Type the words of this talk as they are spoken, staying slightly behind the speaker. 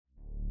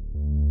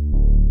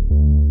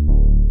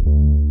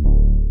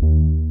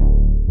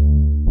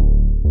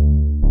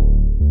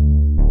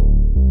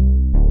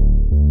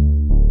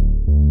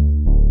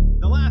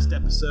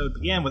episode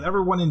began with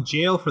everyone in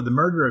jail for the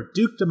murder of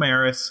Duke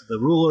Damaris, the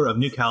ruler of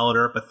New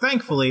Calidar, but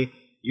thankfully,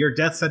 your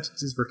death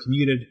sentences were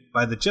commuted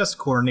by the just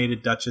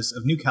coronated Duchess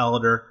of New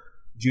Calidar,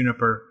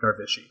 Juniper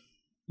Darvishi.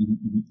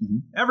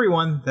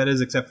 Everyone, that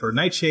is, except for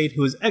Nightshade,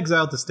 who was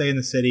exiled to stay in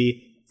the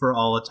city for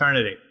all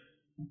eternity.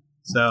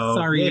 So,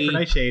 sorry yay for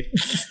Nightshade.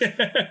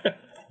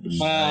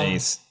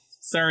 Nice.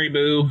 Sorry,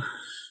 boo.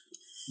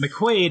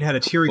 McQuaid had a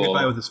teary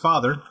goodbye with his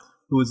father,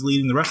 who was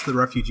leading the rest of the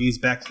refugees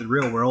back to the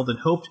real world, and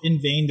hoped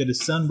in vain that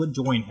his son would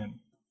join him.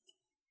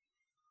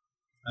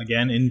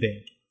 Again, in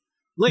vain.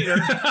 Later,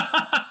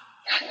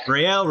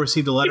 Rael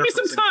received a letter. Give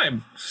me some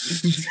time.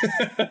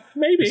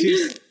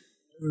 Maybe.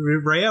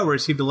 Rael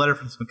received a letter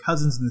from some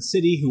cousins in the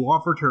city who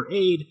offered her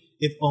aid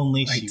if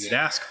only she would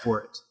ask for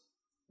it.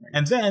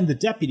 And then the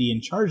deputy in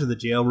charge of the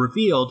jail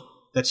revealed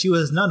that she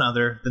was none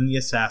other than the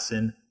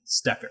assassin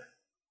Stecker,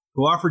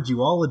 who offered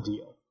you all a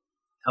deal.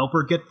 Help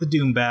her get the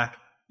Doom back,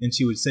 and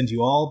she would send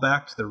you all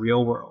back to the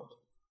real world.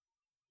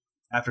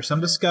 After some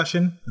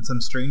discussion and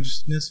some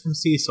strangeness from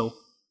Cecil,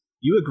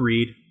 you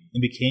agreed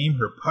and became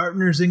her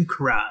partners in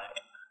crime.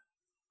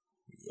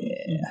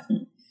 Yeah.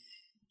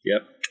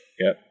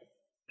 Yep.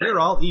 They're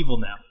all evil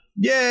now.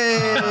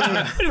 Yay!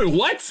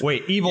 What?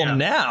 Wait, evil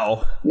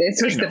now?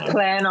 This was the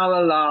plan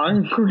all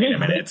along. Wait a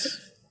minute.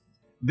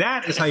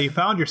 That is how you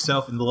found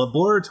yourself in the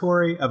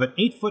laboratory of an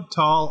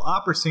 8-foot-tall,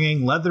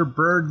 opera-singing, leather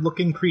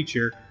bird-looking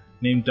creature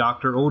named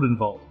Dr.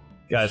 Odenwald.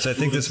 Guys, I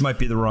think this might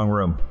be the wrong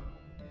room.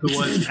 Who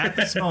was, at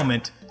this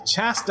moment,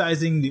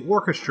 chastising the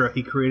orchestra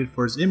he created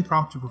for his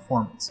impromptu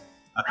performance.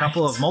 A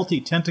couple of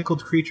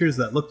multi-tentacled creatures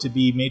that looked to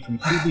be made from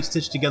crudely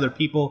stitched-together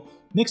people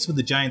mixed with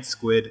a giant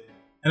squid,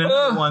 and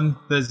another one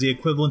that is the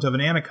equivalent of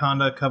an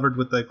anaconda covered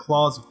with the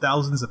claws of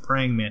thousands of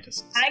praying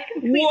mantises. I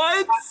completely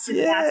What?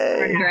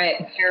 Great.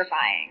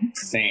 Terrifying.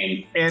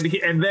 Same.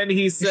 And then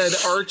he said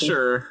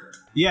Archer.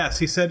 Yes,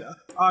 he said,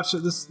 Archer,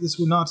 this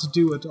will not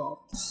do at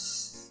all.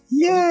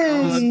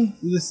 Yay!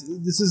 This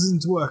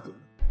isn't working.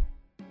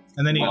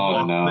 And then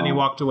he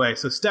walked away.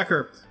 So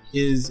Stecker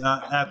is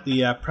at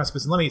the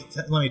precipice. And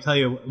let me tell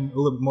you a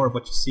little bit more of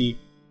what you see.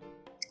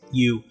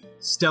 You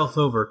stealth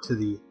over to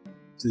the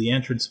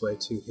entranceway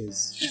to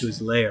his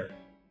lair,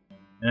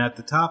 and at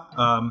the top,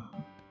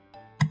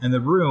 and the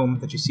room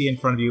that you see in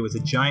front of you is a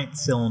giant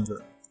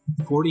cylinder,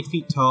 40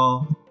 feet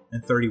tall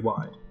and 30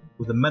 wide,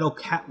 with a metal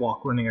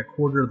catwalk running a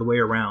quarter of the way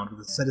around, with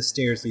a set of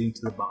stairs leading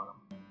to the bottom.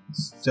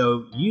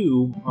 So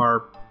you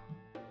are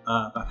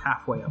about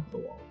halfway up the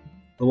wall.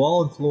 The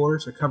wall and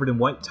floors are covered in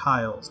white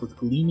tiles with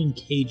gleaming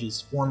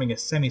cages forming a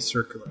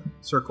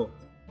circle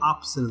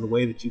opposite of the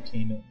way that you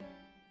came in.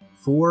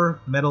 4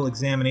 metal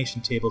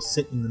examination tables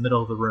sit in the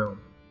middle of the room.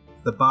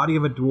 The body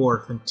of a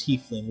dwarf and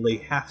tiefling lay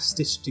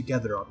half-stitched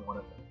together on one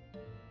of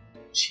them.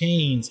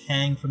 Chains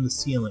hang from the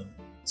ceiling,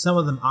 some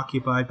of them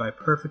occupied by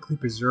perfectly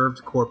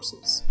preserved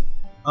corpses,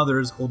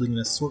 others holding an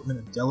assortment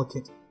of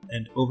delicate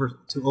and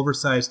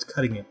oversized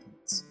cutting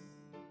implements.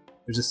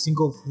 There's a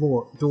single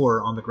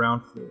door on the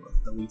ground floor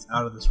that leads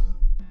out of this room.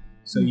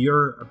 So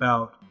you're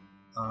about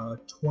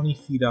 20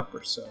 feet up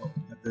or so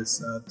at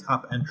this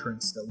top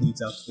entrance that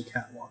leads out to the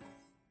catwalk.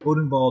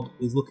 Odenwald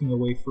is looking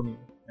away from you,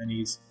 and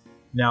he's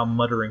now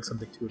muttering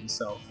something to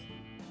himself.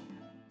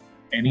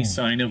 Any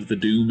sign of the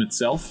Doom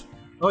itself?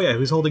 Oh yeah,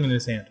 he's holding it in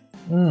his hand.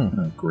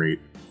 Oh, great.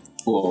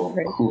 Cool.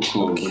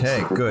 Okay,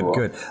 Super good, cool.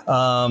 good.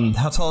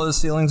 How tall are the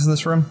ceilings in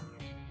this room?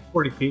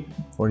 40 feet.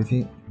 40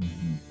 feet?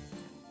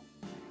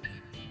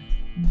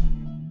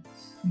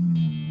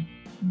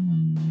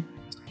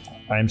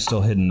 I'm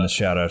still hidden in the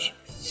shadows.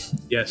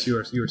 Yes, you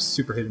are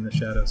super hidden in the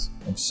shadows.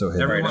 I'm so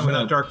hidden. Everyone I'm without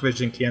gonna- dark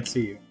vision can't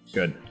see you.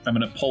 Good. I'm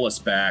going to pull us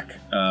back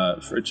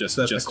for just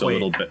That's a McQuaid.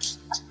 little bit.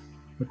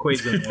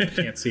 McQuaid's the one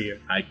who can't see you.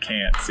 I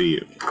can't see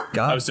you.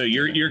 God. Oh, so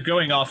you're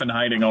going off and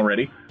hiding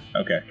already?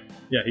 Okay.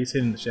 Yeah, he's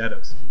hidden in the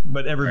shadows.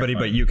 But everybody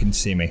Alright, but fine. you can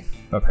see me,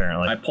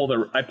 apparently. I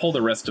pull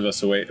the rest of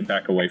us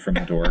back away from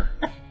the door.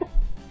 All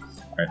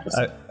right,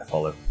 listen. I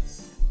follow.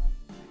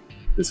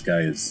 This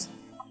guy is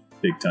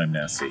big time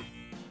nasty.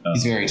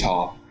 He's very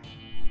tall.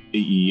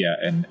 Yeah,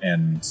 and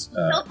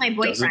Killed my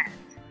boyfriend.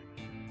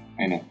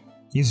 I know.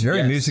 He's very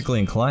Yes. musically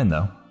inclined,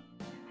 though.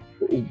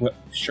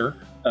 sure.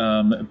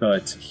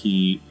 But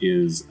he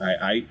is.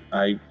 I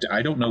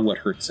don't know what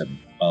hurts him.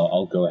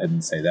 I'll go ahead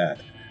and say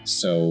that.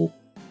 So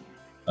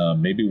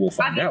maybe we'll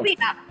find out.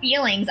 Obviously not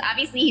feelings.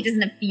 Obviously he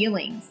doesn't have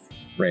feelings.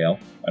 Rael,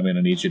 I'm going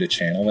to need you to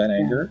channel that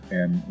anger,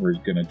 and we're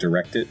going to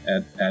direct it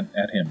at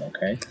him.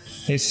 Okay?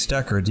 Hey,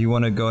 Stecker, do you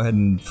want to go ahead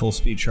and full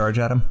speed charge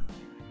at him?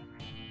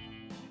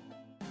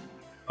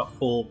 A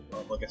full,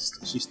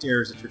 she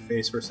stares at your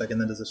face for a second,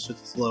 then does a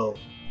slow.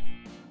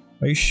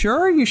 Are you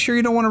sure? You sure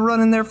you don't want to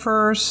run in there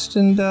first?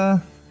 And we'll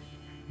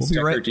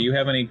Stecker, do you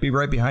have any? be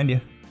right behind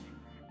you.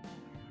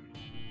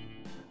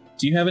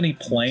 Do you have any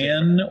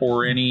plan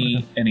or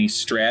any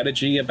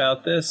strategy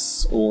about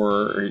this,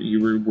 or were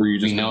you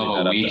just We know leaving of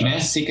that a up to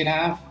weakness us? he could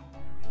have.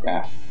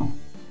 Yeah.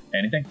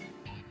 Anything?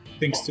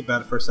 Thinks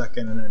about it for a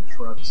second and then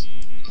shrugs.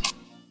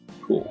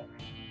 Cool.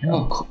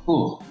 Oh,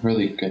 cool.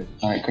 Really good.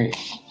 All right, great.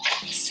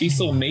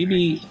 Cecil,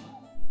 maybe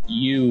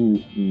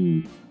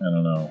I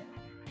don't know.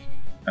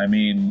 I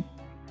mean,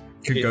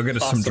 Could go get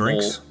us some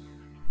drinks.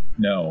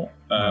 No.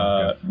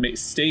 Okay.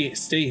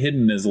 Stay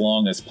hidden as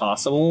long as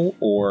possible,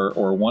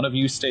 or one of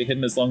you stay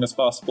hidden as long as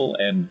possible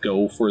and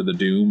go for the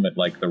doom at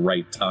like the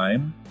right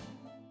time.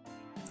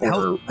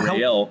 Or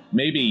Rael,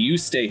 maybe you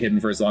stay hidden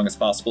for as long as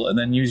possible and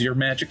then use your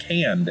magic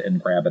hand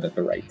and grab it at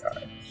the right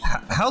time.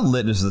 How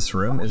lit is this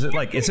room? Is it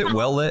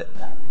well lit?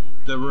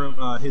 The room,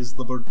 his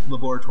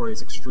laboratory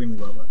is extremely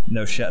well lit.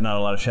 Not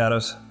a lot of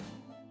shadows.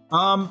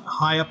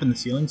 High up in the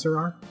ceilings there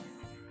are.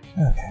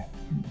 Okay.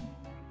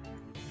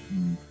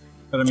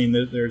 But I mean,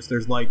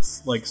 there's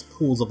lights, like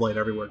pools of light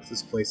everywhere. Because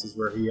this place is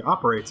where he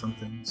operates on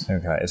things.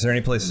 Okay. Is there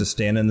any place to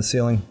stand in the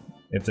ceiling?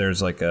 If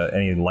there's like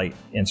any light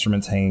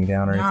instruments hanging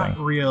down or anything? Not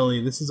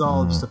really. This is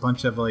all just a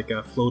bunch of like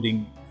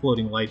floating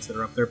lights that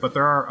are up there. But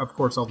there are, of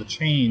course, all the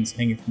chains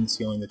hanging from the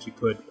ceiling that you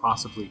could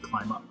possibly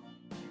climb up.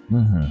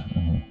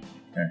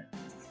 Okay.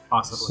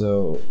 Possibly.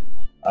 So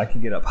I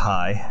could get up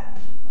high,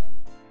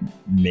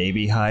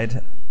 maybe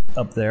hide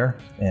up there,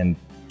 and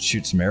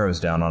shoot some arrows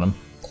down on him.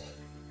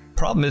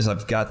 Problem is,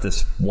 I've got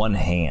this one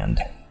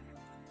hand,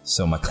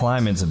 so my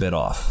climbing's a bit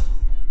off.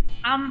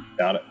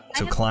 Got it.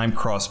 So climb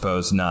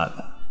crossbow's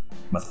not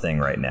my thing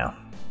right now.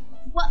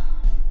 What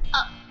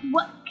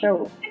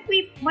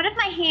if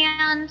my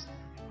hand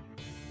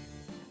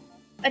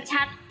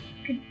attached?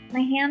 Could my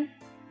hand,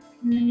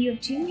 and then you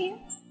have two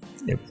hands?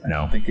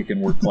 No. I think it can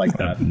work like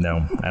that. No,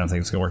 I don't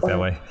think it's gonna work that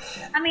way.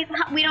 I mean,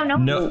 we don't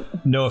know.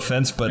 No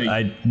offense, but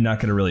I'm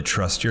not gonna really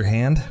trust your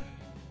hand.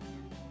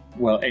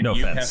 Well, and no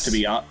you'd offense.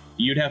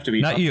 You'd have to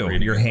be not you,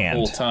 operating your it hand the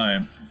whole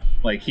time.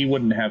 Like he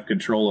wouldn't have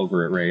control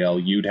over it, Rael.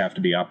 You'd have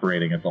to be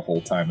operating it the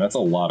whole time. That's a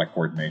lot of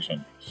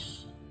coordination.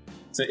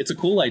 It's a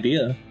cool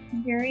idea.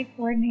 Very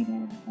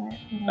coordinated,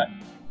 but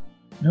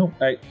no,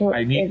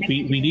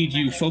 we need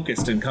you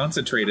focused and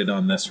concentrated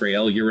on this,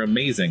 Rael. You're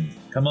amazing.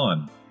 Come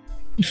on.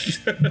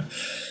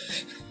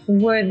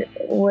 Would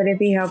it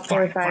be helpful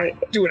if I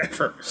do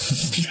whatever?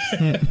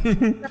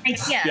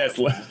 idea? Yes.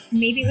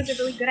 Maybe it was a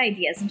really good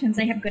idea. Sometimes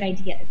I have good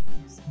ideas.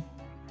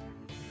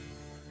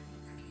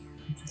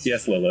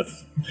 Yes,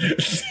 Lilith.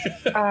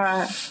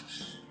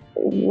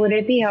 Would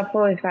it be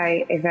helpful if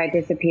I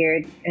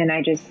disappeared and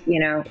I just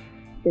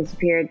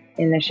disappeared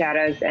in the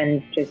shadows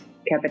and just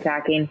kept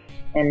attacking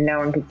and no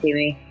one could see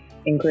me,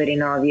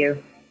 including all of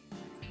you?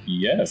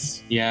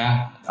 Yes.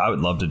 Yeah. I would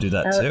love to do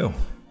that too.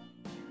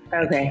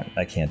 Okay.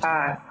 I can't.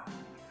 I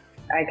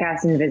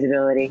cast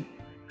invisibility.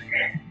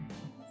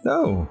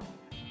 No.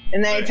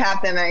 And then I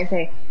tap them and I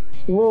say,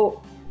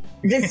 well,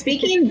 does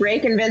speaking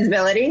break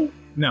invisibility?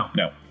 No.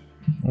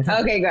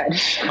 Okay, good.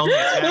 Only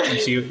attacking,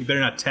 so you better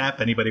not tap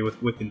anybody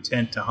with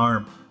intent to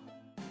harm.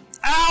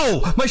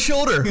 Ow! My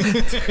shoulder!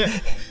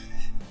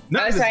 So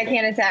I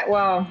can't attack.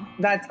 Well,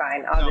 that's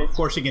fine. Of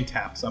course you can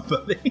tap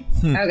somebody.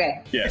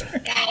 Okay. Yeah.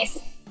 Guys.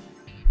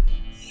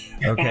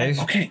 Okay.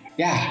 Okay.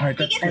 Yeah. All right.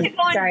 That's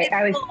Sorry,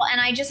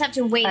 and I just have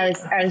to wait. I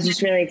was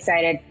just really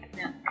excited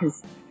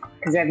because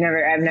I've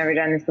never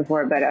done this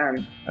before, but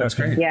That's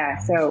great. yeah.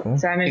 So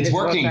I'm invisible. It's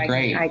working so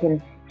great. I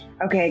can.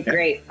 Okay,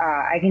 great.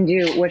 I can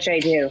do what should I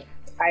do?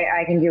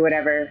 I can do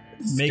whatever.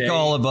 Make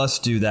all of us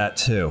do that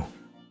too.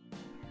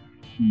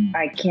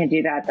 I can't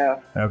do that though.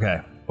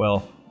 Okay.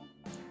 Well,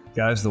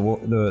 guys, the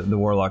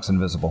warlock's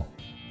invisible.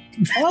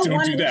 Oh, Don't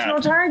one do that. additional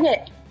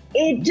target.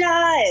 It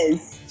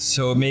does.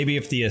 So maybe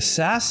if the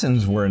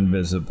assassins were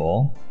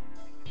invisible.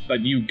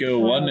 But you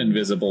go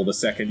uninvisible the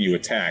second you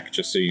attack,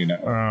 just so you know.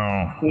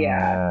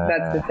 Yeah,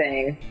 that's the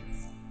thing.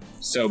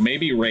 So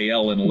maybe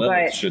Rael and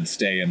Lilith should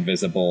stay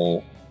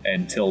invisible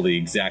until the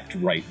exact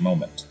right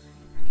moment.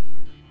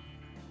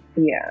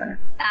 Yeah.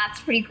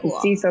 That's pretty cool.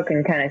 Cecil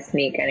can kind of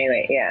sneak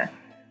anyway. Yeah.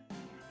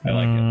 I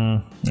like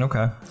it.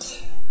 Okay.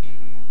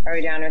 Are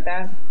we down with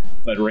that?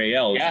 But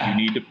Rael,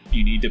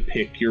 you need to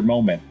pick your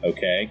moment,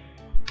 okay?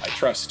 I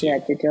trust you.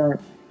 Yeah,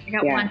 don't. I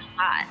got one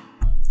shot.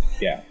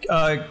 Yeah.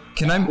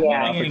 Can I? One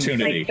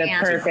opportunity. Like the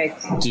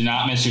perfect. Do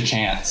not miss your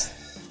chance.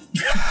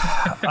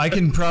 I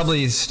can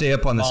probably stay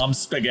up on this. Mom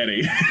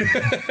spaghetti.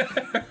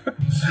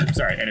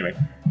 Sorry. Anyway,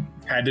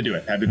 had to do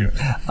it.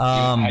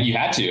 You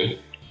had to.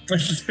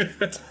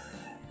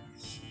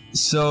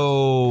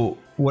 So,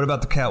 what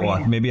about the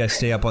catwalk? Maybe I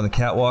stay up on the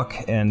catwalk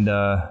and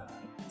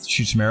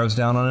shoot some arrows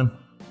down on him.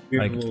 Do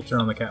a little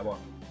turn on the catwalk.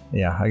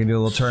 Yeah, I can do a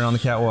little turn on the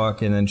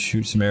catwalk and then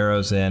shoot some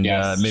arrows and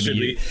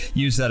maybe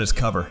use that as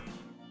cover.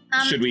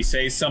 Should we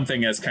say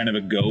something as kind of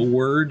a go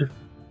word?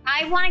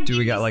 I want to. Do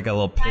we got like a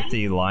little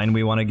pithy line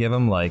we want to give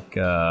him? Like,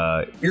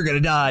 you're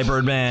gonna die,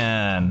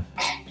 Birdman.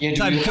 Yeah,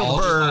 Time to kill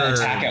the bird.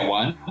 Attack at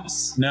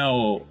once?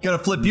 No. Gotta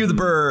flip you the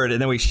bird, and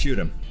then we shoot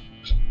him.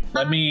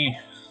 Let me.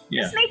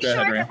 Yeah. Just make go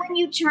sure ahead, that when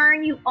you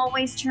turn, you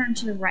always turn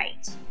to the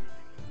right.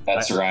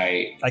 That's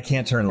right. I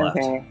can't turn left.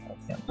 Okay.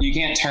 You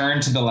can't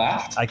turn to the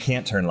left? I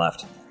can't turn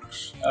left.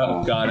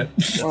 Oh, got it.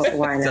 Well,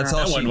 why not? That's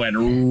all That one she. went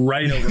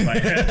right over my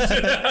head.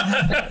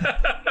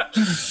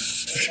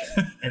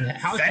 And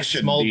how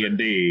Fashion small?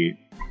 D&D.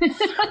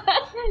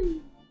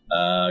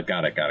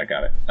 Got it.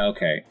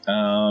 Okay.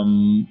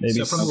 Maybe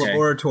so from the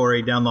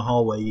laboratory down the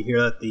hallway, you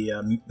hear that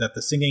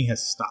the singing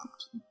has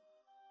stopped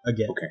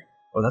again. Okay.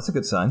 Oh, that's a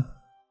good sign.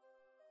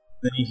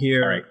 Then you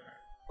hear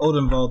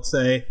Odenwald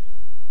say,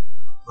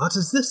 "What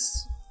is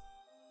this?"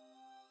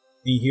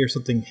 And you hear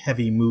something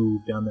heavy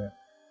move down there.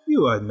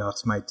 "You are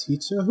not my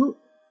teacher. Who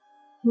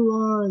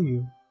are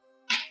you?"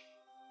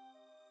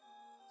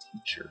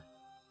 Teacher.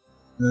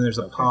 And then there's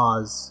a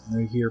pause,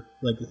 and you hear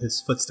like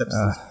his footsteps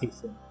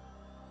pacing.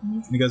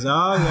 And he goes,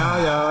 "Oh,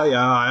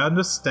 yeah, I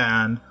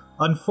understand.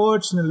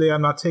 Unfortunately,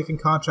 I'm not taking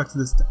contracts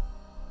this day."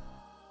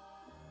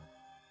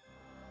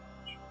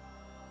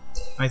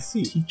 I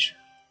see. Teacher.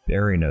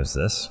 Barry knows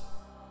this.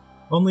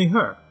 Only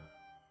her.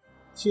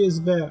 She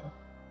is there.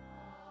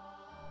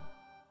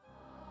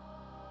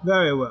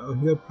 Very well,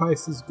 your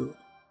price is good.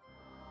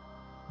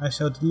 I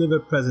shall deliver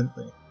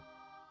presently.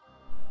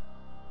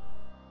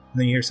 And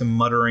then you hear some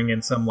muttering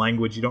in some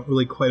language you don't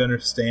really quite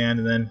understand,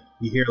 and then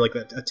you hear like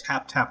a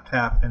tap, tap,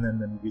 tap, and then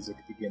the music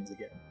begins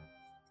again.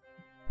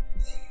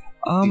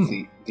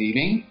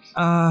 Leaving?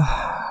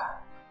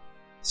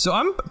 So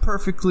I'm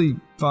perfectly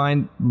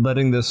fine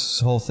letting this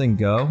whole thing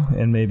go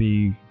and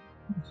maybe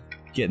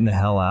getting the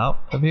hell out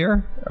of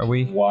here. Are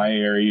we? Why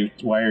are you?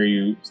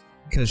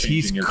 Because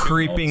he's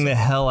creeping the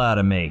hell out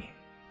of me.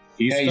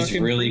 He's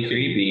really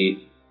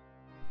creepy.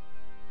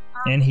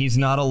 And he's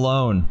not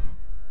alone.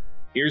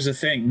 Here's the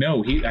thing.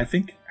 No,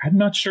 I'm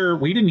not sure.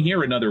 We didn't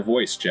hear another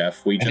voice,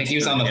 Jeff. I think he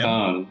was on the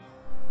phone.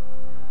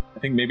 I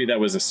think maybe that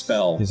was a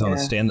spell. He's on the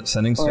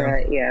sending stone. Or,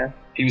 yeah.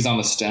 He was on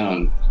the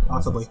stone.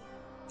 Possibly.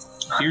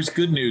 Here's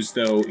good news,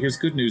 though,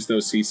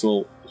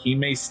 Cecil. He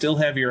may still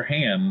have your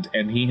hand,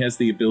 and he has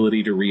the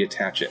ability to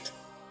reattach it.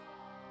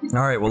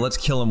 All right, well, let's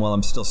kill him while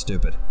I'm still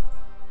stupid.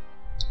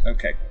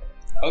 Okay.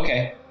 All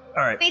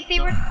right. Wait, they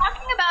were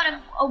talking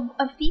about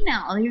a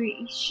female.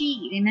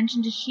 They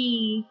mentioned a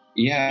she.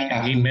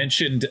 Yeah. He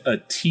mentioned a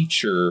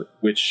teacher,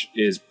 which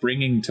is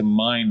bringing to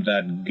mind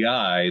that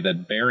guy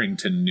that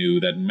Barrington knew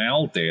that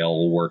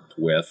Maldale worked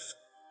with.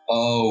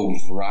 Oh,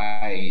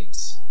 right.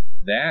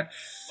 That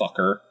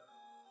fucker.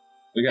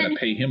 We gotta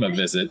pay him a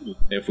visit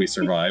if we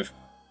survive.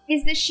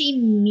 Is the she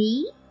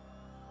me?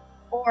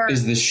 Or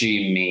is the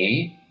she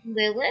me?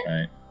 Lilith?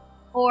 Right.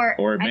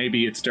 Or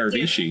maybe it's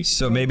Darvishi.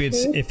 So maybe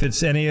if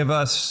it's any of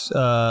us,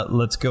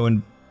 let's go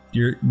and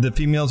the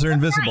females are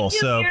invisible. Right,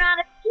 so you're not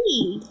a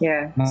she.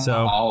 Yeah.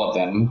 So all of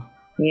them.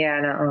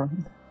 Yeah, no.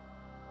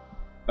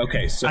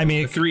 Okay, so I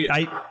mean, the three.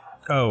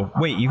 Oh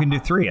wait, you can do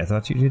 3. I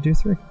thought you could do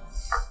 3.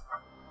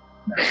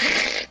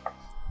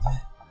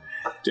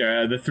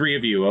 The 3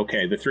 of you.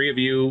 Okay, the 3 of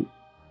you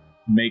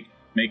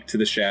make to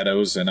the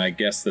shadows, and I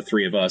guess the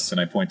 3 of us. And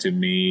I point to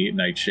me,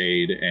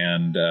 Nightshade,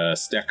 and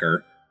Stecker.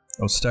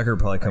 Oh, Stecker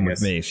probably come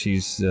with me.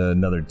 She's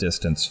another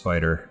distance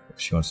fighter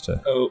if she wants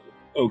to. Oh,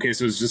 okay.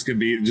 So it's just gonna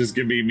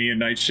be me and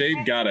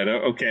Nightshade. Got it.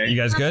 Okay. You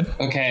guys good?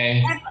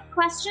 Okay. I have a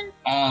question.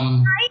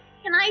 Can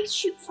I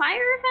shoot fire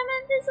if I'm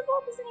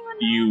invisible? Does anyone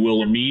know? You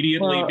will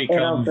immediately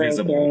become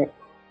visible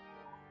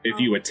if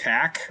you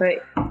attack.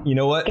 But you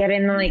know what? Get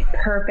in the like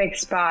perfect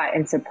spot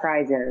and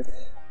surprise him,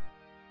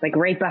 like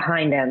right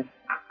behind him.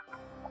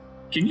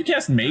 Can you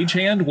cast Mage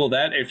Hand? Will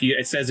that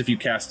it says if you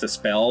cast a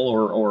spell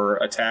or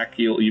attack,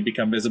 you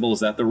become visible?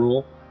 Is that the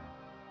rule,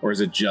 or is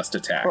it just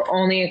attack? Or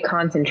only a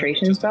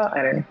concentration spell?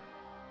 I don't know.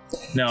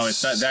 No,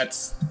 it's not.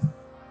 That's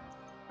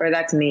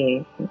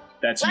me.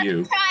 That's Let's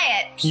you.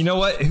 try it. You know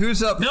what?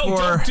 Who's up No,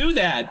 for? don't do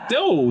that.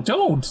 No,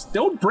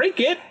 don't break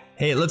it.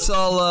 Hey, let's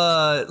all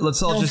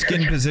just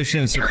get in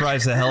position and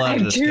surprise the hell out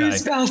of this guy. 2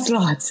 spell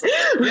slots.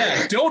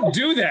 Yeah, don't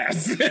do that.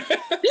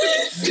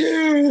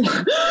 2.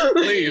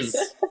 Please.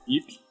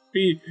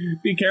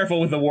 Be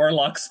careful with the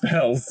warlock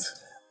spells.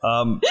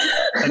 I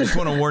just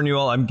want to warn you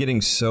all, I'm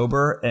getting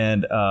sober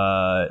and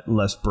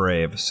less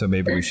brave, so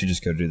maybe we should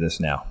just go do this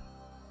now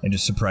and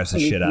just surprise the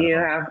shit out of him. You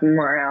have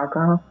more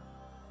alcohol.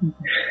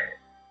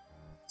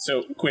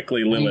 So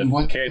quickly,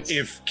 Lilith,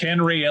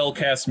 can Rael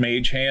cast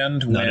Mage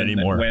Hand? Not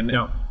anymore.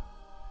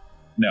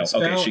 No.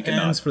 Spell Okay, she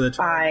cannot. ends for the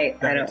target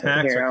that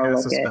attacks or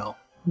casts a spell.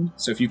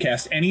 So if you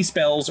cast any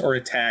spells or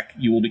attack,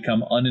 you will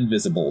become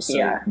uninvisible. So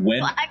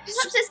when I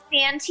just have to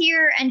stand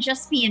here and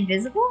just be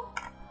invisible?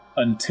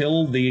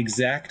 Until the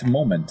exact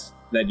moment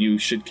that you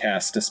should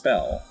cast a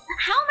spell.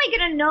 How am I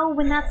gonna know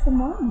when that's the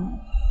moment?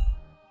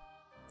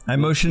 I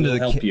motion to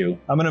help you.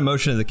 I'm gonna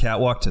motion to the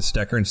catwalk to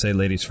Stecker and say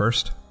ladies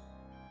first.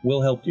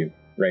 We'll help you.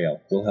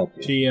 Rael, we'll help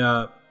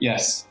you.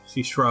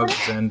 She shrugs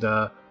and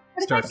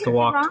starts to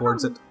walk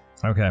towards it.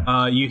 Okay.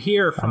 You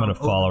hear from I'm gonna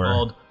follow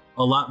her.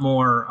 A lot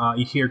more.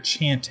 You hear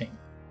chanting,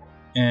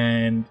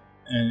 and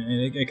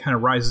it kind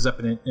of rises up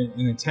in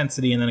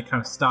intensity, and then it kind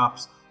of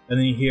stops, and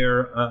then you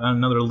hear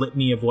another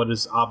litany of what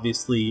is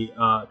obviously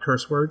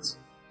curse words.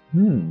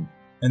 And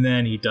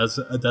then he does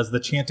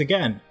the chant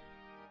again,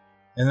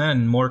 and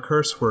then more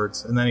curse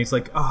words, and then he's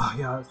like, "Oh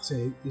yeah, I'd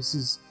say this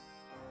is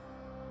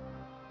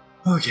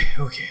okay.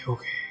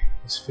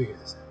 Let's figure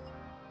this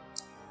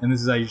out." And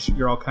this is how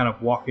you're all kind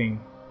of walking.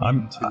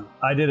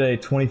 I did a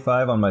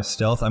 25 on my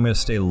stealth. I'm going to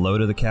stay low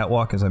to the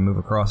catwalk as I move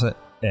across it.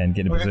 and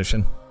get in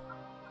position.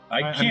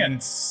 I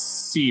can't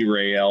see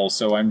Rael,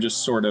 so I'm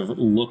just sort of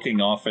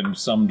looking off in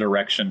some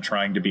direction,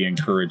 trying to be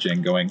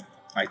encouraging, going,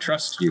 I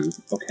trust you,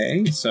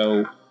 okay?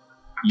 So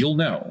you'll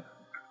know,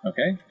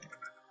 okay?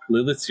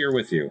 Lilith's here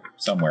with you,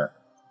 somewhere.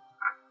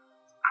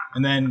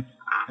 And then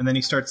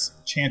he starts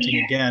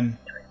chanting again.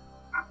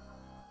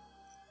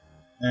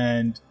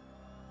 And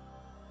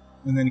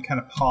then he kind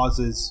of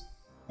pauses.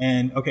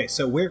 And, okay,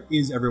 so where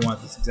is everyone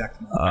at this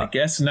exact moment? I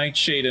guess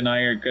Nightshade and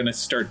I are going to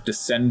start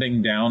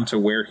descending down to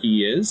where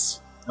he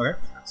is. Okay,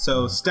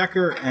 so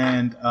Stecker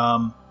and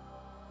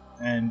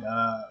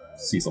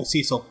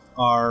Cecil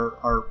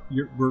are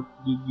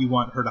you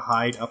want her to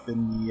hide up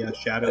in the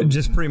shadow?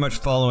 Just pretty much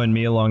following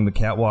me along the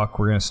catwalk.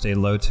 We're going to stay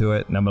low to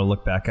it, and I'm going to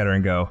look back at her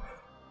and go,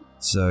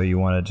 so you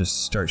want to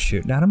just start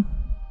shooting at him?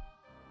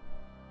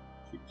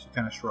 She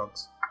kind of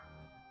shrugs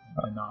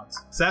and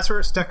nods. So that's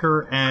where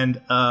Stecker and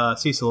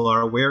Cecil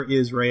are. Where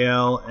is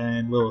Rael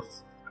and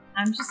Lilith?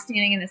 I'm just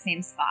standing in the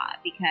same spot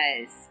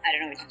because I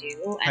don't know what to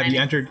do. Have you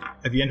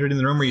entered in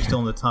the room, or are you still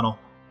in the tunnel?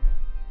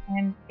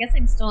 I guess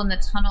I'm still in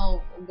the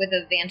tunnel with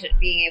a vantage,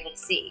 being able to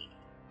see.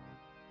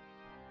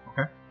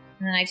 Okay.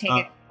 And then I take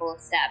a couple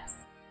of steps,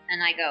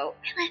 and I go,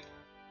 Lilith,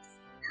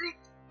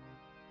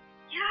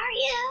 where are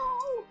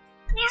you?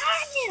 Where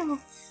are you?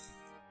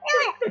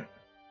 Lilith, can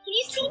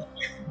you see me?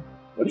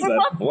 What is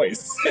that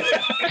voice?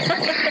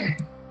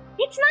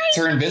 It's It's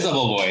her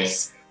invisible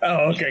voice.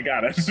 Oh, okay,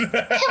 got it.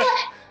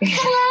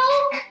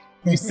 Hello?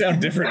 You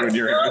sound different when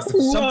you're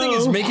invisible. Something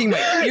is making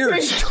my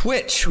ears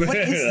twitch. What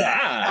is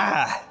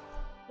that?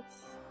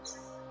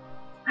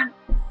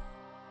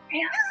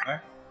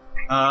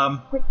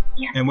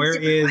 And where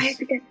is?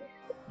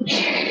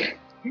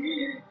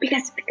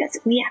 Because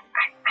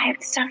I have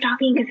to stop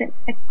talking because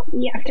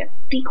we have to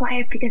be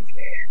quiet because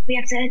we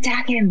have to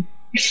attack him.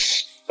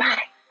 Shh, bye.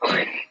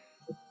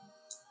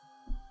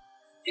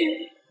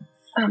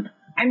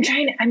 I'm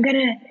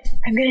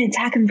gonna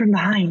attack him from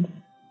behind.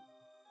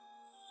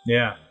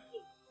 Yeah.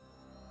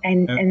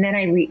 And then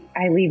I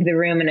leave the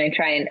room and I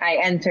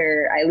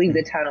leave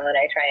the tunnel and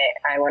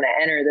I want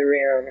to enter the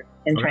room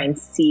and try and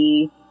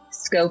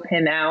scope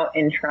him out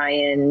and try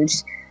and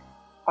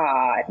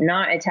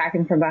not attack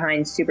him from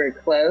behind super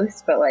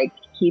close, but like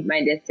keep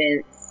my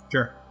distance.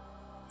 Sure.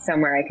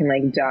 Somewhere I can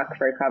like duck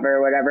for cover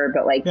or whatever,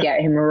 but like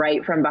get him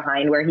right from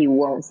behind where he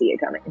won't see it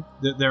coming.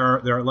 There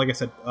are like I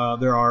said,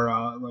 there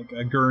are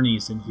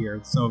gurneys in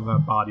here. Some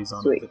have bodies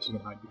on it that you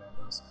can hide behind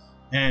those.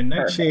 And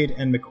Nightshade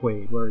and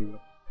McQuaid, where are you?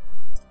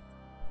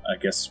 I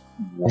guess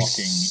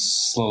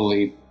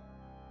slowly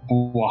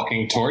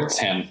walking towards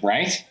him,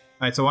 right?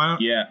 All right, so why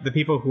don't the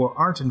people who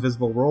aren't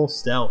invisible roll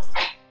stealth?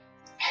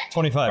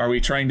 25. Are we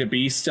trying to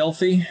be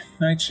stealthy,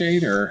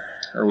 Nightshade, or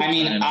are we? I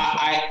mean,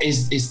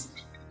 is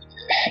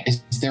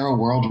there a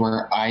world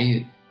where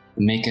I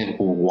make a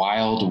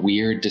wild,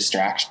 weird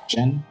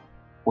distraction?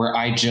 Where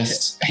I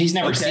just... He's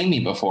never seen me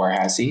before,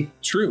 has he?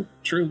 True.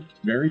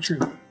 Very true.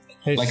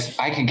 Hey, like,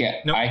 I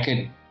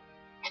could...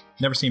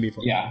 Never seen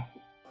before. Yeah.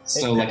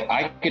 So, like,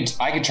 I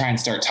could try and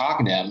start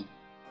talking to him.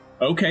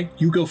 Okay,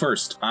 you go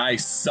first. I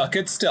suck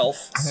at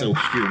stealth, so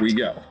here we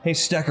go. Hey,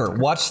 Stecker,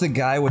 watch the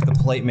guy with the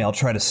plate mail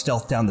try to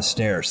stealth down the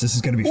stairs. This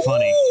is going to be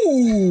funny.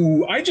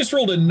 Ooh, I just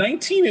rolled a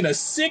 19 and a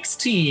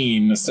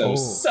 16, so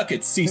suck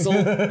it, Cecil.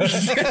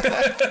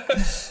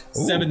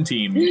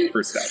 17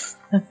 for stealth.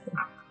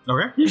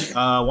 Okay,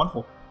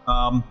 wonderful.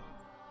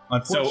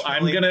 So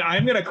I'm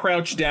gonna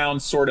crouch down,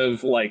 sort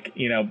of like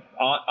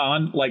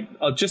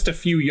on just a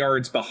few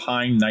yards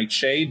behind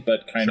Nightshade,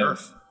 but kind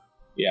of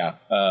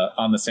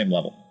on the same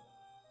level.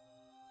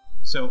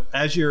 So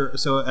as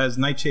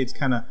Nightshade's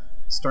kind of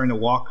starting to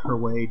walk her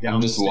way down,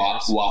 I'm just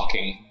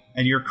walking,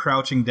 and you're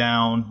crouching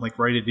down, like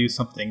ready to do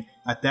something.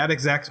 At that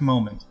exact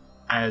moment,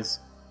 as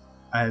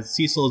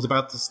Cecil is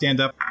about to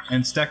stand up,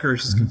 and Stecker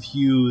is just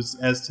confused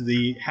as to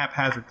the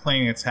haphazard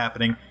playing that's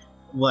happening,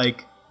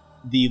 like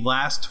the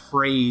last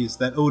phrase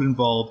that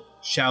Odenwald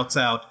shouts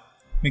out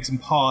makes him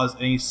pause,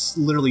 and he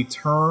literally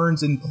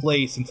turns in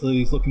place until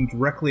he's looking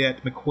directly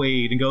at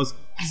McQuaid and goes,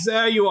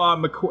 "There you are,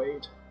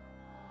 McQuaid."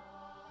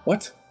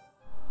 What?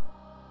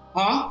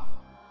 Huh?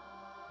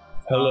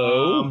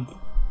 Hello?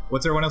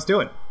 What's everyone else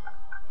doing?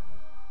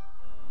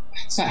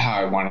 That's not how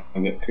I wanted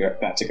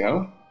that to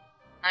go.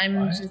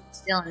 I'm just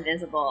still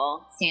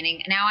invisible,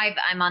 standing. Now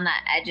I'm on the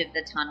edge of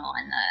the tunnel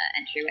in the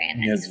entryway.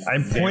 And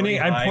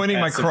I'm pointing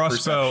my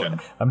crossbow. Perception.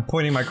 I'm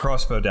pointing my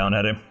crossbow down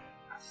at him.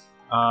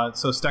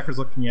 So Stecker's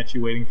looking at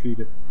you, waiting for you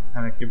to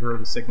kind of give her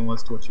the signal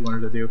as to what you want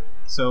her to do.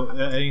 So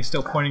and he's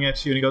still pointing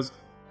at you, and he goes,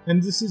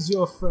 "And this is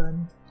your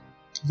friend.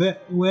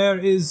 Where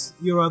is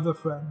your other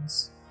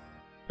friends?"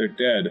 They're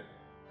dead.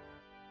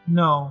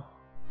 No,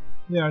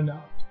 they are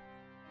not.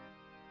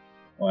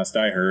 Last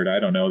I heard, I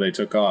don't know, they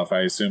took off.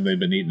 I assume they've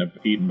been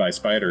eaten by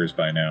spiders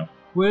by now.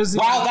 Where's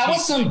wow, that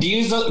was some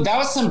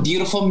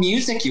beautiful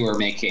music you were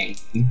making.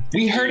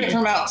 We heard it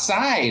from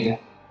outside.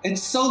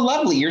 It's so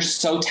lovely. You're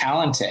so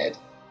talented.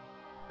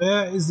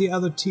 Where is the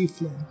other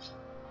tiefling?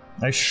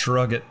 I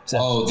shrug it.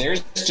 Oh,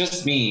 there's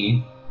just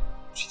me.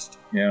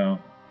 Yeah.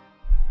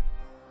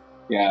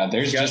 Yeah,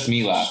 there's just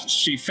me left.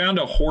 She found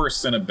a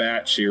horse and a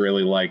bat she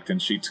really liked,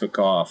 and she took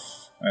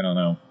off. I don't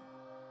know.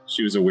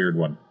 She was a weird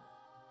one.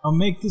 I'll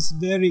make this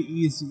very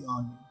easy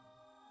on you.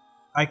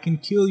 I can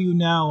kill you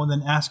now and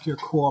then ask your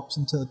corpse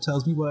until it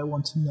tells me what I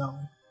want to know.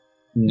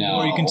 No.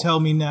 Or you can tell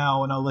me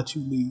now and I'll let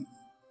you leave.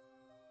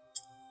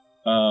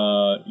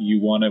 Why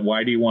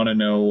do you want to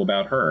know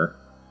about her?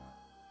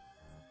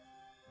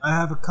 I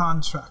have a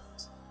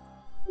contract.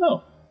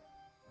 Oh.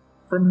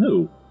 From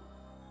who?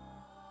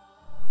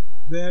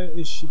 Where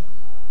is she?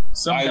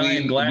 Some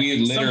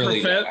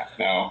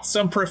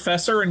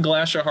professor in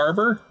Glacia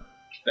Harbor?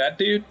 That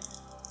dude?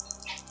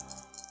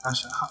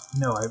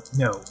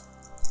 No.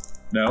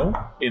 No?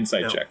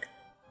 Insight check.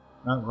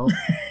 Not roll.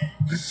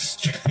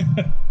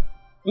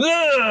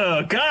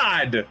 Oh,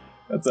 God!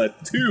 That's a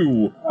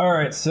 2. All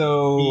right,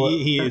 so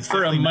he is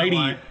for a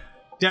mighty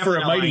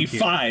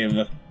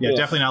 5. Yeah,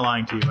 definitely not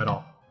lying to you at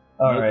all.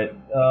 All right.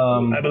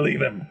 I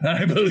believe him.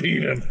 I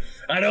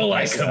don't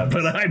like him,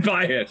 but I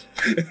buy it.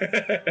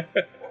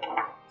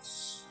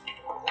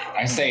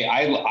 I say,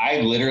 I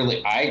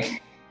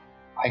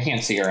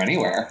can't see her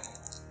anywhere.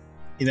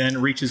 He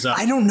then reaches up.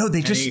 I don't know.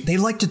 They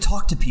like to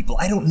talk to people.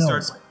 I don't know.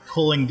 Starts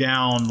pulling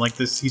down like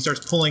this. He starts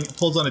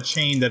pulls on a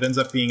chain that ends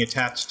up being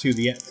attached to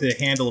the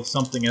handle of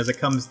something. As it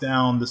comes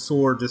down, the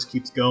sword just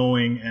keeps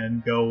going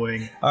and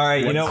going. All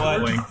right, you know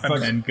what? I'm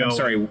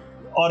sorry.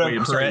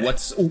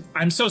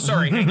 I'm so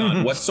sorry. Hang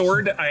on. What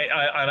sword?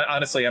 I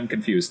honestly, I'm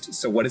confused.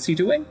 So what is he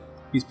doing?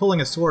 He's pulling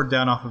a sword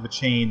down off of a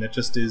chain that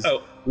just is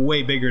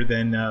way bigger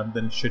than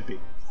it should be.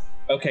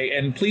 Okay,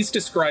 and please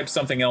describe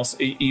something else.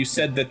 You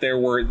said that there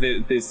were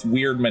this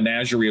weird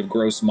menagerie of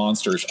gross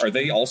monsters. Are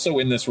they also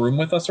in this room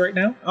with us right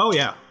now? Oh,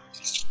 yeah.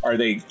 Are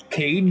they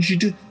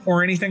caged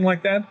or anything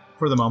like that?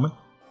 For the moment.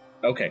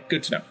 Okay,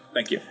 good to know.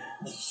 Thank you.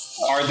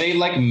 Are they,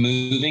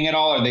 moving at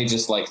all, or are they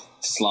just,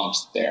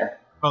 slumped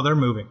there? Oh, they're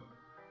moving.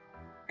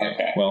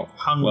 Okay. Well,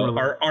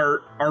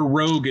 our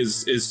rogue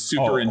is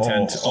super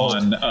intent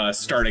on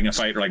starting a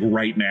fight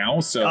right now.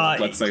 So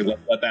let's let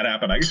that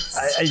happen.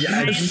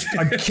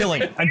 I'm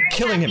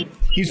killing him.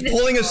 He's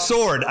pulling a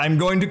sword. I'm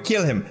going to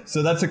kill him.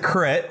 So that's a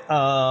crit. Okay.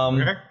 I'm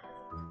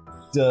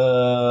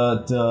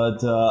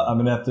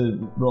gonna have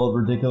to roll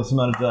a ridiculous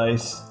amount of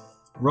dice.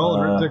 Roll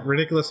a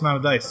ridiculous amount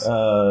of dice.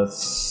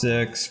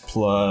 6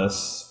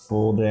 plus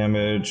full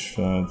damage.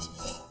 8.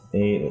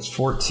 That's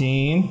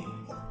 14.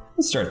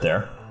 Let's start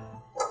there.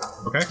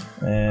 Okay.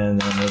 And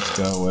then let's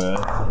go with.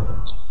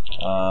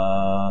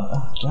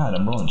 God,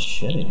 I'm rolling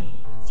shitty.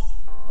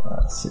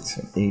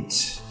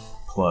 8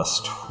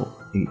 plus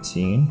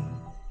 18.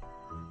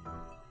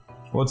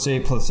 What's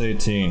 8 plus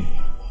 18?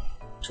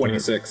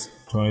 26.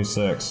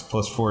 26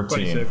 plus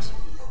 14. 26.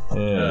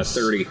 Is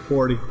 30.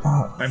 40.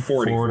 I'm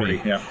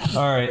 40. Yeah.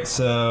 All right,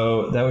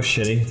 so that was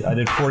shitty. I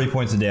did 40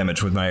 points of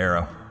damage with my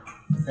arrow.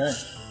 Okay.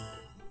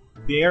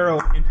 The arrow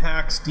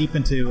impacts deep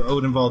into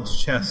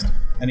Odenwald's chest,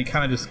 and he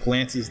kind of just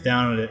glances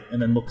down at it and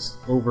then looks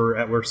over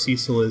at where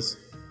Cecil is.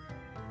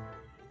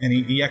 And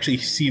you actually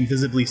see him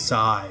visibly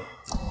sigh.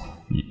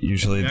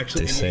 Usually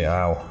they say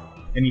ow.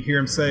 And you hear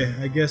him say,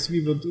 I guess we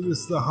will do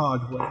this the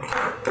hard way.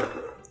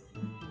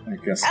 I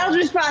guess.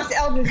 Eldritch Blast,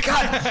 Eldritch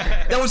Blast.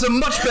 That was a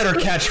much better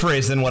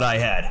catchphrase than what I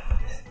had.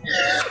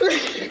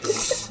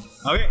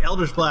 Okay,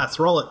 Eldritch Blast,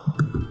 roll it.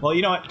 Well,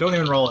 you know what? Don't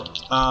even roll it.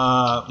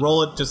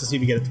 Roll it just to see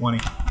if you get a 20.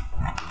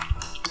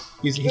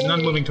 He's an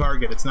unmoving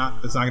target. It's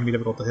not going to be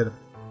difficult to hit him.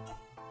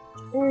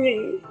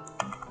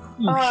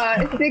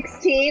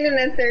 16 and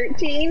a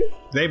 13.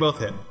 They both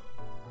hit.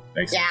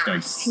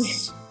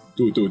 Nice.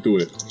 Do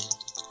it.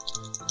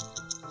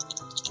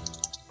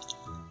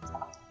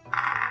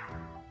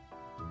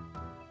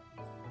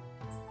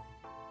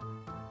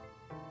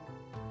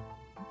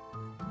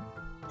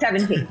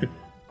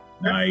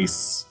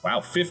 Nice.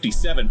 Wow,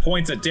 57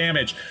 points of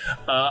damage.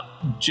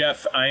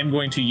 Jeff, I am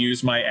going to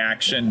use my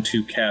action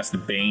to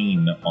cast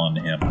Bane on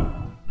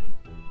him.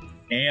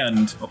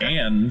 And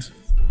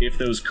if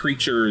those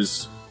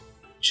creatures,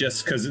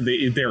 just because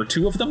there are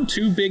 2 of them,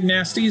 2 big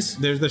nasties?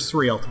 There's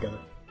 3 altogether.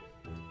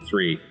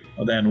 3.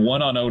 Well, then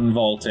 1 on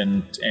Odenwald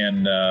and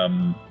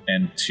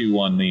 2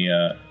 on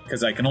the,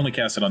 because I can only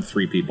cast it on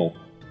 3 people.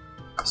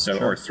 So,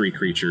 sure. Or 3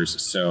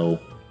 creatures, so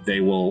they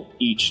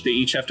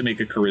each have to make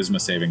a charisma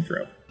saving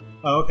throw.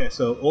 Oh, okay.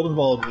 So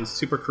Odenwald is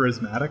super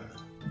charismatic.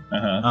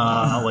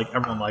 Like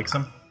everyone likes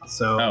him.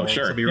 So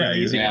sure. It'll be really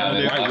easy. Yeah,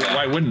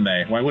 why wouldn't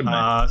they?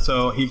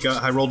 So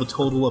I rolled a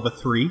total of a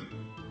 3.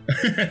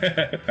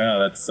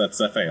 That's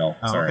a fail.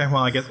 Sorry. Okay.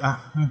 Well, I guess what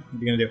are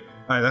you gonna do?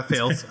 All right, that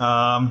fails.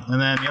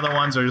 And then the other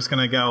ones are just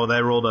gonna go.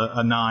 They rolled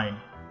a 9.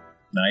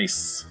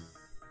 Nice.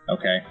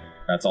 Okay,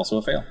 that's also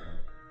a fail.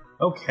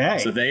 Okay.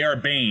 So they are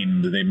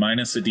baned. They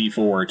minus a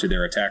d4 to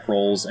their attack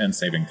rolls and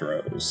saving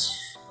throws.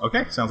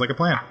 Okay, sounds like a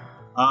plan.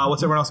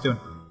 What's everyone else doing?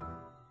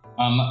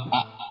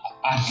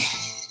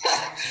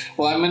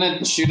 Well, I'm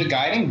gonna shoot a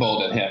guiding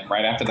bolt at him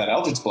right after that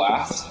Eldritch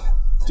Blast.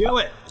 Do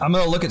it. I'm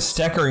gonna look at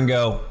Stecker and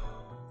go.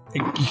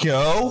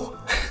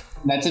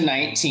 That's a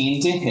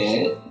 19 to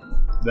hit.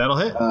 That'll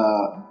hit.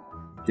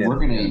 We're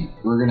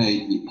gonna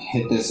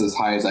hit this as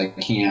high as I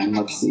can.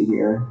 Let's see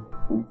here.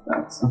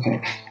 That's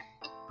okay.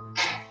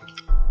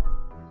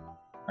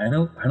 I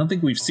don't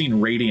think we've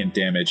seen radiant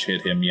damage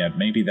hit him yet.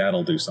 Maybe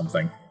that'll do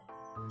something.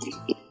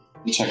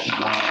 Let me check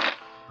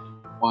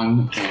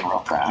one thing real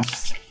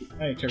fast.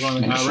 Hey, check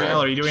one.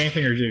 Rael, are you doing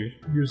anything, or you're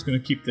just gonna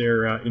keep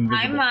their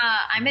invisible?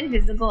 I'm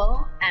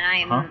invisible, and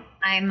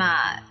I'm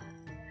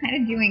kind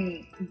of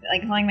doing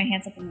like holding my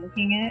hands up and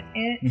looking at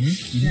it, and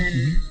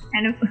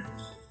kind of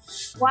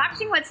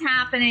watching what's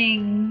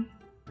happening,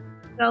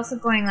 but also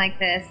going like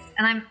this.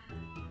 And I'm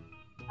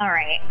all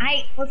right.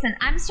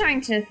 I'm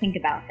starting to think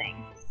about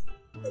things.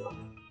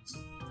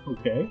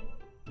 Okay.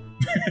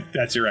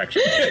 That's your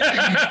action.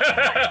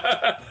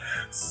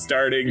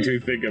 Starting to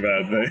think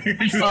about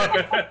things.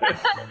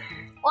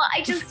 Well,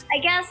 I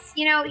guess,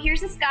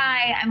 here's this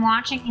guy, I'm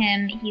watching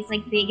him, he's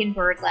like big and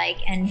bird-like,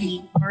 and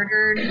he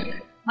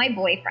murdered my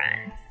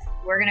boyfriend.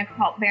 We're gonna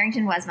call,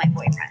 Barrington was my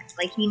boyfriend.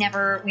 Like, we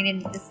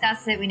didn't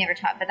discuss it, we never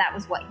talked, but that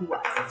was what he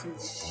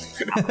was.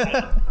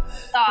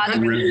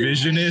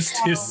 Revisionist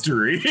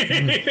history. So,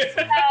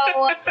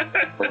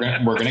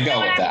 we're gonna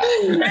go with that.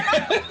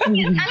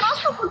 I'm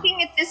also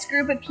looking at this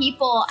group of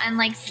people, and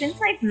like, since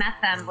I've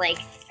met them, like,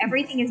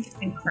 everything has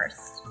been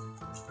cursed.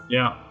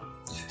 Yeah.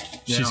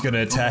 She's going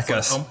to attack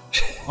us.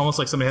 Almost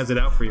like somebody has it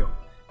out for you.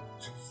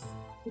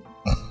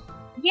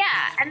 Yeah,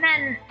 and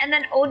then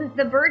Odin,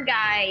 the bird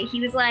guy,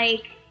 he was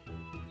like,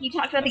 he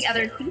talked about the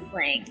other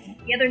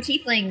tiefling. The other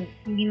tiefling,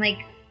 you mean like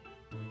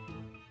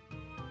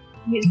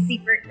his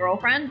secret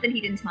girlfriend that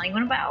he didn't tell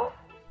anyone about?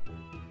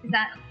 Is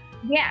that,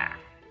 yeah,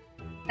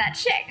 that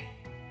chick.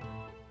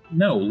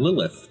 No,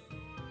 Lilith.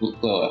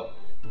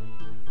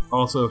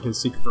 Also his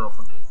secret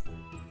girlfriend.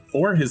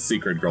 Or his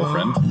secret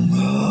girlfriend.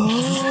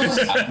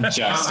 I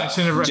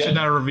should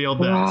not have revealed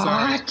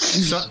that.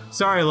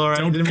 Sorry, Laura.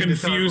 Don't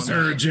confuse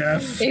her,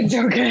 Jeff. It's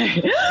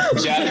okay.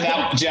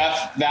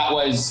 Jeff, that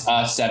was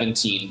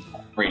 17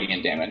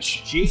 radiant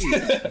damage. Jeez.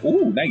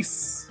 Ooh,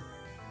 nice.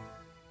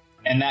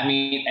 And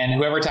and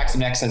whoever attacks him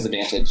next has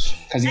advantage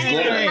because he's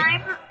glittering.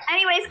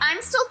 Anyways,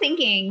 I'm still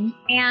thinking,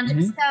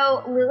 and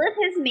so Lilith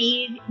has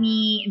made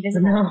me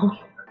invisible.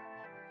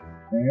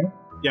 No.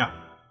 Yeah.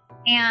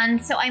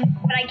 And so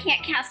but I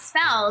can't cast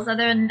spells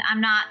other than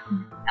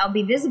I'll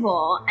be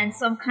visible. And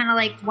so I'm kind of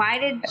like, why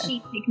did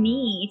she pick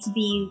me to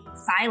be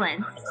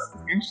silenced,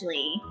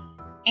 essentially?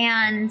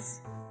 And,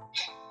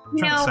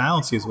 trying to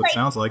silence you is what it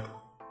sounds like.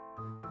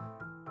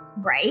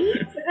 Right?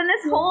 But then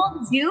this whole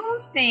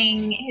Doom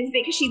thing is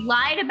because she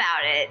lied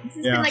about it. This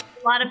has been like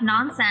a lot of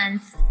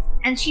nonsense.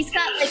 And she's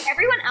got, like,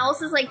 everyone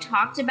else has, like,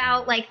 talked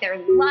about, like, their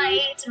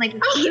light and, like,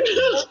 about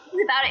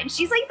it. And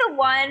she's, like, the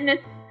one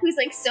who's,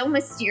 like, so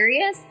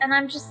mysterious. And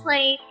I'm just,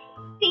 like,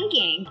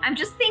 thinking. I'm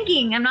just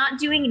thinking. I'm not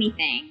doing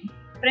anything.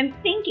 But I'm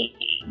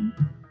thinking.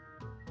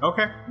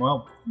 Okay,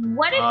 well.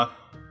 What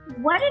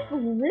if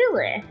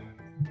Lilith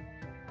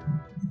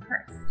is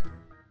cursed?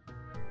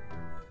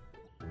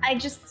 I'm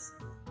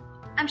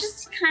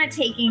just kind of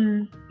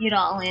taking it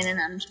all in,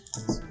 and I'm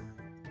just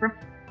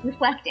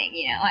reflecting,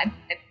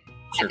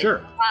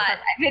 Sure.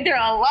 I've been through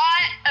a lot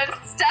of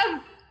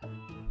stuff.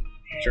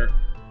 Sure.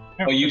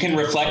 Well, you can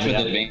reflect with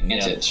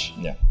advantage.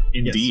 Yeah.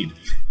 Indeed.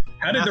 Yes.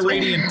 How did the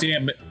radiant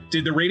damage?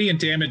 Did the radiant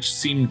damage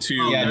seem to?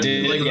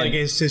 Like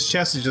his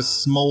chest is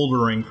just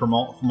smoldering from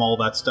all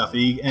that stuff,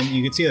 and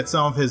you can see that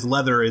some of his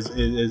leather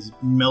is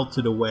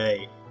melted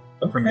away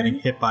from getting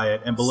hit by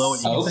it, and below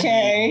it you can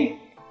see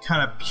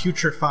kind of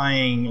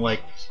putrefying,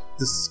 like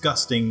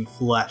disgusting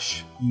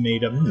flesh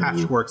made of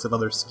patchworks of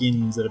other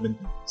skins that have been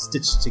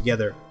stitched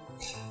together.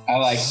 I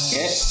like it.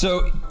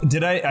 So,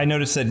 I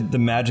noticed that the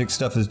magic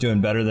stuff is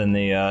doing better than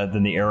the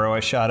arrow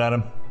I shot at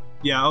him?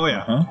 Yeah, oh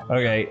yeah. Huh?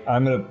 Okay,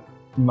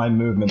 my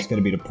movement's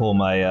gonna be to pull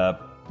my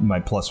my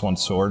 +1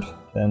 sword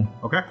then.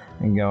 Okay.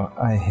 And go,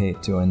 I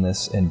hate doing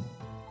this, and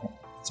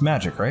it's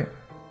magic, right?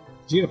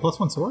 Did you get a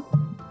 +1 sword?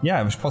 Yeah,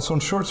 it was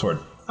 +1 short sword.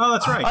 Oh,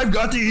 that's right. I've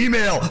got the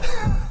email!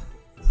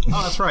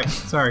 Oh, that's right.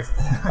 Sorry.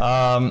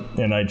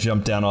 And I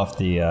jumped down off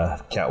the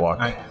catwalk.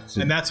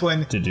 And that's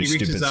when to do he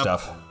reaches stupid up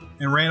stuff.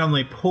 And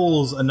randomly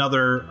pulls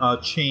another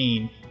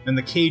chain, and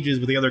the cages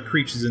with the other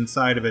creatures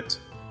inside of it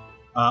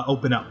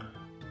open up.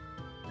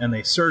 And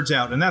they surge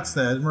out, and that's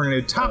we're going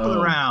to do top of the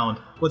round.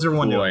 What's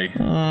everyone doing?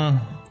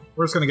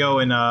 We're just going to go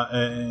in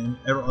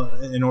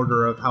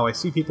order of how I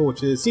see people,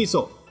 which is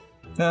Cecil.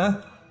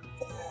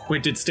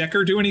 Wait, did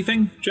Stecker do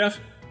anything, Jeff?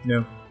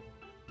 No.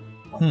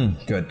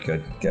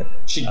 Good.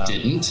 She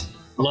didn't.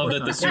 Love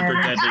that the super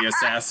deadly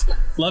assassin.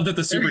 Love that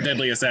the super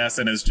deadly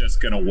assassin is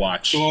just gonna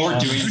watch. Well, we're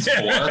doing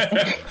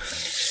 4.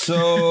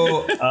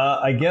 So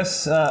I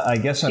guess I'm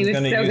gonna use. She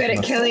was so good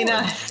at killing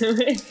us.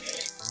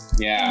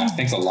 Yeah,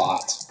 thanks a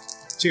lot.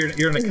 So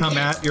you're gonna come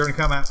at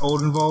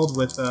Odenwald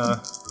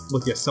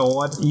with your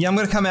sword. Yeah, I'm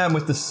gonna come at him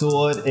with the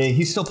sword.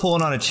 He's still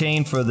pulling on a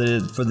chain for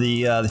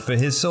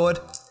his sword.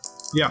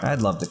 Yeah,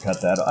 I'd love to cut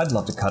that. I'd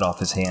love to cut off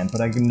his hand,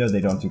 but I know they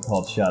don't do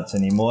called shots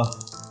anymore.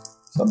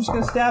 So I'm just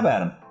gonna stab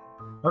at him.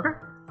 Okay.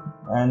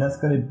 And that's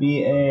going to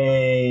be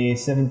a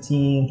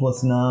 17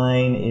 plus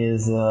 9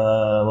 is a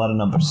lot of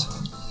numbers.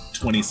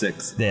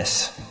 26.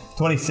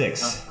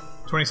 26.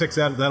 26,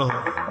 that'll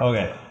hit.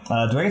 Okay.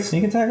 Do I get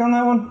sneak attack on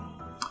that one?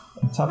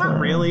 Not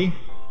really.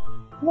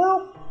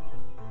 No.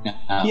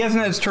 He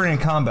hasn't had his turn in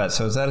combat,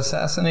 so is that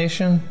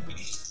assassination?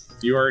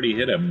 You already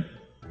hit him.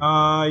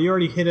 You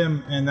already hit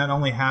him, and that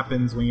only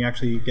happens when you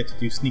actually get to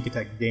do sneak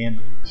attack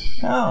damage.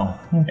 Oh.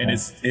 Okay. And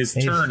his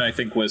turn, I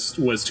think,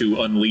 was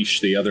to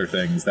unleash the other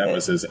things. That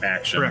was his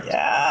action. Correct.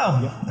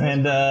 Yeah.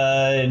 And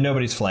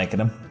nobody's flanking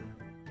him.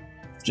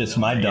 Just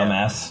my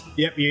dumbass.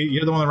 Yep,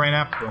 you're the one that ran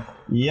after him.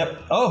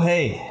 Yep. Oh,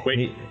 hey.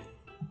 Wait.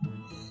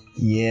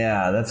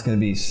 Yeah, that's going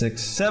to be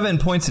 7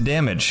 points of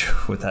damage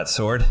with that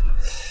sword.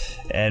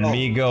 And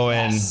me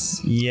going,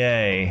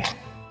 yay.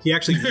 He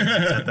actually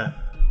said that.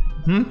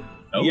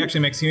 Oh. He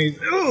actually makes you.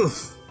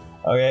 Oof.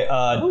 Okay,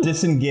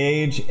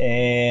 disengage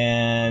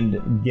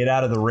and get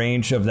out of the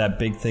range of that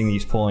big thing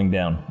he's pulling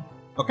down.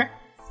 Okay.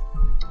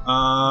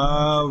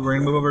 We're going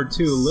to move over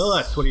to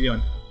Lilith. What are you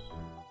doing?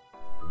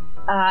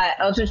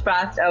 Eldritch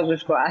Blast. All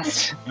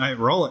right,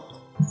 roll it.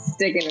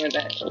 Sticking with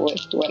it,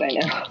 with what I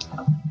know.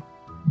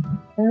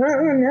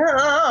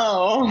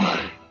 Oh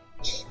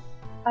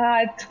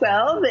no!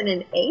 12 and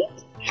an 8?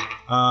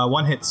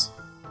 One hits.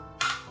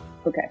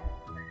 Okay.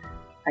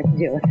 I can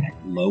deal with it.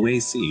 Low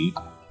AC.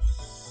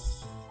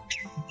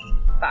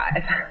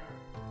 5.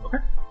 Okay.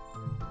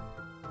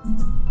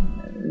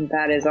 And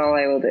that is all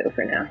I will do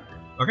for now.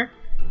 Okay.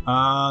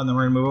 And then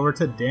we're going to move over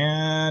to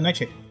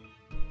Nightshade.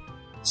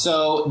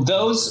 So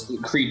those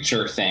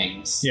creature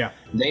things,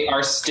 they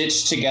are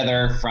stitched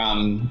together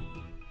from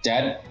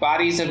dead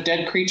bodies of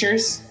dead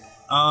creatures?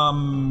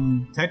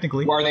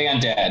 Technically. Or are they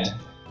undead?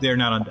 They're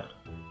not undead.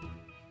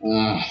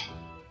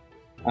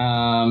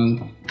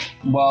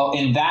 Well,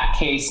 in that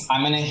case,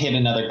 I'm going to hit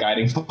another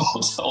guiding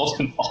bolt to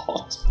Olden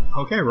Vault.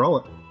 Okay, roll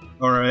it.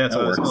 Or that's a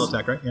works. spell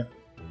attack, right? Yeah.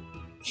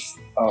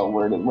 Oh,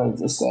 what does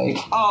this say?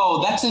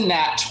 Oh, that's a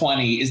nat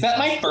 20. Is that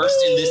my first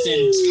in this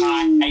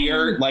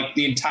entire,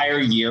 the entire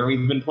year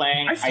we've been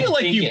playing? I feel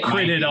like you've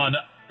critted on.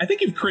 I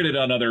think you've critted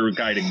on other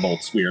guiding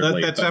bolts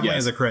weirdly. That definitely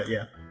is a crit,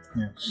 yeah.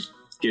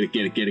 Get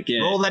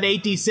it. Roll that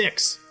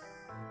 8d6.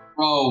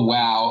 Oh,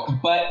 wow.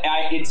 But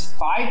it's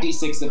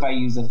 5d6 if I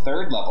use a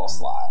third level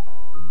slot.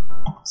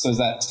 So is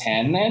that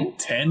 10 then?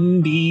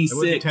 10d6. It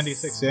would be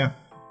 10d6, yeah.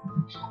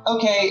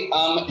 Okay,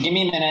 give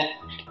me a minute.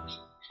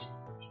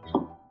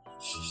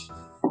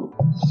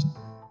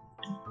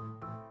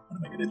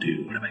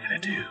 What am I gonna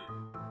do?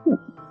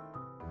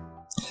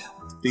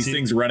 These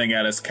things running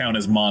at us count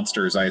as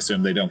monsters. I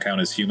assume they don't count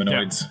as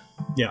humanoids.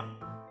 Yeah.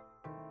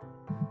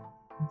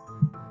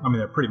 I mean,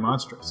 they're pretty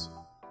monstrous.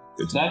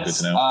 Good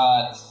to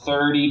know.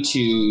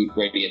 32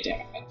 radiant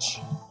damage.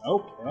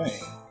 Okay.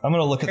 I'm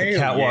going to look at the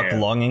catwalk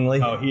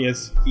longingly. Oh, he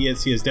is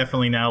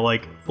definitely now,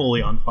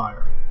 fully on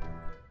fire.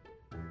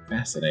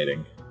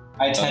 Fascinating.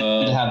 I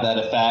tend to have that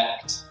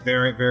effect.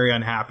 Very, very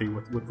unhappy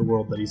with the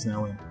world that he's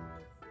now in.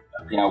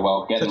 Yeah,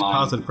 well, get Such in line. a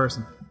positive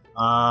person.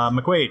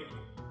 McQuaid.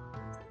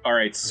 All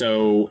right,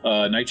 so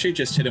Nightshade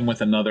just hit him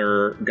with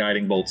another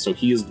guiding bolt, so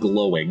he is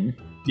glowing.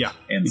 Yeah.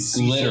 And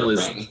Cecil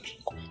is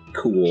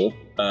cool.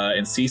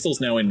 And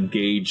Cecil's now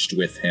engaged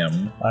with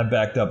him. I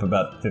backed up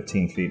about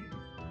 15 feet.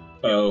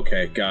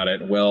 Okay, got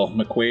it. Well,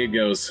 McQuaid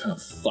goes, oh,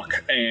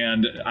 fuck.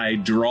 And I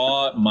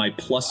draw my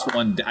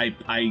 +1.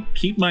 I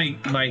keep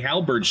my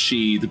halberd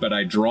sheathed, but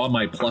I draw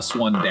my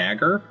 +1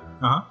 dagger.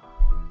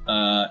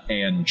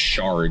 And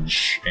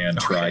charge and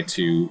try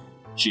to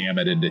jam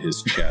it into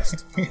his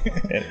chest.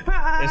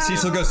 And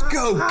Cecil goes,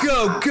 go.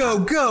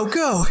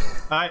 All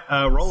right,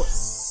 roll it.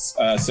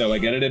 So I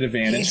get it at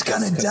advantage. He's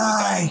gonna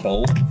die.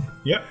 Bolt.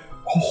 Yep.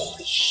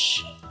 Holy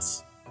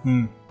shit.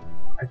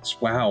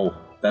 Wow.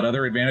 That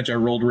other advantage I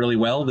rolled really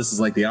well. This is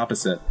like the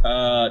opposite.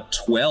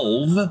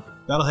 12.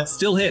 That'll hit.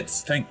 Still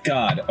hits. Thank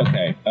God.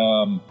 Okay.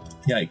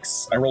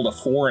 Yikes. I rolled a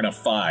 4 and a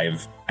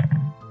 5.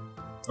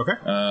 Okay.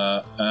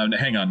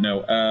 Hang on.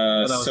 No.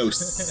 So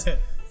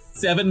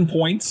 7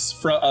 points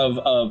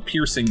of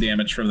piercing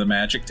damage from the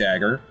magic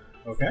dagger.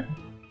 Okay.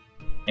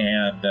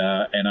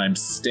 And I'm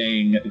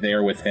staying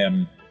there with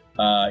him.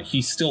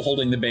 He's still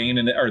holding the bane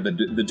or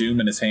the doom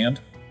in his hand.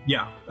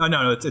 Yeah. Oh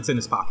no, it's in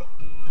his pocket,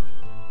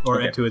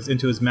 or into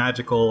his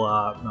magical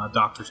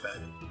doctor's bag.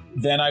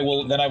 Then I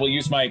will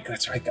use my.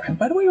 That's right.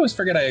 By the way, I always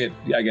forget I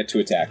get 2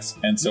 attacks,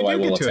 and so I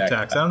will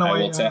attack. I don't know why. I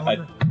will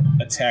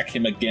attack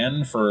him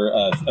again for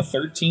a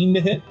 13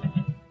 to hit.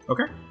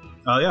 Okay.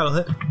 Yeah, it'll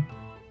hit.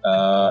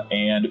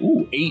 And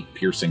 8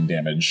 piercing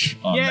damage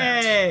on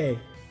that. Yay!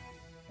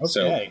 Okay.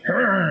 So.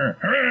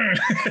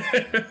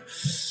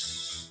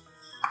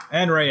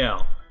 And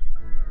Rael.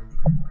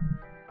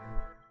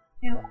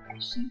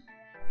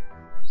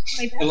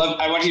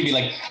 I want you to be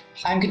like,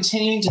 I'm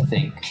continuing to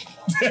think.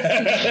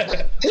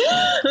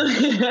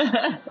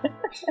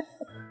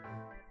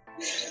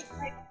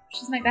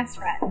 She's my best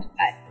friend,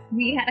 but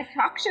we had a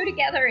talk show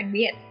together, and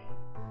I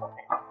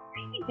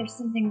think there's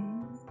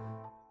something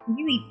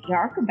really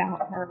dark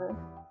about her.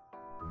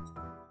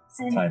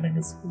 Timing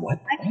is what?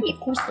 Of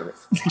course there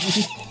is.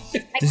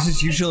 This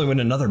is usually when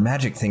another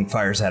magic thing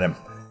fires at him.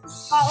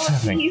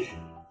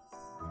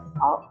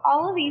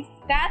 All of these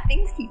bad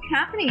things keep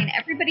happening, and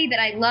everybody that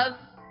I love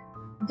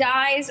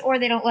dies or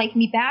they don't like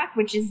me back,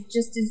 which is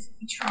just as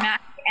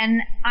traumatic.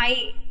 And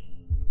I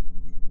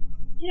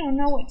don't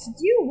know what to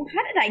do.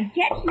 How did I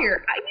get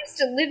here? I used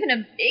to live in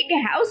a big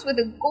house with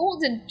a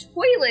golden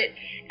toilet,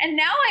 and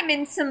now I'm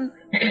in some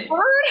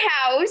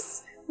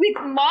birdhouse with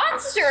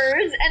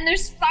monsters, and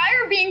there's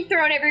fire being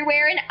thrown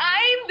everywhere, and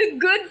I'm the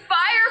good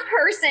fire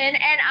person,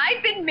 and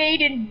I've been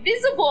made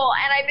invisible,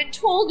 and I've been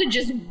told to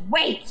just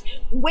wait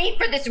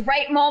for this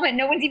right moment.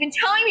 No one's even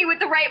telling me what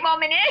the right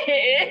moment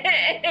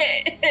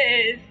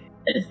is.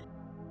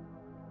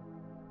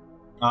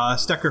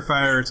 Stecker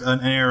fires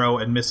an arrow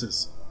and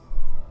misses.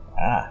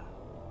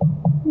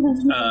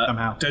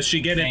 Somehow. Does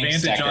she get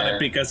advantage on it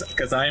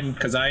because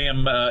I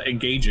am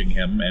engaging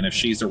him, and if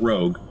she's a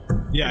rogue?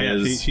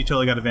 Yeah, she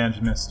totally got advantage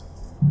and missed.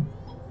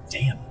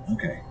 Damn.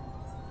 Okay.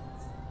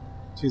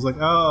 She's like,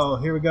 oh,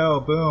 here we go,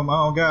 boom.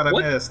 Oh god, I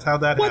missed.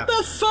 How'd that happen? What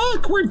the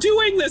fuck? We're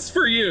doing this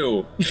for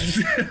you.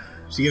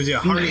 She gives you a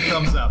hearty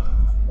thumbs up.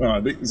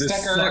 This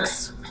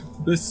sucks.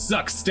 This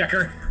sucks,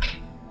 Stecker.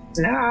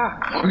 Nah.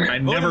 I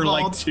never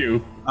liked to.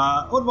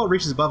 Odinvold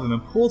reaches above him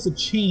and pulls a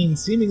chain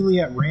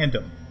seemingly at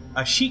random.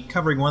 A sheet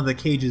covering one of the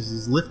cages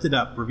is lifted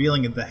up,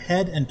 revealing the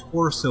head and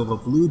torso of a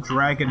blue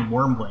dragon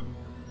wormling.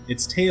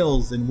 Its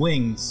tails and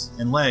wings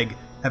and leg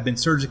have been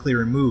surgically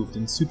removed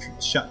and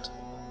sutured shut.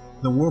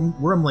 The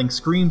wormling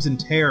screams in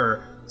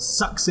terror,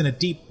 sucks in a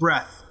deep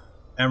breath,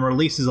 and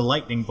releases a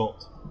lightning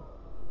bolt.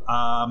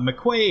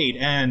 McQuaid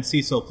and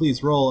Cecil,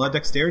 please roll a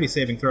dexterity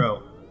saving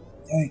throw.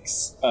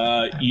 Thanks.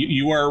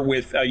 You are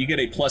with. You get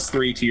a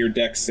 +3 to your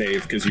dex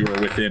save because you are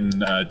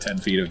within 10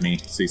 feet of me,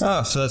 Cecil.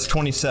 Oh, so that's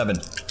 27.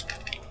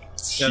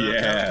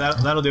 Yeah.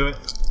 That'll do it.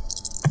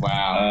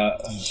 Wow.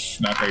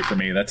 Not great for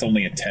me. That's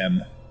only a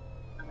 10.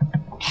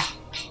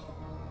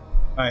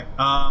 Alright,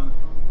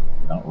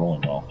 Not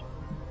rolling well.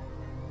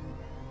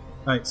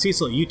 Alright,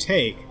 Cecil, you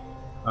take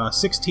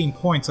 16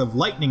 points of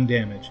lightning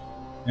damage,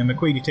 and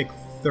McQuaid, you take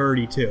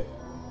 32.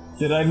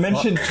 Did I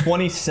mention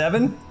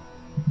 27?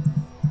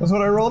 That's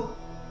what I rolled?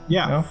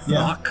 Yeah. No?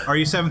 Yeah. Fuck. Are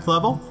you 7th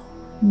level?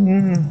 Are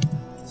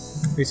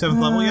you 7th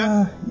level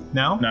yet?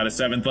 No? Not a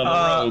 7th level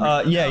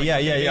rogue. Yeah.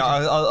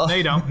 No,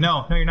 you don't.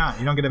 No, you're not.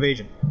 You don't get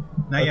evasion.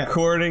 Not yet.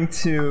 According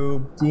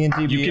to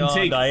D&D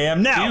Beyond, I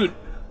am now. Dude,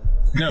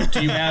 no,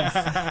 do you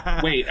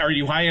have... Wait, are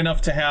you high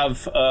enough to have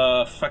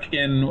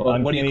fucking...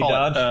 what do you call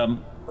dodge? it?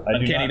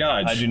 Uncanny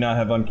dodge. I do not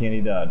have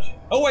Uncanny Dodge.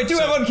 Oh, I do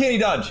have Uncanny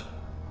Dodge!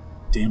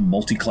 Damn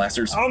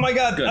multi-classers. Oh my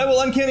god, Good. I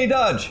will Uncanny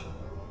Dodge!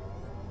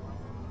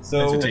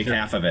 So to take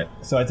half of it.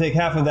 So I take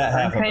half of that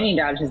half Uncanny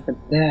Dodge is the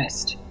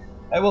best.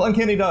 I will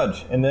Uncanny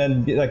Dodge, and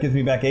then that gives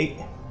me back 8?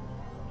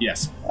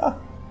 Yes.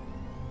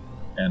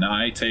 And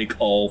I take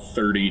all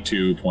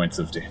 32 points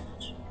of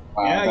damage.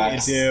 Wow, Yeah,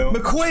 you do.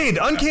 McQuaid,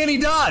 Uncanny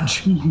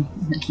Dodge!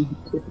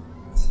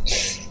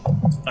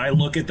 I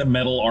look at the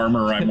metal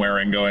armor I'm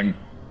wearing going...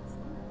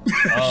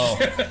 Oh,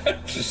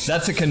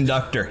 that's a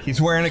conductor.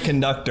 He's wearing a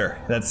conductor.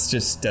 That's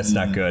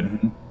not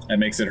good. That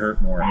makes it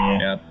hurt more.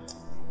 Yeah.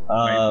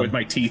 With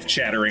my teeth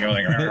chattering, I'm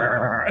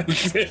like...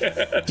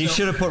 He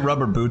should have put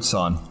rubber boots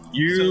on.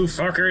 You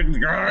fucking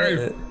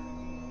guy!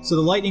 So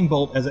the lightning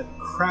bolt, as it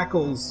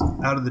crackles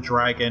out of the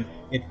dragon,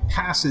 it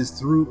passes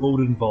through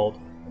Odinvold,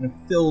 and it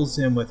fills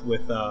him with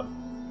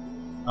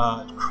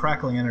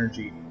crackling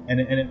energy,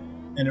 and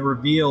it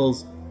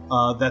reveals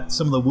that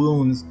some of the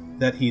wounds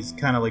that he's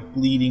kind of like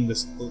bleeding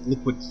this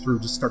liquid through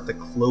just start to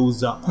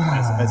close up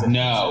as it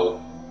No.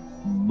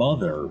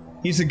 Mother.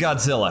 He's a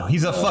Godzilla.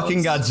 He's a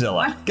fucking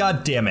Godzilla.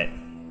 God damn it.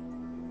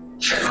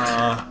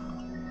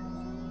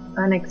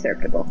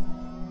 Unacceptable.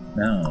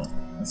 No,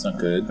 that's not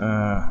good.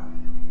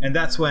 And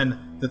that's when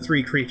the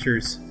three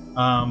creatures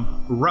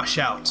rush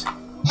out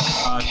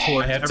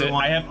towards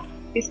everyone.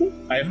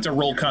 I have to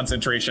roll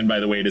concentration, by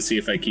the way, to see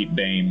if I keep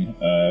Bane.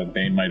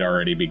 Bane might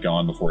already be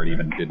gone before it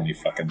even did any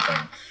fucking thing.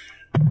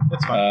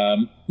 That's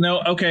fine.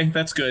 No, okay,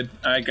 that's good.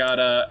 I got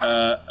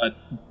a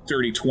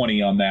dirty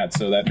 20 on that,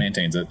 so that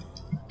maintains it.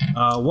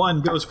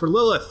 One goes for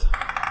Lilith.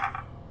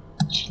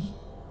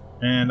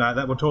 And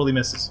that one totally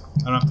misses.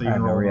 I don't have to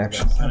even roll. No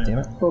reaction. God damn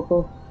it.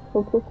 Cool.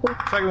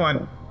 Second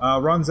one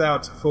runs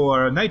out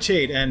for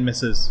Nightshade and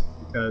misses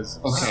because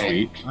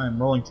Okay.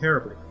 I'm rolling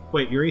terribly.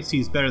 Wait, your AC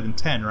is better than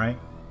 10, right?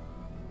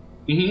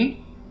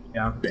 Mm-hmm.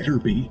 Yeah. Better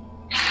be.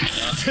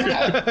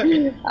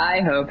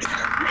 I hope.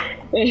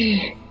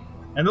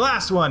 And the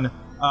last one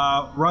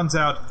runs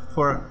out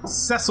for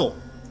Cecil.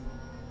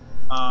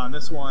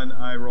 This one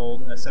I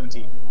rolled a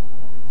 17.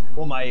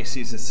 Well, my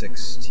AC is a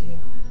 16.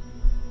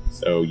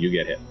 So you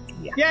get hit.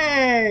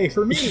 Yay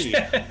for me!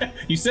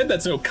 You said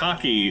that so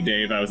cocky,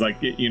 Dave. I was like,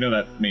 you know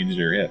that means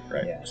you're hit,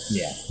 right?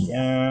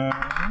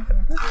 Yeah.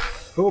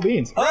 Cool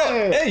beans. Oh,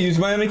 Hooray! hey, use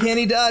my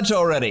Uncanny Dodge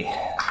already.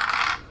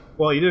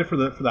 Well, you did it for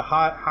the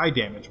high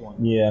damage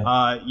one.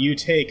 Yeah. You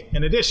take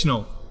an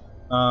additional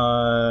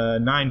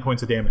 9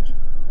 points of damage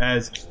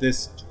as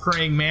this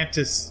praying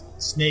mantis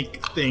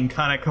snake thing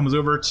kind of comes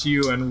over to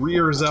you and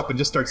rears up and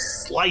just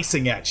starts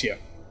slicing at you.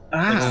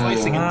 Like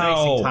slicing and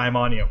dicing time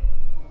on you.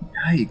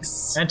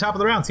 Yikes. And top of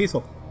the round,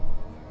 Cecil.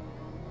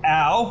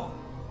 Ow.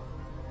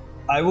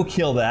 I will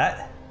kill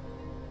that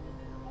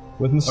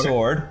with my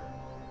sword.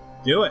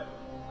 Do it.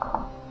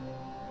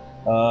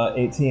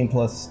 18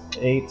 plus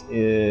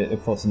 8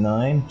 plus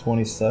 9,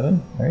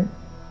 27, right?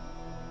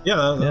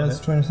 Yeah,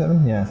 that's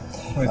 27. Yeah.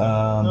 27.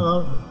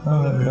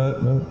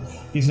 No.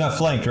 He's not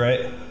flanked,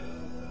 right?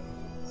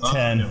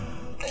 10.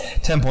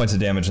 10 points of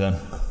damage then.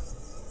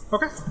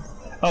 Okay.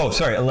 Oh,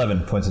 sorry,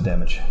 11 points of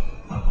damage.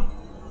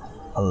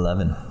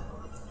 11.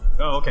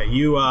 Oh, okay.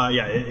 You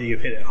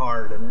hit it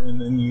hard,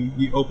 and then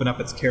you open up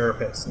its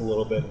carapace a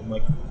little bit, and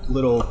like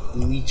little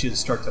leeches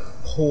start to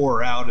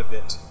pour out of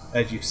it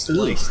as you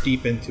slice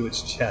deep into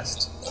its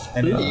chest,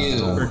 and it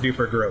is super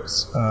duper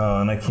gross.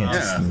 Oh, and I can't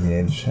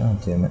disengage. Oh,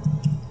 damn it.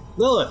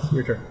 Lilith,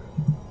 your turn.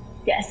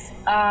 Yes.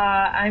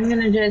 I'm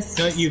gonna just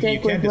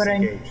stick with what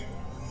I'm.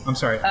 I'm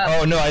sorry.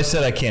 Oh no, I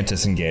said I can't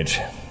disengage.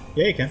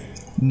 Yeah, you can.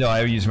 No,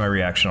 I used my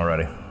reaction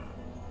already.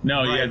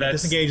 No, yeah,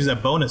 that's disengage is a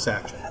bonus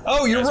action.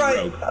 Oh, you're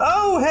right.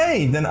 Oh,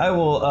 hey, then I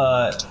will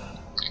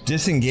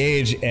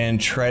disengage and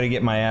try to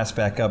get my ass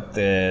back up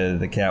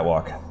the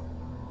catwalk,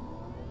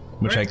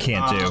 which I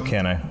can't do,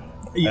 can I?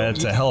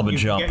 That's a hell of a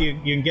jump. You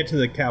can get to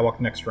the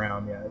catwalk next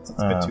round. Yeah, it's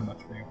a bit too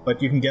much for you,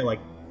 but you can get like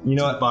you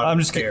know what? I'm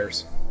just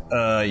stairs.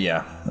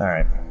 Yeah. All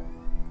right.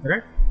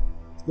 Okay.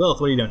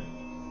 Lilith, what are you doing?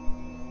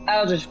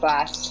 I'll just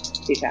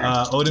blast 2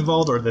 times.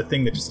 Odenwald or the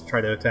thing that just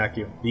tried to attack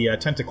you, the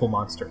tentacle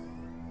monster.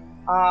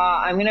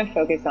 I'm gonna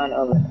focus on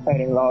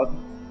Odenwald.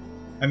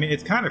 I mean,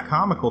 it's kind of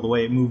comical the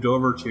way it moved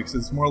over to you, because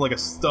it's more like a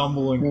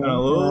stumbling kind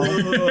of,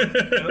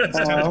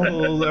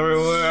 tentacles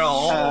everywhere,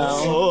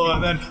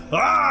 and then,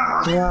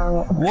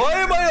 Why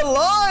am I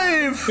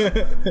alive?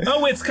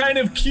 Oh, it's kind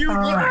of cute.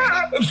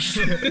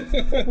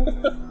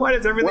 Why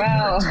does everything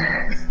hurt?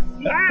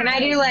 Can I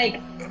do like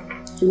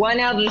one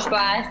Eldritch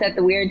Blast at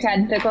the weird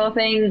tentacle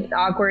thing,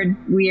 awkward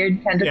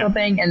weird tentacle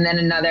thing, and then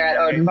another at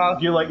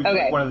Odenwald? You like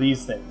one of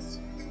these things.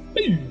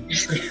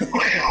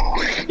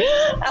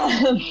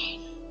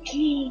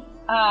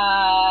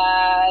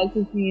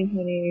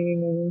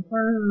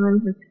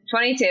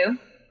 22.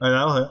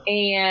 That'll hit.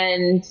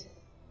 And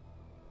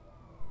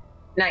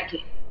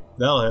 19.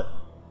 That'll hit.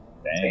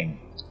 Dang.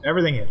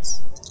 Everything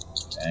hits.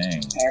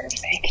 Dang.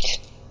 Perfect.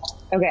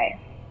 Okay.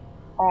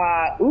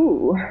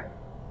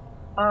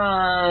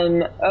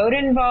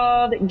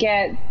 Odenwald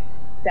gets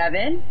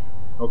 7.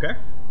 Okay.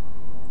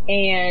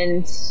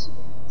 And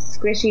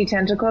squishy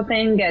tentacle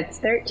thing gets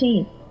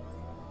 13.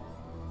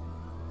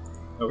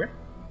 Okay.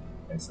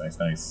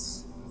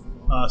 Nice.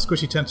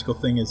 Squishy tentacle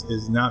thing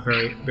is not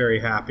very,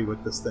 very happy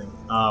with this thing.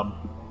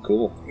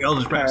 Cool. The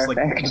Eldritch Blast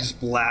just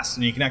blasts,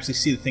 and you can actually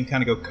see the thing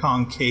kind of go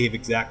concave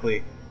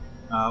exactly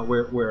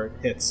where it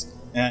hits,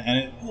 and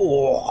it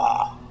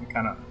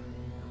kind of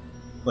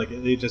like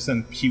it just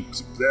then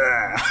pukes. A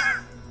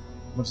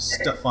bunch of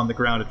stuff on the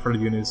ground in front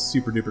of you, and it's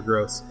super duper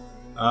gross.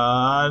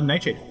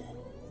 Nightshade.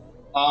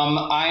 I'm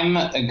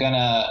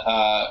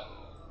gonna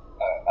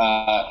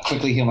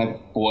quickly heal my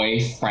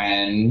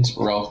boyfriend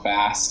real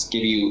fast.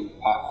 Give you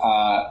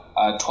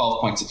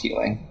 12 points of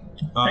healing.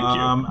 Thank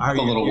you. That's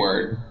a little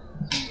word.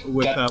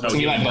 That's gonna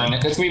be my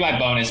bonus. That's gonna be my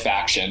bonus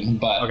action.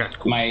 But okay,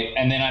 cool.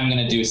 And then I'm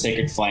gonna do a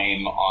Sacred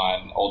Flame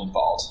on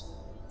Odenwald.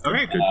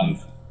 Okay, good.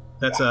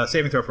 That's a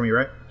saving throw for me,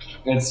 right?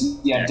 It's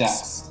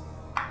Dex.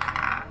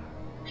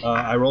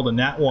 I rolled a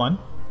nat 1.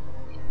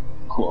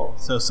 Cool.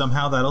 So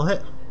somehow that'll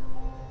hit.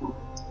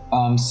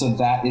 So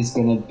that is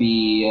going to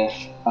be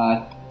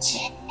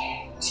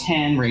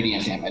 10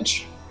 radiant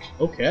damage.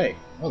 Okay.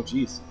 Oh,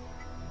 jeez.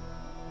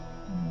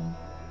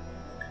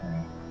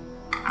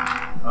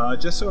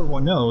 Just so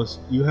everyone knows,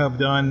 you have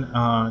done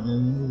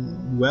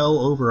well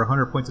over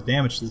 100 points of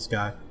damage to this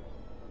guy.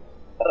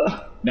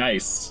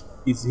 Nice.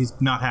 He's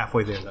not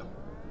halfway there, though.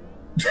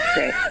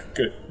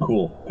 Good.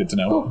 Cool. Good to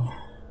know.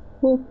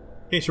 In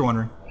case you're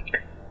wondering.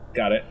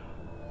 Got it.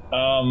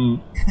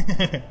 I'm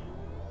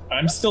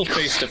still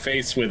face to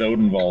face with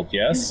Odenwald,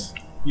 yes?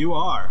 You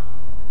are.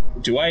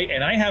 Do I?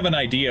 And I have an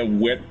idea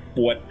what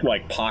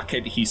like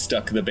pocket he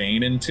stuck the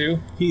bane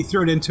into. He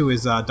threw it into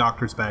his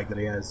doctor's bag that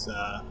he has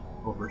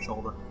over his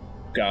shoulder.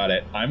 Got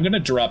it. I'm gonna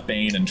drop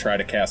bane and try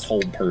to cast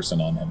Hold Person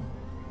on him.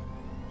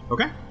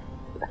 Okay.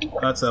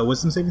 That's a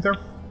wisdom saving throw.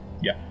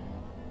 Yeah.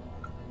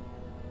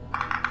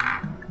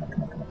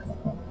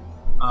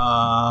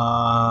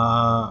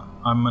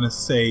 I'm gonna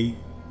say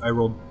I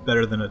rolled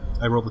better than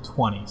I rolled a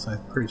 20, so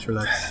I'm pretty sure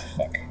that's.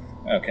 Fuck.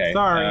 Okay.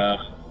 Sorry.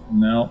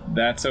 No,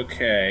 that's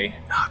okay.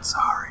 Not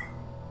sorry.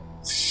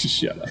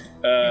 Shut up.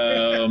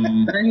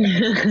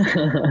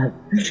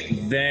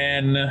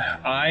 Then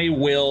I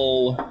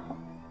will.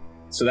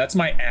 So that's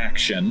my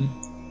action.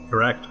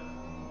 Correct.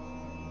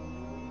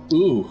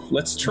 Ooh,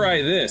 let's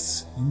try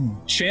this.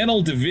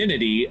 Channel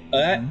Divinity,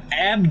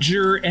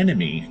 abjure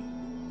enemy.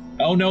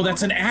 Oh no,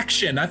 that's an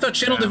action. I thought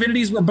Channel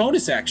Divinities were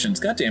bonus actions.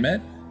 God damn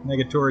it.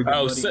 Negatory.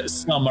 Oh,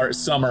 some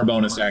are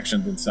bonus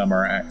actions and some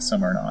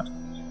are not.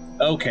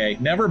 Okay,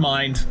 never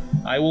mind.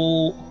 I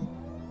will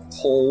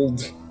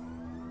hold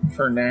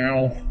for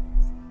now.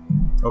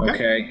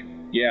 Okay.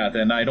 Yeah,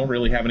 then I don't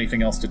really have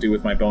anything else to do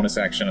with my bonus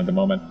action at the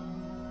moment.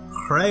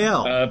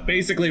 Rael.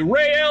 Basically,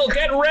 Rael,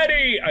 get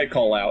ready! I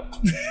call out.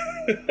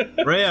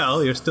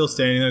 Rael, you're still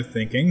standing there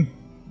thinking.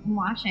 I'm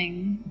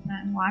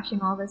watching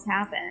all this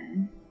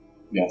happen.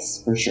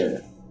 Yes, for sure.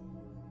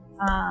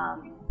 I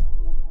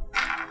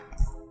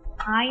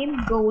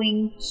am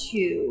going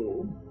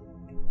to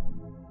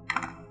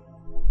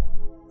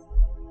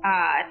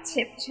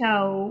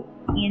tiptoe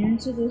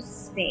into the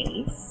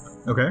space.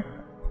 Okay.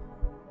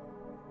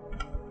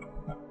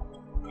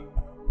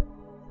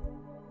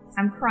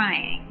 I'm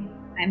crying.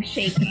 I'm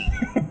shaking.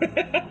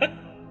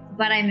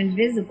 But I'm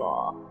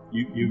invisible.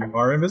 You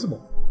are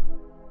invisible.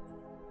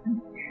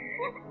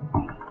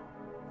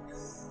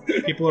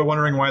 People are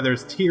wondering why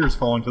there's tears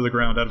falling to the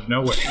ground out of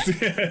nowhere.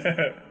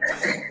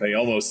 They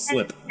almost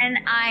slip. And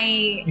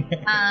I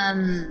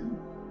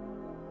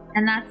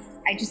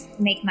just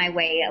make my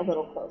way a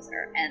little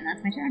closer, and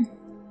that's my turn.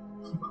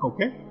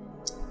 Okay.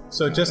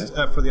 So just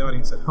for the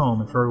audience at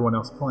home and for everyone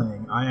else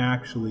playing, I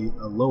actually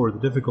lower the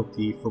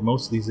difficulty for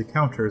most of these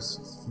encounters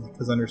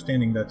because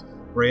understanding that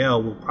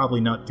Rael will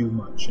probably not do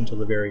much until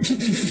the very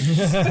end.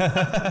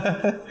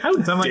 How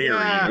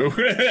dare you?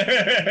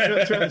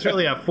 It's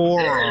really a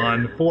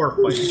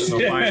 4-on-4 fight, so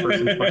a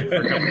 5-person fight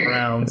for a couple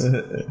rounds.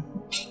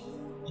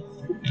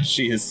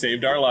 She has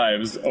saved our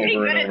lives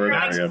over and over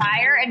again.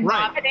 Fire and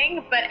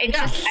vomiting, but it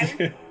just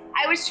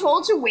I was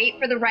told to wait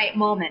for the right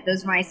moment.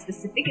 Those were my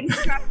specific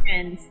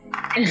instructions,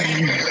 and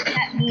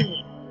at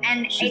me.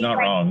 And she's not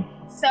wrong.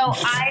 So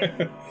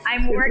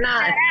I'm working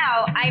that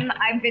out.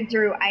 I've been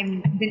through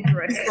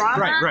a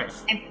trauma. Right.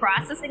 I'm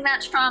processing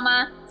that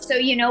trauma. So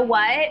you know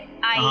what?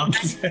 I'm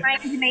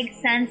trying to make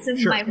sense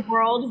of my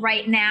world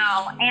right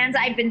now, and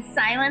I've been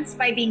silenced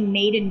by being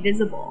made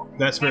invisible.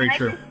 That's very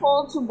true. I've been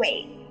told to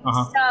wait.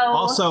 So,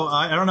 also,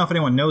 I don't know if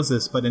anyone knows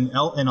this, but in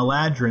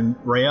Eladrin,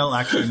 Rael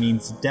actually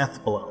means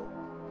death blow.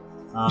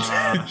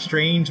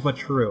 Strange but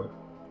true.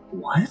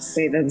 What?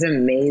 Wait, that's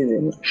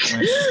amazing.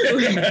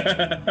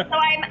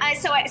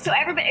 So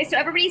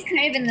everybody's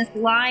kind of in this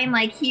line,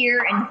 like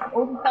here, and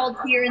Odenfeld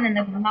here, and then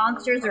the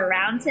monsters are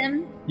around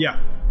him. Yeah.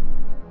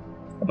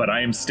 But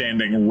I am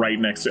standing right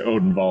next to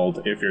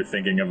Odenwald. If you're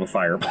thinking of a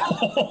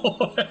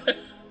fireball.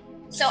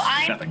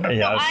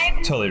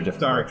 I'm totally different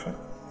direction.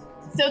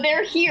 So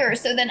they're here.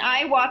 So then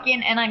I walk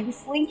in and I'm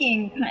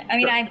slinking. I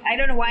mean, I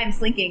don't know why I'm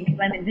slinking because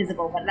I'm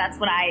invisible, but that's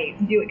what I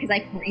do it because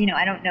I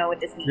don't know what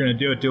this means. You're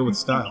gonna do it with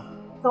style.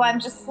 So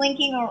I'm just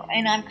slinking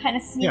and I'm kind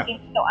of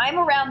sneaking. Yeah. So I'm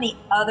around the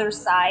other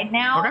side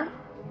now. Okay.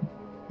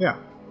 Yeah.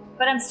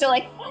 But I'm still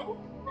like.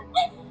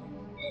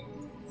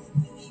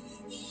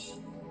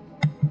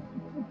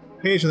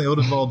 Occasionally,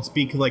 Odenwald's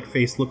beak-like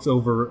face looks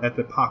over at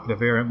the pocket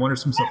of air and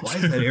wonders to himself, why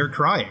is that air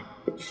crying?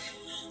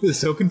 This is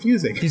so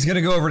confusing. He's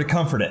gonna go over to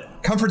comfort it.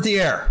 Comfort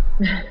the air.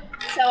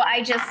 So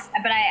I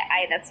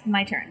that's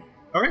my turn.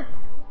 Okay.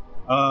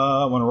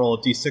 I want to roll a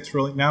d6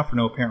 rolling now for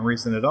no apparent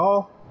reason at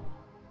all.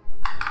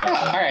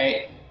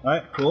 Alright.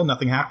 Alright, cool.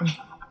 Nothing happened.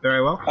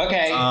 Very well.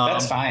 Okay,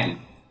 that's fine.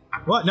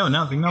 What? No,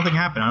 nothing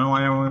happened. I don't know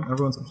why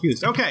everyone's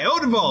confused. Okay,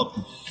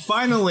 Odenwald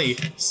finally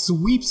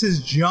sweeps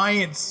his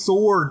giant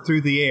sword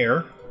through the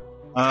air.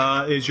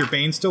 Is your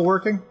Bane still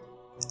working?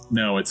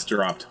 No, it's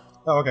dropped.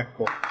 Oh, okay,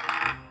 cool.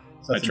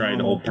 So I tried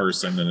hold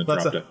person and it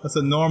dropped it. That's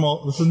a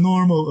normal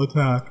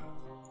attack.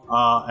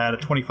 At a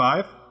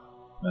 25.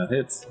 That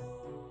hits.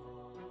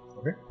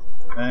 Okay.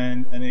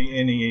 And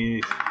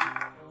he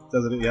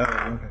does it.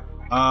 Yeah.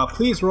 Okay.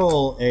 Please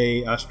roll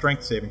a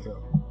strength saving throw.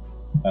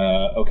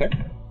 Okay.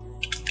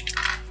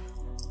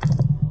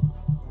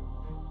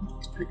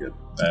 That's pretty good.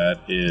 That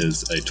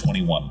is a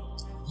 21.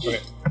 Okay.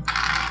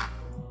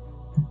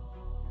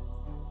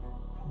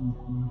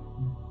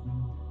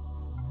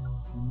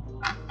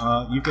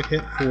 You get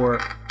hit for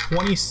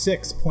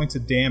 26 points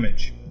of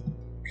damage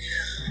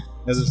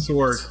as the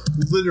sword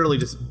literally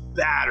just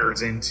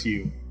batters into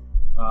you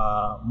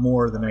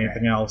more than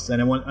anything else.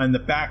 And on the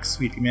back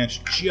sweep, you manage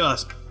to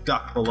just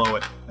duck below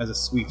it as it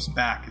sweeps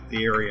back at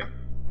the area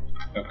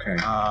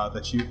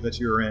that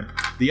you're in.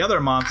 The other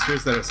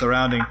monsters that are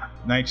surrounding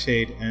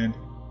Nightshade and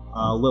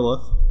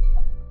Lilith,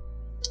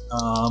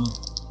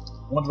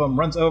 one of them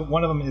runs over.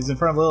 One of them is in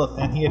front of Lilith,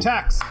 and he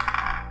attacks.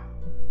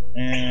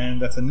 And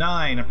that's a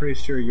 9. I'm pretty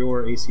sure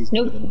your AC is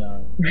better than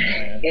 9.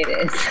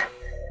 It is.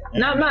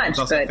 Not much,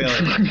 but...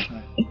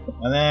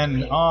 And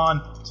then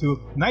on to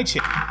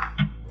Nightshade.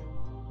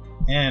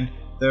 And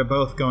they're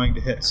both going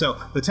to hit. So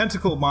the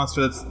tentacle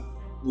monster that's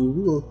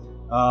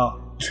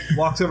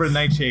walks over to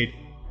Nightshade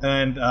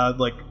and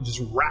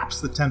just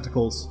wraps the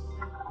tentacles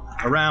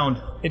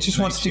around. It just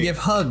wants to give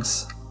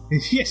hugs.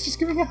 Yes, just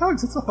giving it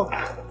hugs. That's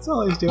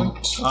all he's doing.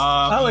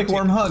 I like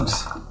warm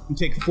hugs. You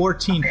take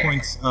 14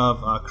 points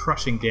of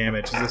crushing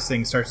damage as this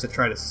thing starts to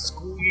try to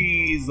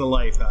squeeze the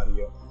life out of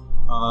you.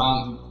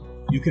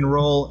 You can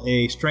roll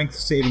a strength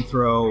saving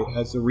throw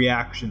as a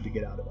reaction to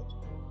get out of it.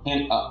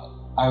 And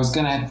I was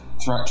gonna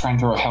try and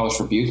throw a hellish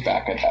rebuke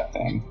back at that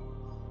thing.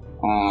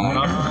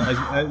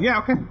 Yeah,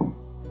 okay.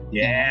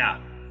 Yeah.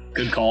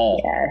 Good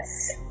call.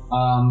 Yes.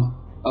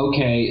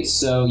 Okay,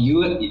 so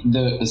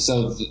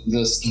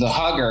the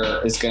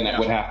hugger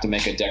would have to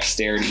make a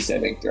dexterity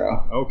saving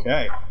throw.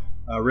 Okay.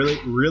 Really,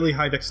 really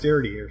high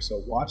dexterity here,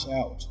 so watch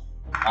out.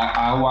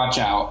 I'll watch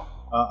out.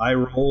 I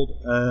rolled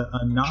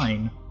a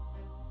 9.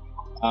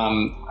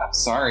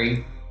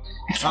 Sorry.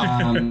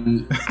 Let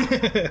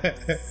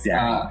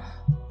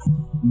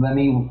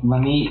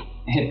me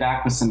hit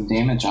back with some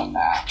damage on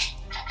that.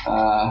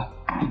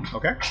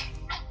 Okay.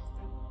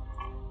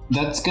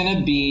 That's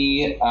gonna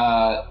be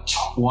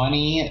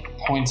 20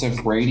 points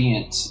of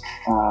radiant.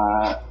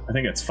 I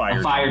think it's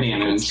fire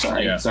damage.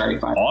 Sorry, yeah. Sorry.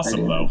 Fire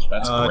though.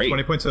 That's great.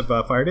 20 points of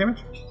fire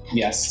damage.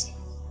 Yes.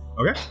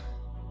 Okay.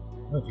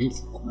 Oh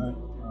jeez.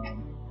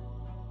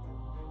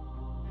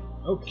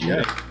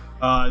 Okay.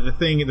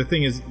 The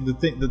thing is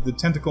the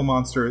tentacle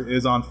monster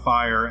is on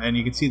fire, and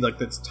you can see like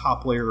this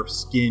top layer of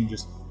skin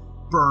just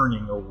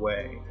burning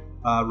away.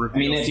 I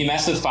mean, if you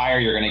mess with fire,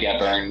 you're gonna get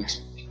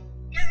burned.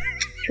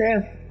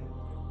 True.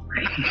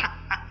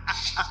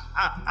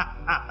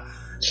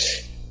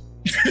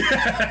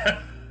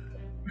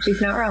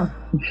 She's not wrong.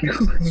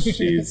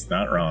 She's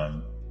not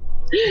wrong.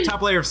 The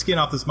top layer of skin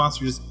off this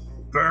monster just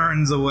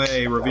burns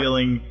away,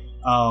 revealing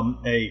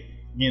a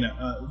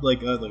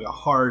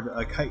hard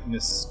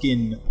chitinous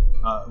skin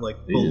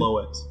below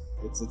it.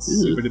 It's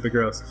super duper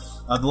gross.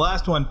 The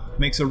last one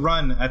makes a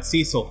run at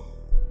Cecil,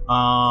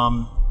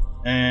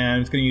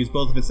 and it's going to use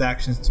both of its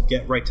actions to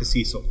get right to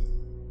Cecil,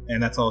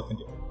 and that's all it can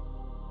do.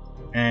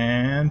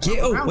 And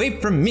get away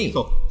from me!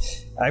 Cecil.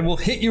 I will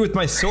hit you with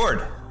my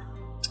sword.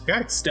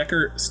 Okay.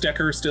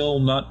 Stecker still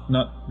not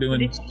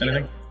doing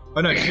anything.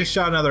 Oh no, you just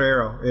shot another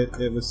arrow.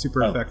 It was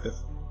super effective.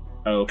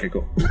 Oh, okay,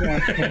 cool.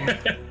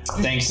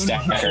 Thanks,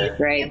 Stecker.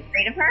 Right.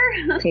 Afraid of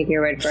her? Take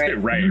your word for it.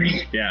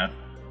 Right. Yeah.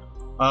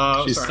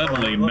 She's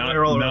suddenly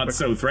not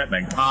so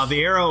threatening.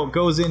 The arrow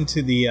goes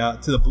into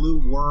the blue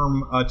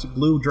worm,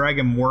 blue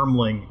dragon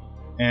wormling,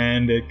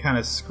 and it kind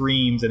of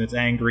screams and it's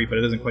angry, but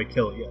it doesn't quite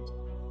kill it yet.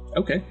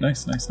 Okay,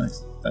 nice. That's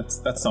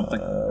something.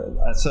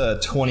 That's a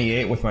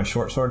 28 with my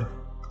short sword.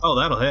 Oh,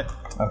 that'll hit.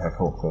 Okay,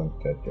 cool,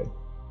 good.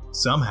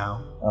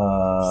 Somehow.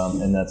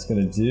 And that's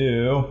gonna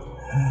do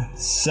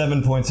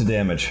 7 points of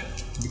damage.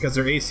 Because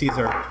their ACs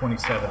are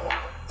 27.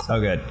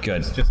 So good.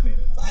 It's just me.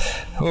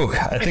 Oh,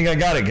 I think I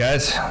got it,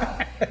 guys.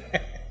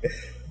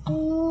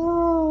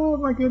 Oh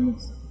my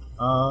goodness.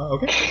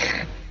 Okay.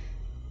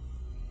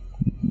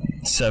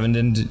 7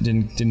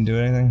 didn't do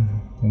anything.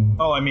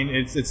 Oh, I mean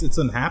it's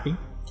unhappy.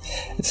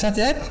 It's not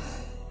dead.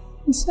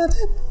 It's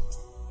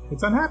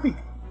unhappy.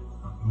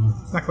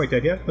 It's not quite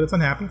dead yet, but it's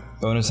unhappy.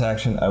 Bonus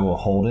action: I will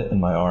hold it in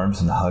my arms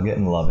and hug it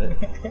and love it.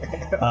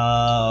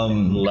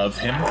 Love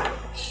him.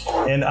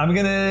 And I'm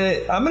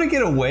gonna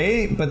get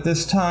away, but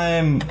this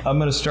time I'm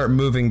gonna start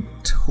moving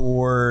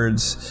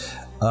towards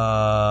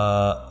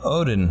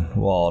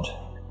Odenwald.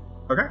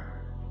 Okay.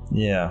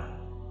 Yeah.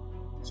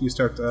 So you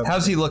start.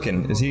 How's he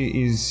looking? Is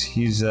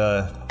he's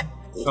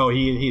Oh,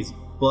 he's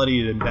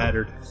bloodied and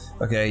battered.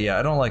 Okay, yeah,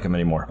 I don't like him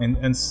anymore.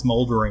 And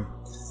smoldering.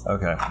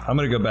 Okay, I'm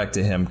gonna go back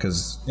to him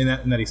because and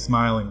that he's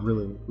smiling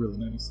really, really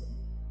nicely.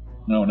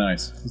 Oh,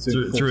 nice.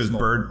 Through his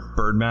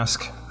bird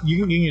mask.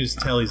 You can just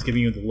tell he's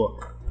giving you the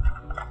look.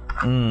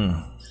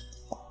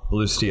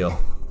 Blue steel.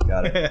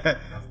 Got it.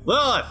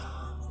 Lilith!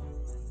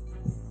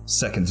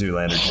 Second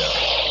Zoolander joke.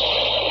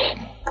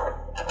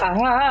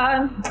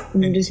 I'm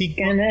just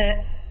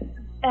gonna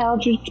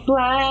Eldritch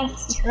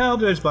Blast.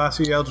 Eldritch Blast.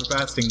 Are you Eldritch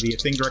Blasting the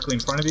thing directly in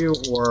front of you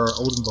or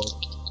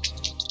Odenwald?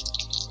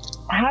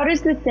 How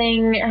does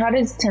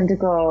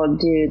Tentacle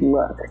Dude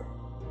look?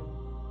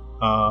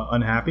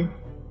 Unhappy?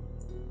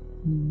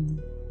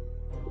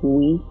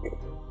 Weak.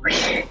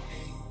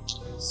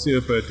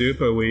 Super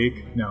duper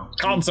weak. No.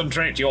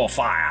 Concentrate your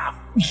fire.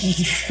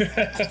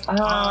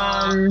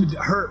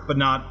 Hurt, but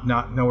not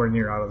nowhere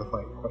near out of the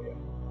fight quite yet.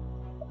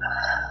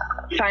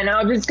 Fine,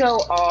 I'll just go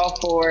all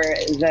for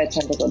the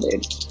Tentacle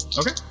Dude.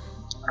 Okay.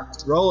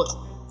 Roll it.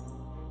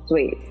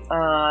 Sweet.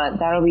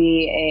 That'll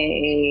be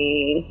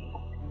a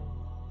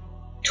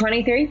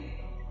 23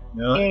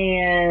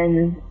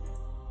 and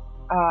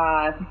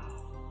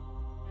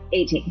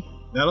 18.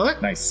 That'll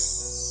hit.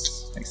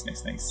 Nice.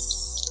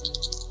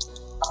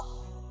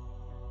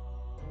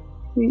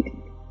 Sweet.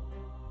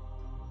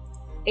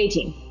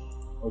 18.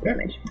 Okay.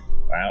 Damage.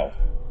 Wow.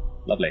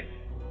 Lovely.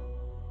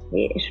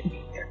 Yes.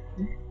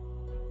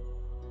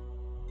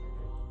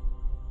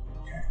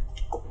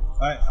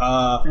 Alright,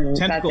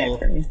 tentacle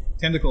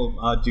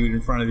dude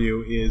in front of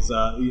you is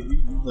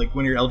like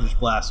when your Eldritch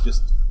Blast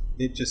just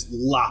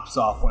lops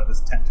off one of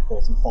his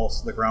tentacles and falls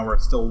to the ground where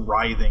it's still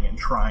writhing and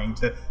trying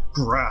to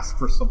grasp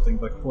for something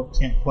but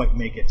can't quite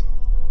make it.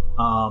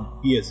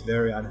 He is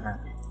very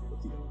unhappy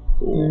with you.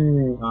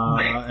 Cool.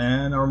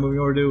 And now we're moving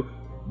over to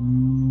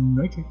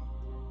Nike.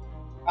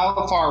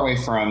 How far away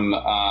from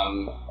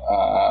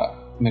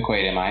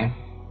McQuaid am I?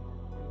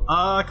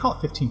 I call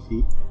it 15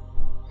 feet.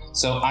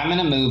 So I'm going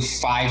to move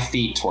 5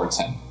 feet towards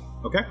him.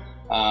 Okay.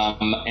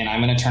 And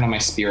I'm going to turn on my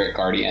Spirit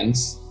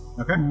Guardians.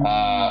 Okay.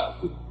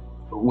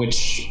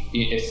 which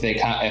if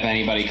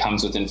anybody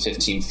comes within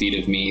 15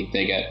 feet of me,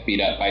 they get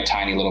beat up by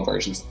tiny little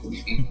versions of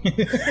me.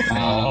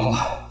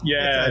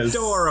 Yes, it's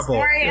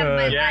adorable.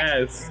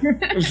 Yes.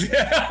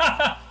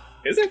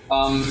 Is it?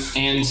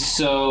 And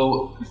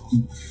so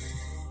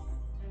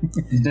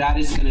that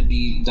is gonna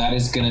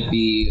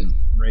be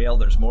Rael,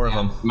 there's more of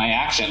them. my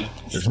action.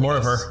 There's more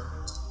of her.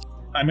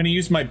 I'm going to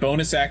use my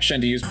bonus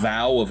action to use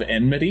Vow of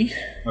Enmity.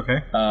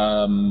 Okay.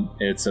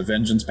 It's a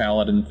Vengeance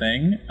Paladin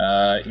thing.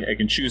 I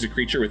can choose a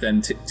creature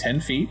within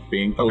 10 feet,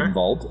 being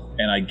Odinvold,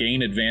 and I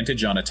gain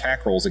advantage on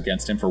attack rolls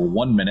against him for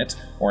 1 minute,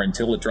 or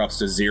until it drops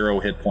to 0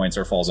 hit points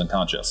or falls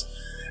unconscious.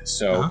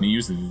 So I'm going to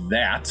use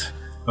that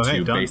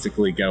to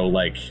basically go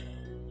like,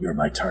 you're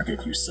my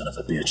target, you son of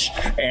a bitch.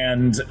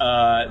 And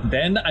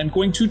then I'm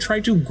going to try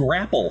to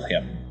grapple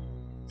him.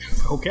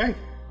 Okay.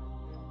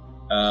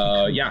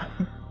 Yeah.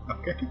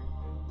 Okay.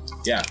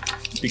 Yeah,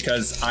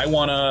 because I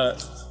want to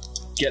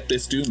get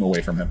this Doom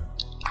away from him.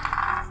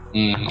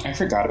 I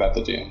forgot about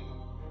the Doom.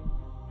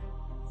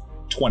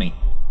 20.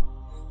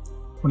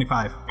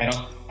 25.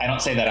 I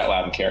don't say that out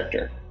loud in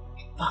character.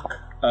 Fuck.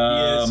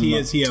 He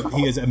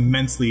is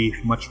immensely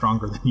much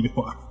stronger than you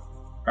are.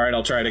 All right,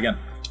 I'll try it again.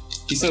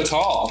 He's so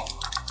tall.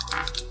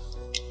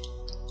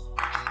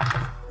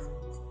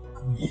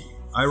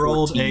 I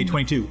rolled a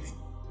 22.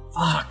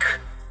 Fuck.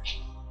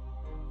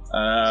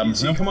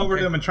 So you come over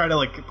to him and try to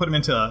like put him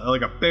into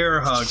a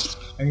bear hug,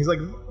 and he's like,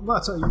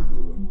 "What are you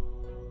doing?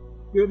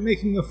 You're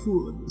making a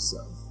fool of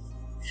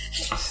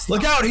yourself."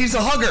 Look out! He's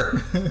a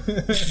hugger.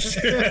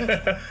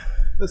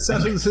 That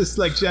sounds just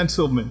like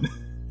gentleman.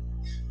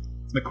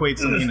 McQuaid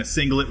sitting in a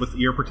singlet with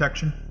ear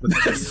protection.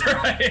 That's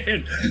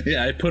right.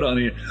 Yeah, I put on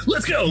ear.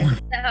 Let's go.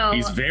 So,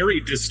 he's very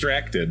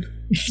distracted.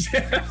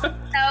 okay.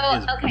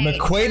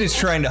 McQuaid is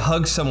trying to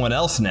hug someone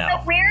else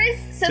now.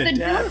 So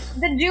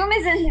the Doom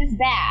is in his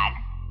bag.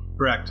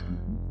 Correct.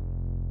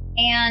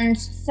 And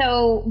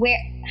so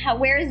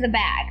where is the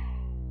bag?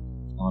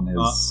 On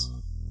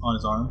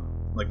his arm,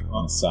 like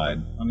on his side,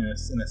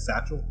 in a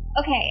satchel.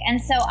 Okay,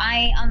 and so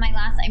I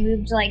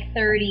moved like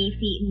 30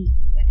 feet in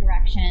the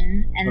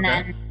direction, and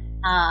then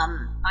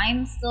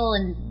I'm still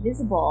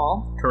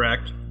invisible.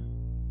 Correct.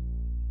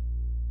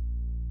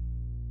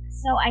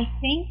 So I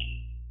think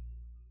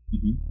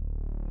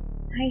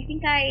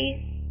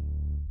I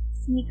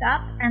sneak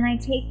up and I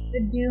take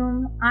the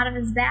Doom out of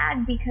his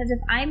bag, because if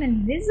I'm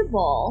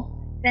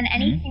invisible, then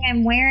anything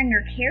I'm wearing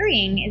or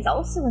carrying is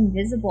also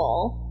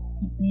invisible.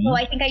 So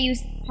I think I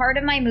use part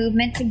of my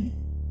movement and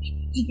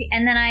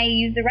then I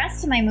use the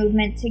rest of my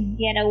movement to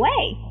get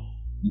away.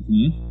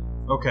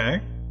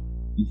 Okay.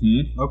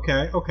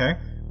 Okay.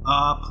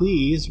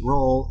 Please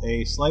roll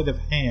a sleight of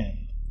hand.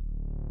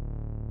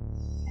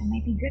 I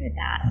might be good at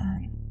that.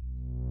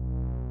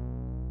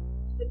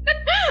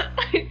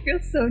 I feel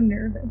so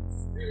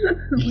nervous.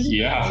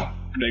 Yeah.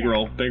 Big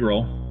roll.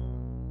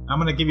 I'm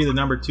going to give you the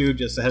number 2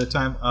 just ahead of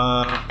time.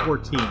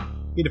 14.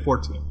 Get a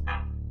 14.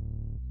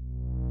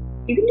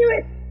 You can do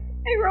it.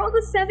 I rolled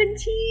a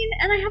 17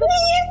 and I have a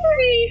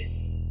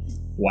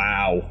 3.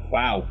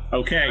 Wow.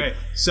 Okay. Right.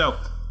 So,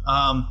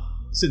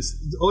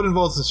 since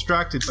Odinvold's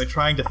distracted by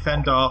trying to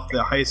fend off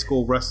the high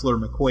school wrestler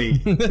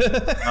McQuaid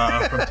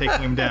from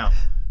taking him down,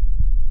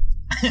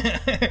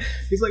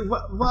 he's like,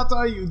 what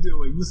are you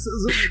doing? This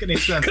doesn't make any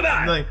sense. Come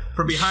on. And like,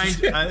 from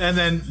behind, and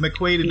then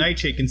McQuaid and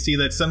Nightshade can see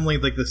that suddenly,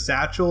 like, the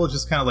satchel is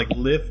just kind of like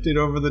lifted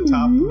over the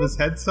top of his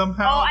head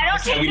somehow. Oh, I don't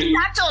take the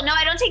satchel. No,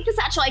 I don't take the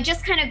satchel. I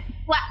just kind of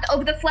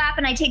over the flap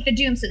and I take the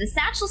Doom, so the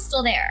satchel's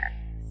still there.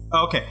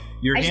 Okay,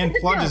 your hand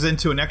plunges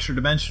into an extra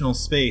dimensional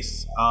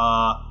space,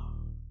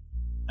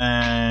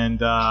 and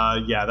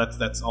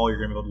that's all you're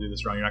gonna be able to do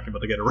this round. You're not gonna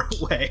be able to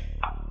get away.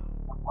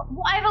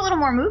 Well, I have a little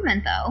more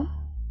movement though.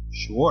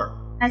 Sure.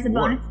 As a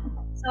bonus,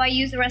 so I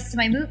use the rest of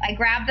my move. I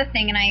grab the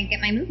thing and I get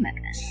my movement.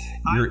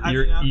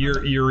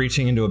 You're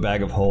reaching into a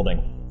bag of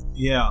holding.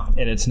 Yeah,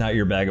 and it's not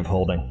your bag of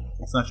holding.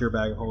 It's not your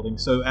bag of holding.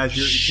 So as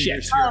your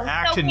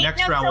action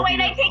next round will be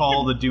to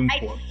call the Doom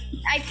forth.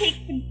 I take.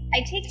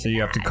 So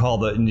you have to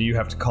call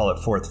it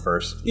forth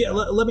first. Yeah,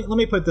 let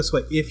me put it this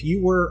way. If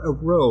you were a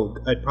rogue,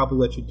 I'd probably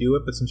let you do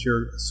it, but since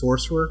you're a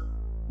sorcerer,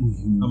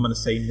 I'm going to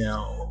say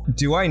no.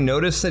 Do I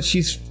notice that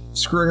she's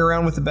screwing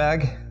around with the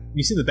bag?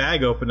 You see the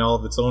bag open all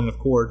of its own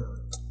accord.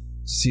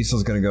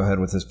 Cecil's going to go ahead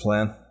with his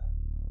plan.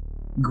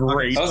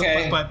 Great.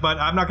 Okay. But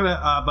I'm not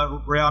gonna.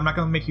 But Rael, I'm not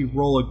gonna make you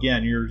roll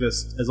again. You're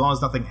just, as long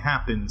as nothing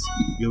happens,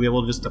 you'll be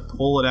able just to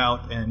pull it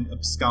out and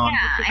abscond.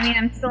 Yeah, with it I mean,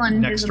 I'm still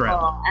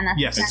invisible, and that's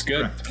yes, it's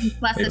good.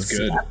 Plus it's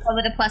good.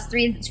 Over the plus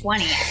 3 is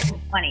 20.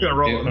 20. I'm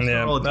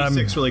gonna roll a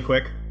d6 really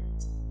quick.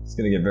 It's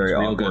gonna get very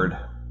awkward.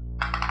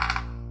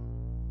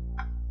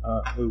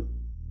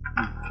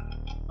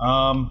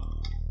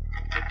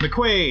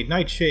 McQuaid,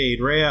 Nightshade,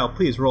 Rael,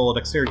 please roll a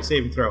dexterity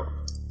saving throw.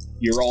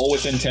 You're all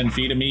within 10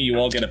 feet of me. You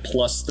all get a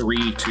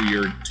 +3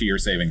 to your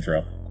saving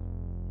throw.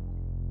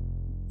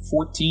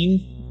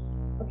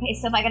 14. Okay,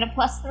 so if I get a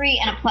 +3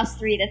 and a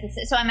 +3,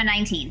 that's so I'm a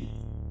 19.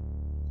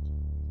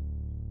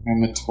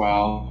 I'm a 12.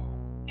 All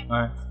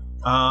right.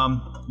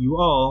 You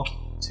all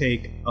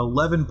take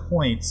 11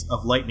 points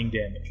of lightning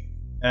damage.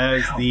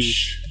 as the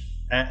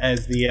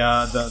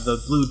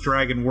blue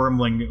dragon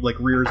wormling like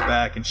rears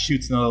back and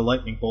shoots another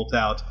lightning bolt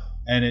out,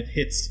 and it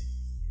hits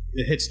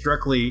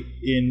directly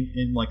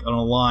in like on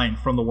a line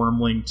from the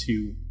wormling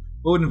to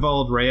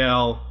Odenwald,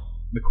 Rael,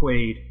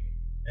 McQuaid,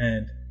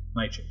 and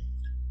Nightshade.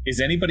 Is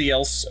anybody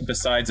else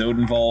besides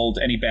Odenwald,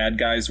 any bad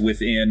guys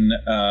within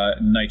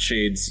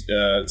Nightshade's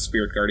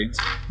Spirit Guardians?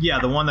 Yeah,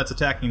 the one that's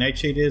attacking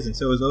Nightshade is, and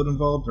so is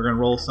Odenwald. They're going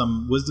to roll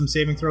some wisdom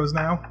saving throws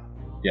now.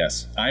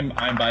 Yes, I'm.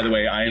 By the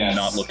way, I am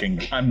not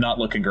looking. I'm not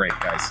looking great,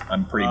 guys.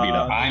 I'm pretty beat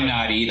up. I'm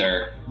not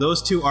either.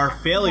 Those two are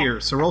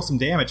failures. So roll some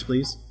damage,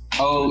 please.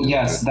 Oh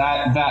yes,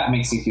 that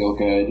makes me feel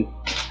good.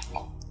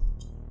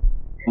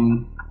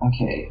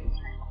 Okay.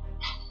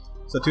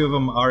 So two of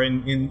them are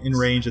in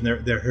range and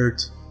they're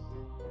hurt.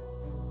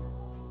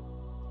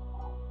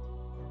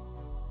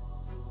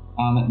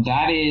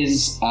 That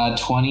is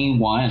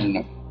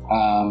 21.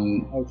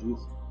 Oh jeez.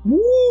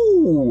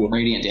 Woo!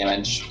 Radiant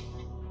damage.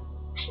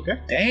 Okay.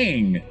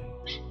 Dang.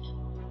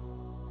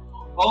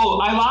 Oh,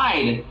 I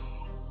lied.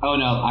 Oh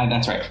no,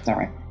 that's right. That's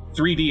right.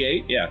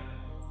 3d8. Yeah.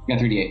 Yeah,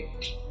 3d8.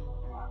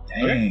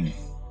 Dang. Okay.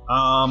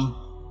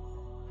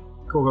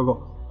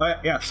 Cool.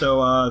 Yeah,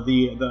 so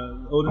the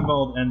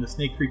Odenwald and the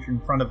snake creature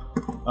in front of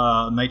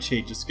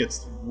Nightshade just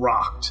gets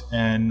rocked,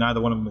 and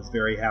neither one of them is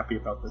very happy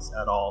about this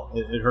at all.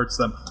 It hurts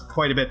them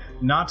quite a bit.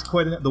 Not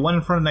quite the one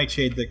in front of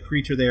Nightshade. The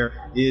creature there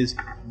is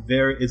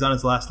on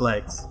his last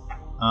legs,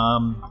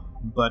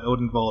 but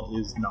Odenwald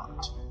is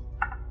not.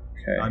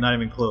 Okay. Not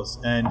even close.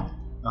 And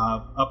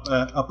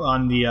up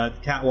on the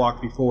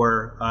catwalk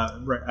before,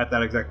 right at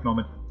that exact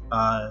moment,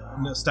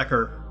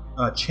 Stecker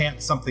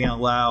chants something out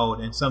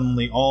loud, and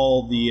suddenly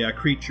all the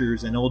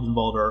creatures in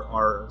Odenwald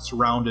are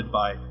surrounded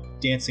by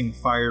dancing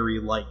fiery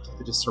light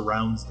that just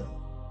surrounds them.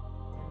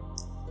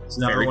 So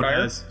now everyone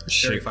has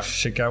fairy fire.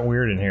 Shit got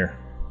weird in here.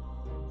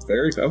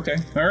 Very okay.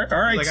 All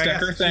right, like,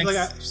 Stecker. Thanks.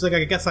 She's like,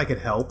 I guess I could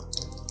help.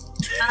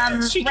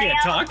 She can't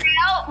talk.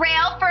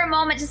 Rael, for a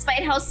moment,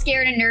 despite how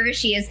scared and nervous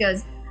she is,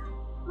 goes,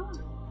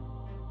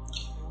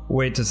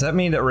 Wait, does that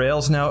mean that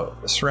Rael's now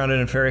surrounded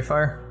in fairy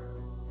fire?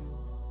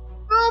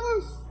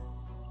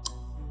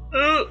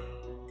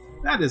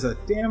 That is a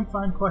damn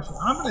fine question.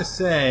 I'm going to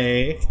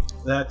say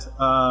that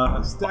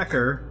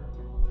Stecker.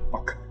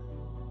 Fuck.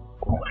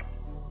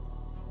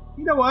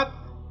 You know what,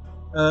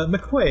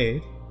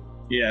 McQuaid?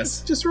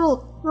 Yes. Just roll a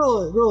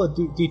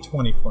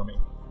d20 for me.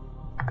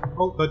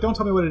 Oh, but don't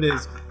tell me what it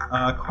is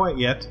quite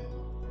yet.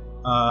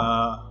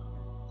 Alright,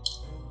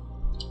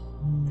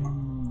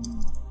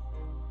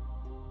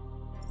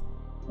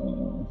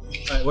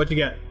 what'd you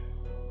get?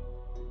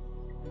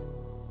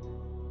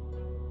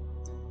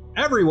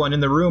 Everyone in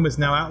the room is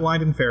now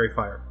outlined in fairy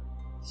fire.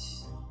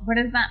 what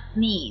does that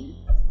mean?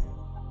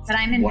 That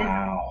I'm in.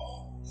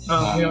 Wow.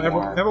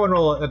 Everyone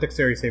roll a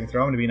dexterity saving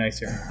throw. I'm going to be nice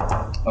here.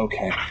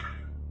 Okay.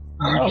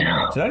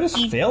 Oh, did I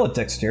just fail a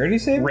dexterity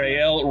save?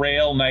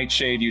 Rael,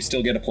 Nightshade, you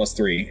still get a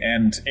 +3,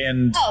 and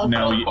Oh,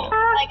 no, cool. you,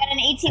 I got an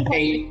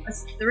 18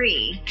 plus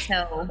 3,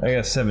 so. I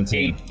got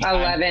 17.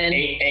 11.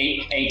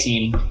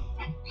 18.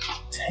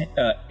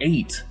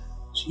 8.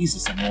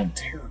 Jesus, I'm rolling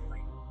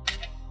terribly.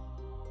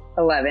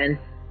 11.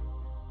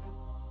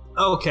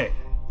 Okay.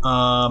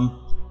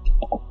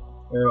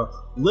 Very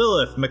well.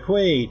 Lilith,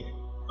 McQuaid,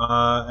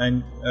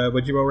 and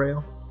what'd you roll,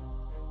 Rael?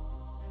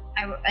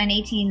 An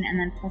 18 and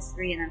then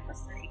 +3 and then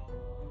 +3.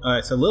 All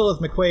right, so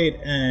Lilith,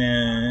 McQuaid,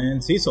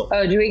 and Cecil.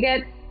 Oh, do we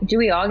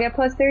all get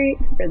 +3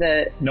 for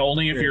the? No,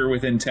 only if you're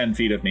within 10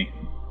 feet of me.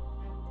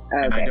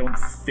 Okay. And I don't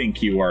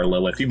think you are,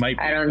 Lilith. You might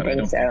be, I don't but I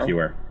don't so. think you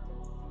are.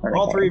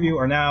 All three of you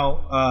are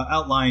now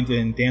outlined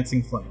in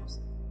dancing flames.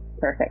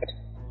 Perfect.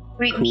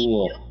 Wait,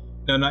 Cool. me?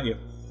 No, not you.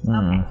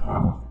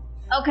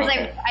 Oh, because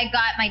I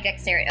got my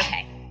dexterity.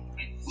 Okay.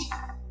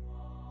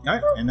 All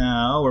right, and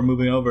now we're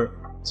moving over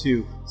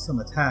to some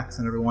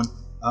attacks on everyone.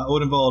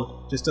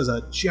 Odenwald just does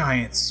a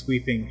giant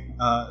sweeping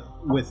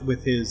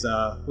with his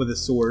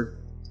sword.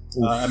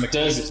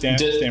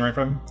 Stand right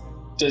from him.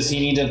 Does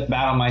he need to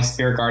battle my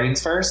Spirit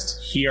Guardians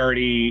first? He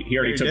already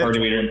took Or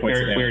 21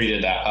 points of we already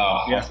did that.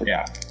 Oh,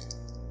 Yeah.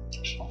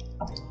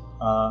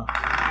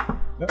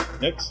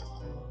 Next.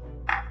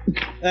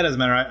 That doesn't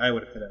matter. I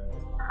would have hit it.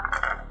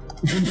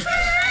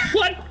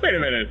 What? Wait a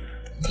minute.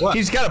 What?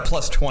 He's got a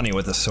 +20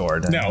 with the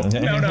sword. No. Roll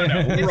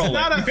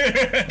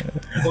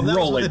it.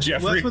 Roll it,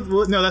 Jeffrey.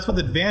 That's with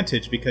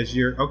advantage because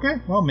you're okay.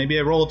 Well, maybe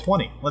I roll a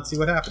 20. Let's see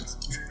what happens.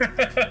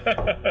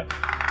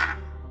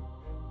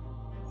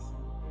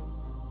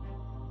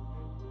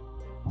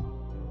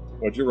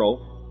 What'd you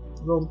roll?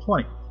 Rolled a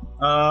 20.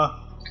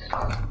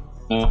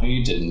 No,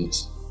 you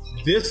didn't.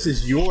 This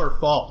is your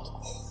fault.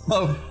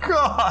 Oh,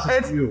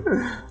 God. You.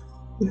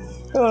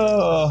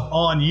 Oh.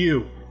 On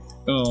you.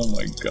 Oh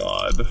my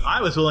god.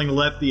 I was willing to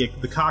let the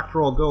cocked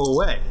roll go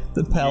away.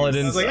 The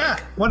paladin. I was like,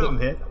 one of them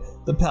hit.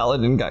 The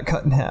paladin got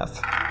cut in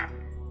half.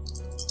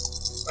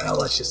 Well,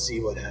 let's just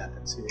see what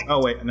happens here.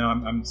 Oh wait, no, I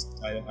don't have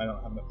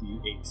enough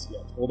D8s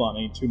yet. Hold on, I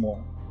need 2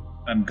 more.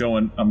 I'm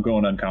going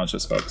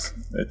unconscious, folks.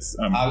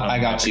 I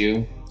got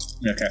you.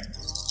 Okay.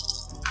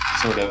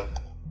 Sort of.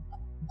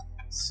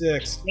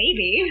 6.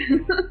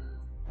 Maybe.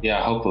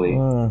 Yeah, hopefully.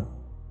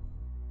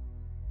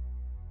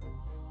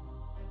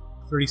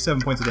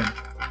 37 points of damage.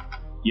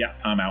 Yeah,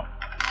 I'm out.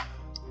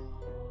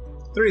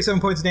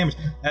 37 points of damage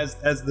as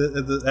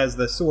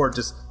the sword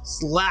just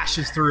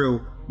slashes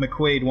through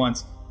McQuaid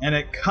once, and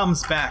it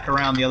comes back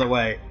around the other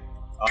way.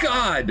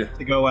 God!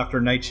 To go after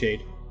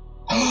Nightshade.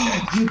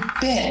 You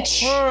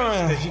bitch!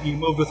 Because you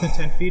moved within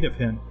 10 feet of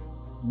him.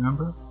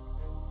 Remember?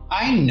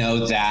 I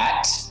know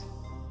that.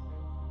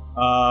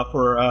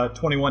 For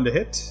 21 to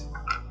hit.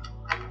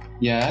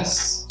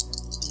 Yes.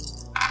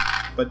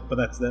 But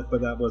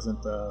that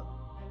wasn't.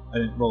 I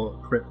didn't roll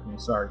a crit. I'm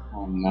sorry.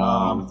 Oh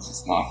no, this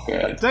is not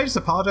good. Did I just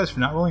apologize for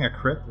not rolling a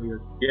crit?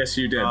 Weird. Yes,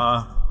 you did.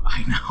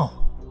 I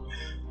know.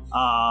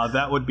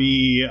 That would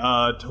be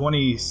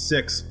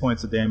 26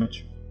 points of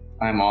damage.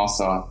 I'm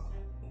also.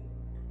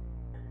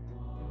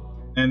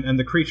 And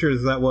the creature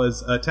that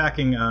was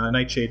attacking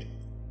Nightshade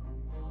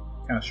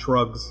kind of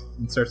shrugs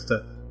and starts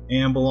to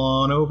amble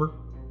on over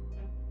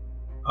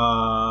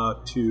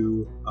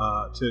to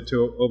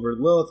over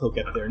Lilith. He'll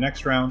get there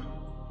next round.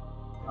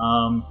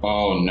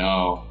 Oh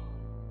no!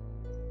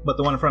 But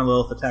the one in front of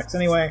Lilith attacks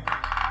anyway.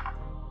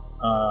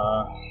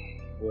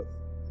 With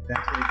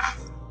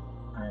advantage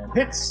and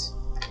hits.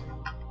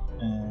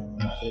 And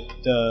it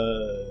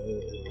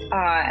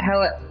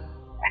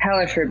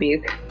Hellish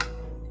Rebuke.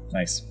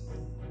 Nice.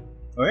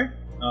 Okay.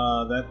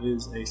 That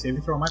is a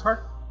saving throw on my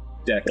part.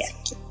 Dex.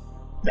 Yes.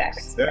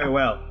 Dex. Very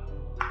well.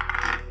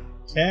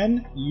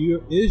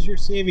 Is your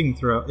saving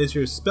throw, is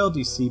your spell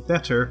DC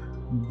better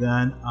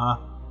than a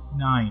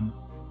 9?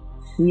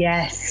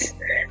 Yes.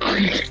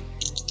 Damn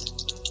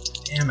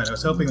it, I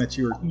was hoping that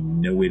you were... You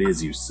know it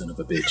is, you son of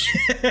a bitch.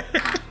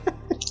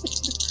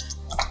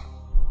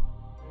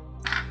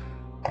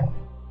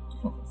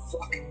 Oh,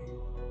 fuck.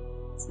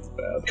 This is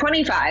bad.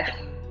 25.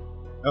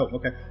 Oh,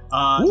 okay.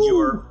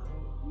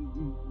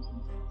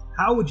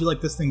 How would you like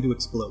this thing to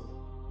explode?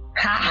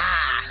 Ha ha!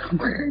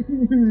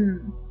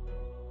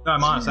 No,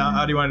 I'm honest,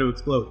 how do you want it to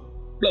explode?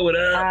 Blow it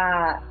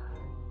up!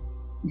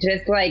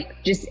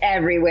 Just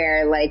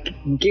everywhere, like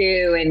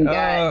goo and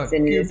guts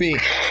and goopy.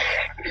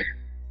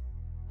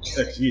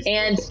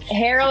 And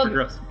Harold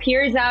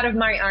peers out of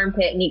my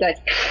armpit and he goes.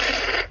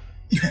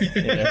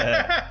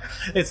 Yeah.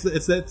 it's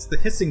the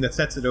hissing that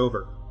sets it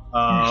over.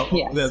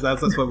 Yes.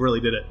 That's what really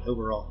did it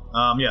overall.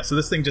 So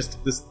this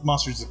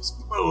monster just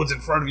explodes in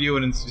front of you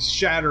and it's just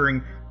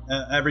shattering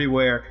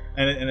everywhere,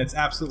 and it's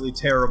absolutely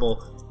terrible.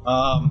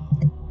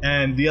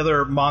 And the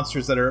other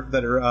monsters that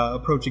are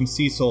approaching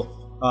Cecil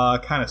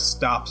kind of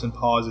stops and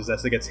pauses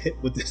as it gets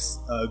hit with this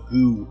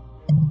goo,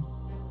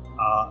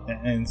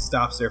 and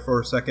stops there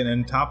for a second.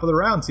 And top of the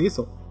round,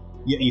 Cecil.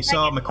 You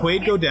saw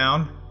McQuaid go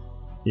down.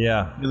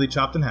 Yeah. Nearly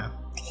chopped in half.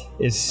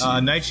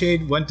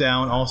 Nightshade went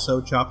down,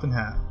 also chopped in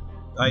half.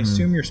 I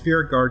assume your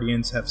spirit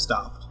guardians have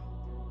stopped.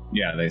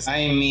 Yeah, they.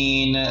 I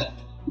mean,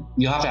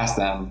 you'll have to ask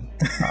them.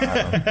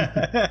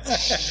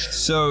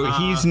 So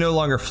he's no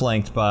longer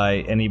flanked by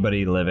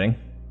anybody living.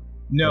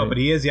 No, but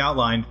he is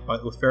outlined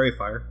with fairy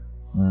fire.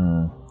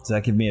 Does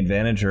that give me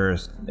advantage or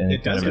any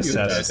kind of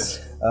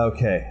assess?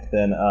 Okay,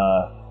 then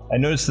I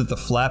noticed that the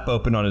flap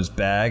opened on his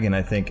bag, and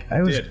I think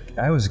I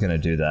was going to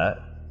do that.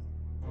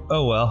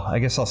 Oh well, I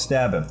guess I'll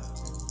stab him.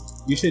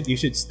 You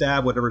should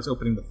stab whatever's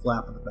opening the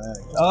flap of the bag.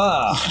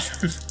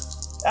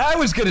 I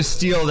was gonna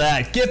steal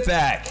that. Get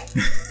back.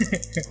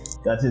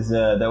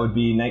 That would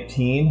be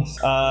 19.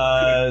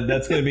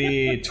 That's gonna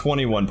be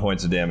 21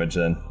 points of damage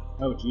then.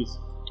 Oh jeez.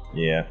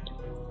 Yeah.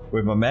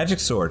 With my magic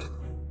sword.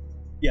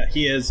 Yeah,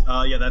 he is.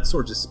 That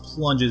sword just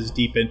plunges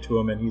deep into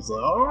him, and he's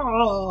like,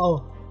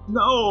 "Oh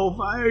no!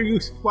 Why are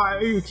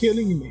you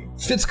killing me?"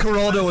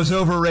 Fitzcarraldo was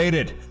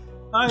overrated.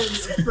 I'm your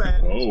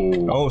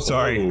friend. Oh,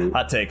 sorry. Whoa.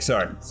 Hot take.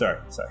 Sorry.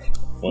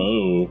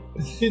 Whoa.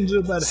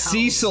 Gingerbread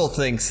Cecil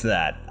thinks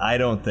that. I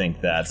don't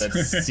think that.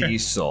 That's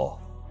Cecil.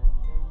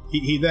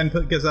 He then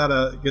gives out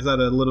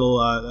a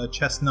little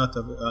chestnut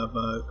of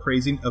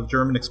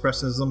German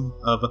expressionism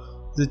of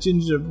the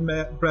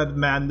gingerbread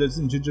man lives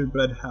in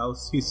gingerbread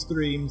house. He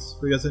screams,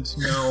 for he doesn't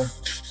know.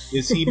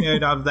 Is he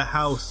made out of the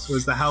house, or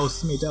is the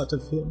house made out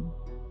of him?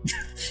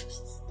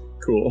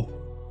 Cool.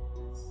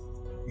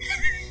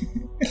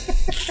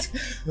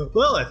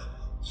 Lilith.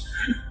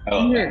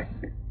 Oh.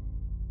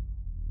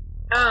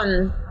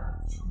 I'm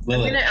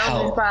Lilith, gonna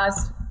Eldritch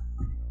Blast.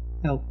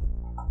 Help.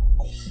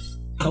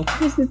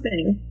 Here's the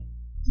thing.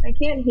 I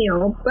can't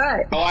heal,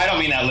 but... Oh, I don't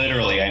mean that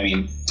literally. I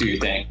mean, do your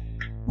thing.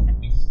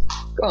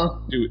 Cool.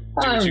 Do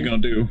what you're gonna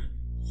do.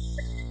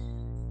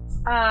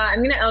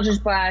 I'm gonna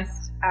Eldritch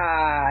Blast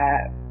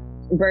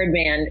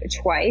Birdman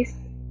twice,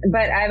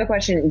 but I have a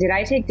question. Did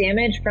I take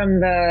damage from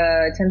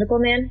the Tentacle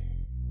Man?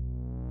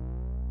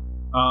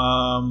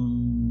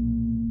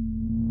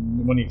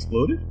 When he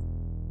exploded?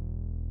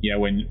 Yeah,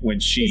 when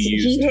she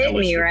used He hit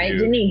Hellish me, right? Rebuke.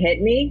 Didn't he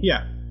hit me?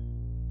 Yeah.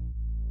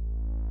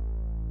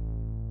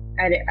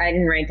 I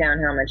didn't write down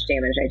how much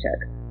damage I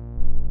took.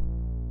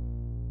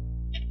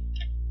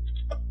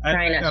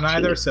 I don't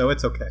either, so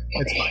it's okay.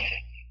 It's fine.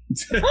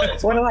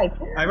 What do I?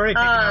 I've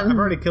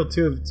already killed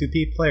two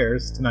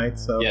players tonight.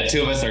 So yeah,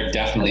 2 of us are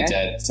definitely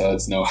dead. So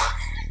it's no.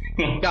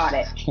 Got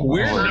it.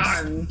 We're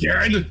not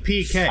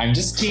TPK. I'm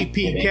just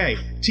TPK.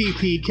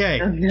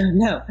 TPK.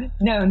 No.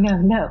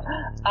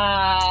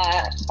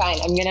 Fine.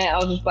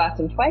 I'll just blast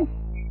him twice,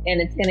 and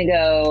it's gonna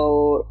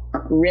go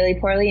really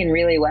poorly and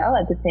really well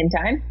at the same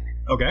time.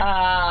 Okay.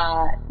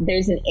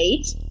 There's an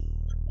 8,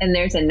 and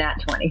there's a nat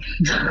 20.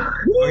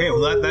 Okay,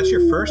 well that's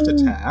your first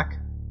attack.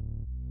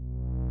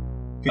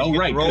 Oh,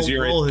 right, because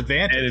you're roll at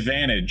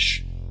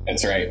advantage.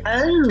 That's right.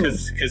 Oh.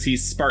 Because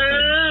he's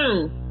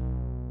sparkling.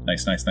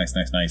 Nice.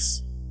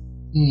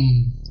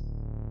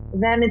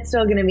 Then it's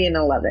still gonna be an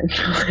 11.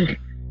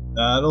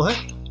 That'll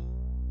hit.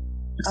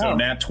 So a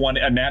nat 20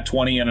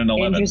 and an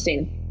 11.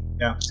 Interesting.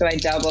 Yeah. So I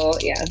double.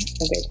 Yeah.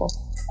 Okay. Cool.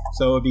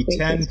 So it'd be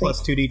 10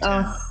 plus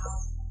 2d10.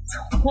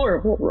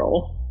 Horrible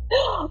roll.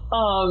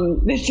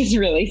 This is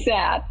really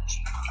sad.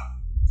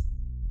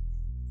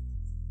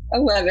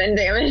 11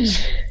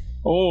 damage.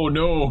 Oh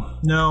no.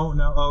 No.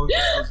 Oh,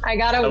 I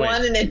got a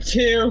 1 and a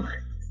 2.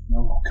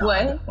 Oh God.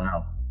 What?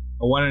 Wow.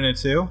 a 1 and a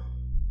 2.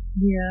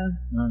 Yeah.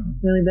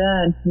 Really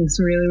bad. It's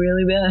really,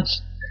 really bad.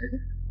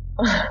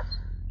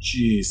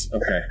 Jeez.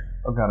 Okay.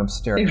 Oh God, I'm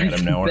staring at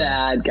him now.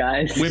 Bad,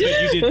 guys. Wait,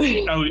 but you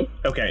did. Oh,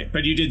 okay.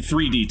 But you did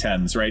 3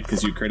 d10s, right?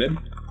 Because you critted.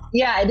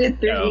 Yeah, I did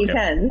 3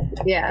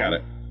 d10s. Yeah. Got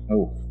it.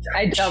 Oh. God.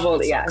 I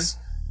doubled. Yeah.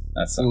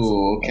 That sucks.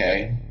 Ooh,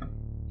 okay.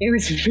 It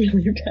was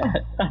really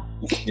bad.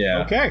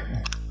 Yeah. Okay.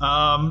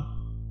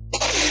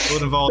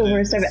 The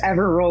worst I've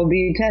ever rolled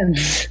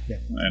d10s. Yeah.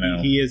 I know.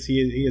 He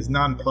is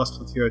nonplussed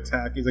with your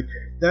attack. He's like,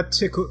 that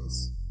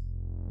tickles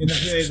in a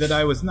way that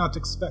I was not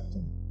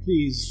expecting.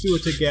 Please do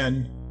it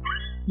again.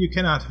 You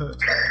cannot hurt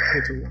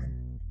little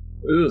one.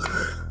 Ugh.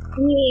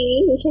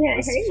 You cannot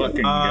This hurt me.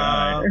 fucking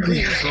guy.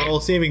 Please roll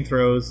saving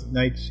throws,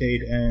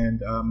 Nightshade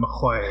and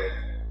Mahuay.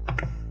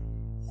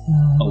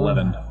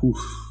 11. Oof.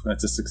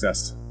 That's a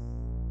success.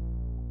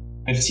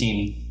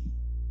 15.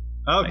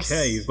 Okay,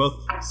 Nice. you both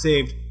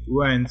saved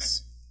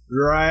once.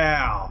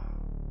 Royale.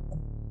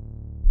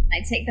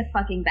 I take the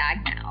fucking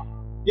bag now.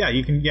 Yeah,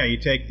 you can. Yeah, you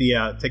take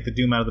the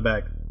doom out of the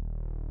bag.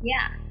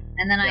 Yeah,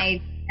 and then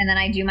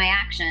I do my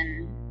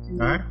action to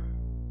move All right.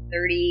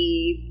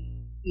 30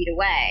 feet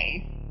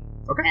away.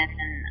 Okay.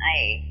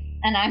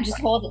 And I'm just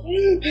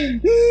holding.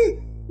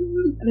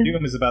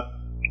 Doom is about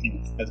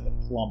as a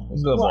plum.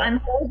 Well,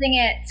 I'm holding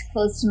it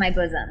close to my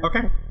bosom.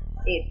 Okay.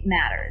 It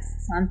matters.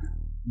 So I'm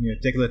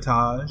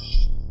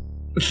Décolletage.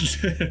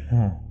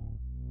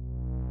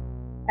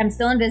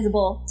 still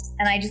invisible,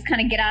 and I just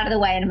kind of get out of the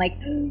way, and I'm like,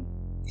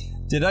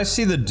 Did I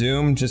see the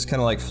doom just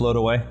kind of like float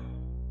away?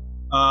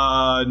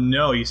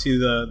 No. You see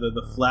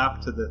the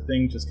flap to the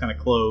thing just kind of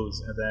close,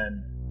 and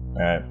then.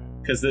 All right.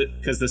 Because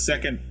the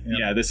second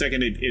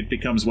it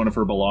becomes one of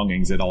her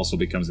belongings, it also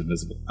becomes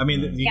invisible. I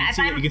mean, you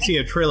can see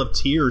a trail of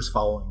tears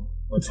following. I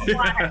would say I don't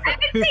know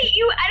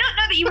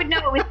that you would know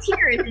it with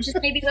tears. It's just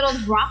maybe little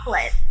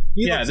droplets.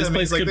 Yeah, this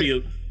place could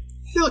be.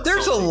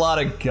 There's a lot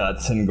of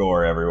guts and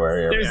gore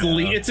everywhere here.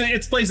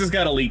 Its place has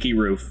got a leaky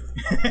roof.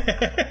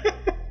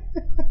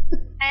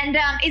 And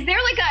is there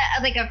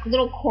like a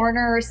little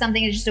corner or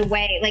something, just a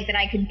way like that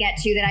I could get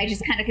to that I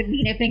just kind of could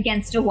lean up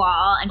against a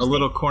wall and a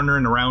little corner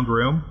in a round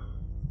room.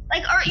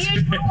 like, or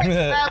you know,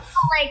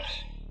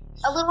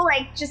 a little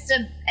like just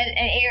an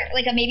air,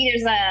 like maybe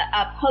there's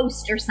a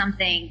post or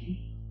something.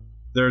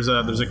 There's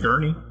a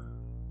gurney.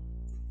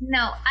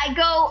 No,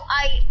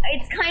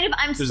 it's kind of,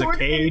 I'm There's sort a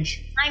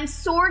cage. I'm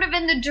sort of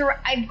in the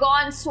I've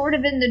gone sort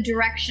of in the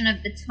direction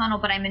of the tunnel,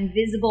 but I'm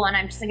invisible and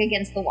I'm just like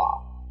against the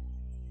wall.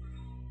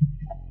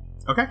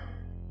 Okay.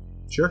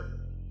 Sure.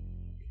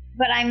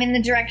 But I'm in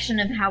the direction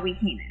of how we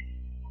came in.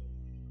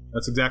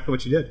 That's exactly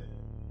what you did.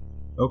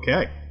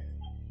 Okay.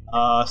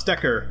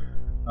 Stecker.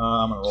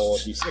 I'm gonna roll a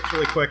d6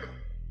 really quick.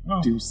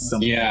 Oh. Do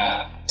something.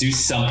 Yeah, do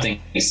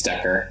something,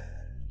 Stecker.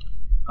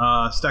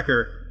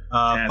 Stecker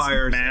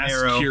fires an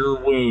arrow. Cure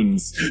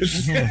wounds.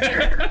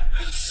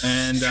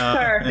 And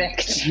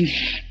Perfect.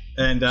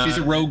 And She's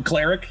a rogue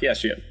cleric. Yes,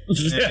 she is.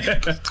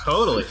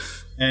 totally.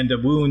 And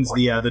wounds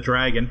the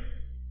dragon.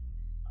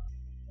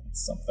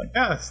 Something.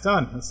 Yeah, it's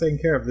done. It's taken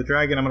care of. The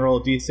dragon. I'm gonna roll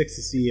a d6 to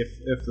see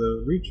if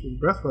the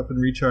breath weapon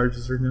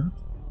recharges or not.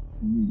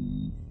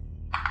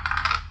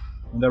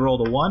 And I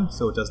rolled a 1,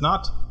 so it does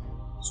not.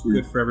 Sweet.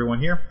 Good for everyone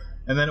here.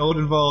 And then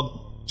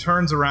Odenwald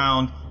turns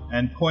around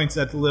and points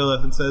at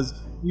Lilith and says,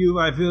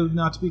 I will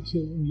not be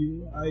killing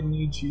you. I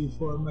need you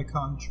for my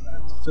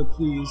contract. So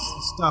please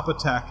stop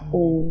attacking me.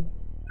 Oh,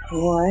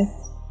 what?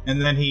 And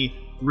then he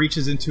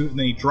reaches into it, and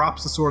then he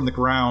drops the sword on the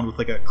ground with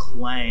like a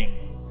clang.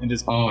 And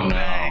just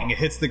bang, it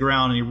hits the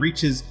ground, and he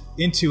reaches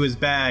into his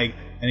bag,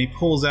 and he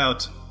pulls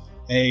out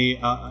a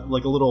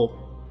little,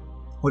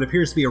 what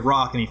appears to be a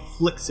rock, and he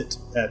flicks it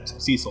at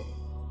Cecil.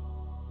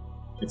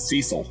 It's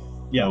Cecil.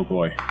 Yeah. Oh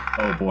boy.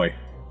 Oh boy.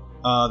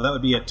 That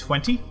would be a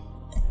 20.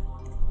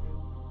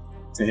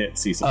 To hit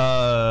Cecil.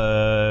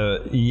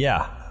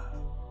 Yeah.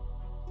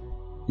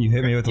 You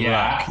hit me with a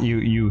rock.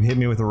 You hit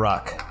me with a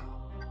rock.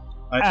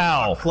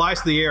 Ow! Flies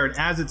to the air, and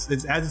as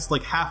it's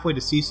like halfway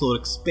to Cecil, it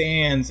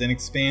expands and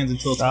expands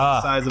until it's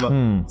the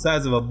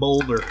size of a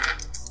boulder.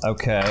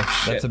 Okay,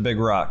 that's a big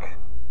rock.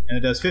 And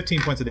it does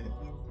 15 points of damage.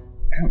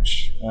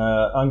 Ouch.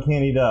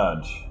 Uncanny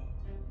dodge.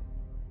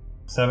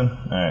 7. All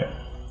right.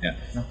 Yeah.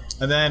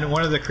 And then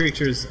one of the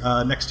creatures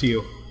next to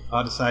you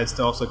decides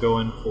to also go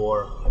in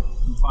for.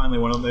 Finally,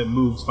 one of them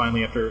moves.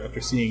 Finally,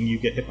 after seeing you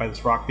get hit by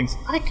this rock, thinks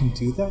I can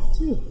do that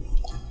too.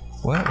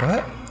 What?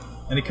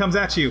 And he comes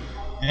at you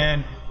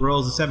and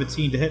rolls a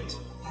 17 to hit.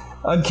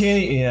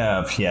 Uncanny.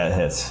 Yeah, it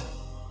hits.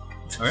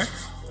 Okay.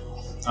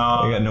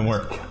 I got no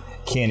more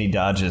canny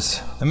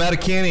dodges. I'm out of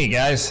canny,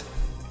 guys.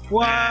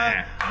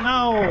 What?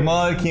 No. I'm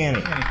out of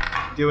canny.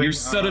 You're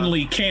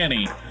suddenly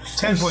canny.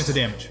 10 points of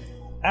damage.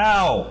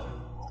 Ow.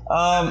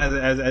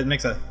 As it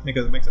makes a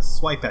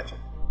swipe at you.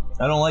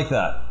 I don't like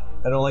that.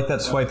 I don't like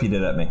that swipe he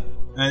did at me.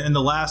 And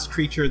the last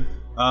creature,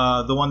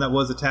 the one that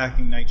was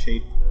attacking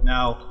Nightshade,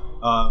 now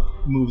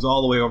moves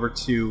all the way over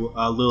to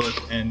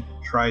Lilith and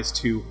tries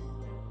to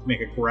make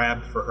a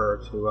grab for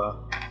her to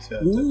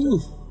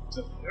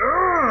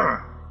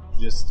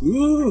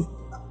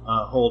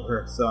hold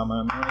her. So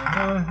I'm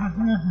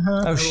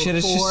oh shit!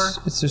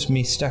 It's just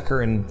me,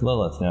 Stecker, and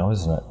Lilith now,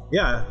 isn't it?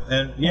 Yeah,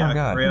 and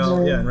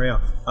Rael.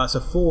 So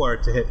 4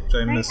 to hit, which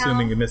I'm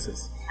assuming it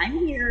misses. I'm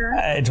here.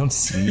 I don't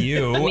see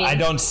you. I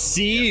don't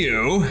see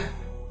you.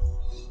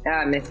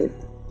 Misses.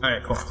 All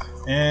right, cool.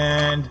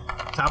 And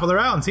top of the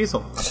round,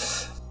 Cecil.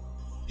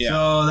 Yeah.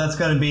 So that's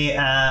going to be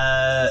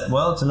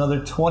it's another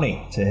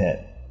 20 to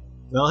hit.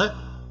 That'll hit.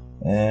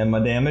 And my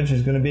damage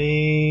is going to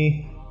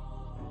be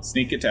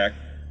sneak attack.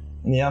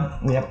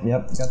 Yep. Got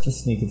the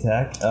sneak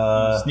attack.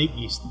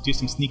 Do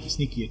some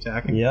sneaky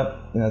attacking.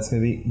 Yep. That's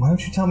going to be. Why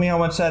don't you tell me how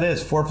much that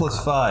is? 4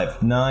 +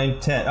 5, 9,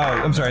 10. Oh,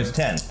 I'm sorry, it's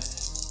 10.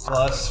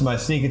 Plus my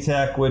sneak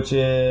attack, which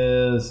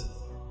is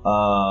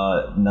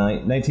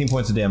 19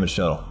 points of damage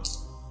total.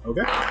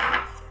 Okay.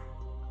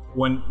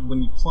 When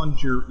you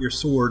plunge your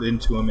sword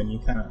into him and you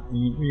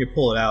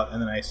pull it out,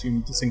 and then I assume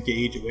you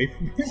disengage away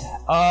from him.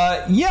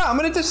 Yeah, I'm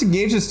gonna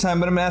disengage this time,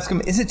 but I'm gonna ask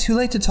him: is it too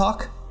late to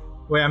talk?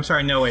 Wait, I'm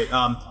sorry. No, wait.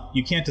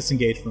 You can't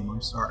disengage from him.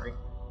 I'm sorry.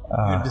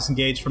 You're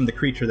disengaged from the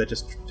creature that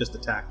just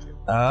attacked you.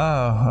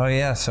 Oh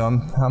yeah. So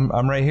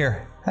I'm right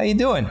here. How you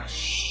doing?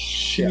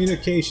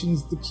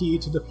 Communication's the key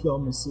to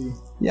diplomacy.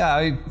 Yeah,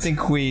 I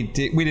think we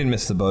didn't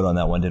miss the boat on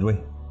that one, did we?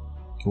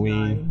 Can we?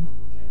 9.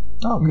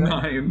 Oh, good.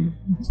 9.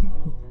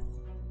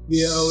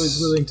 We are always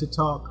willing to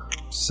talk.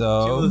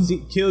 So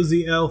kill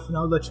the elf, and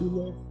I'll let you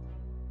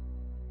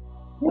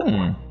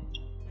live.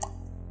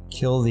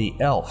 Kill the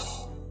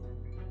elf.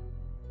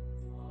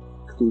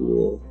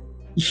 Cool.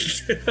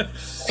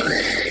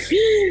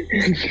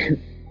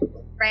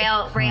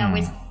 Rael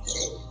was.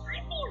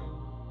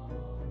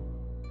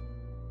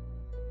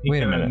 He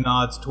kind of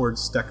nods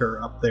towards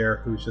Stecker up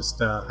there, who's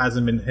just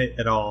hasn't been hit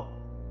at all.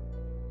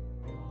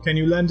 Can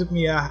you lend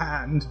me a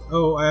hand?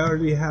 Oh, I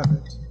already have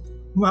it.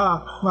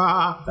 That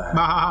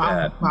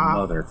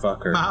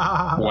motherfucker.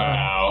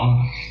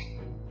 Wow.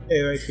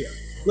 Hey, right here.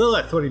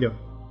 Lilith, what are you doing?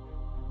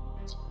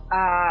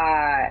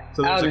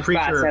 So there's a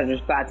creature.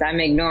 Eldritch Blast. I'm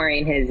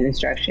ignoring his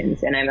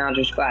instructions, and I'm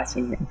Eldritch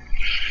Blasting him.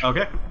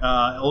 Okay.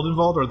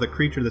 Oldenwald, or the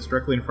creature that's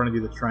directly in front of you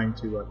that's trying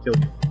to kill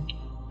you?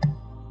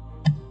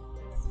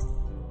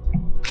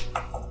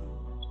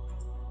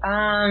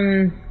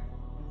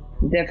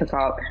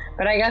 Difficult.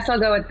 But I guess I'll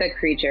go with the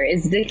creature.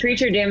 Is the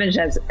creature damaged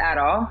at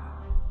all?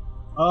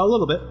 A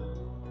little bit.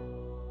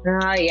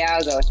 Yeah,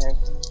 I'll go with him.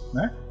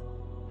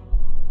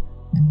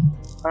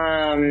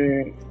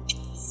 Alright.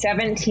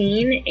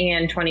 17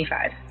 and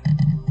 25.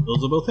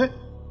 Those will both hit.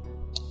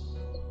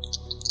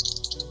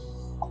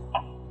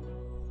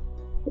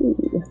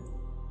 Ooh.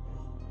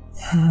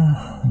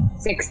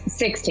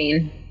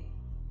 16.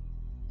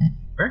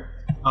 Alright.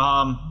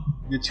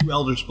 The 2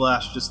 Eldritch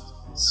Blasts just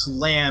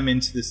slam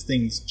into this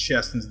thing's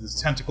chest, into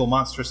this tentacle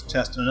monstrous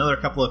chest, and another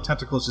couple of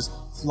tentacles just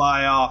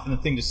fly off, and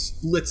the thing just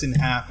splits in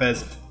half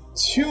as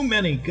too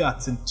many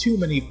guts and too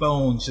many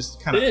bones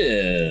just kind of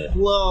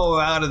flow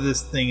out of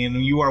this thing,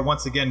 and you are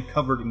once again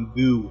covered in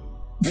goo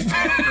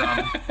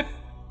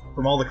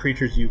from all the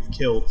creatures you've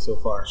killed so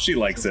far. She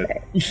likes it.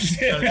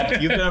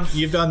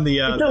 You've done the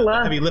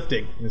heavy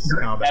lifting in this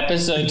combat.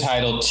 Episode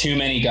titled "Too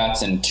Many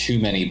Guts and Too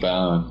Many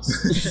Bones."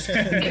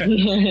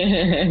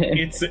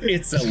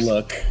 It's a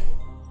look.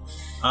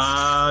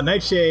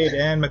 Nightshade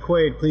and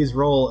McQuaid, please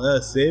roll a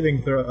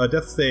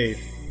death save.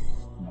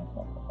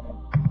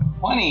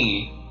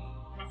 20.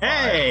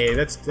 Hey,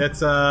 that's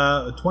 20.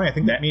 I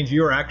think that means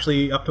you are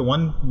actually up to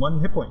one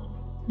hit point.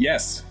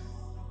 Yes.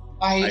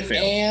 I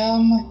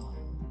am.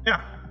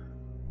 Yeah.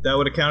 That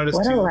would have counted as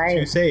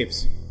two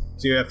saves.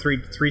 So you have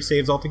three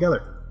saves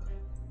altogether.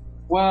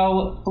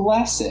 Well,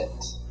 bless it.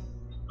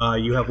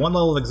 You have 1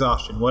 level of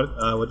exhaustion. What'd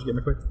you get,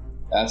 McQuaid?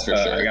 That's for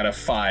sure. I got a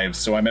 5,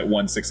 so I'm at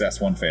 1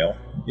 success, 1 fail.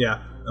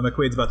 Yeah,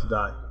 McQuaid's about to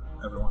die,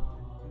 everyone.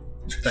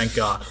 Thank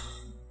God.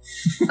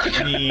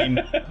 I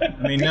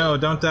mean, no,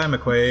 don't die,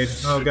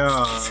 McQuaid. Oh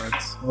God,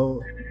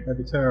 that'd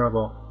be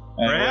terrible.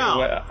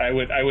 I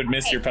would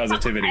miss your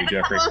positivity,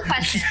 Jeffrey.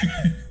 Question.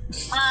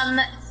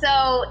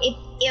 So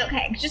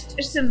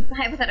just some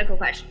hypothetical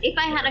question. If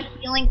I had a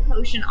healing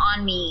potion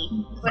on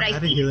me, would I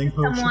heal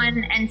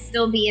someone and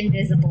still be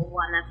invisible?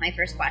 That's my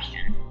first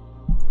question.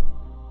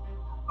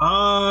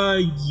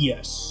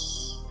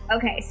 Yes.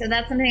 Okay, so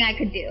that's something I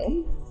could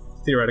do.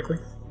 Theoretically.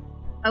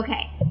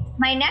 Okay.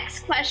 My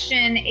next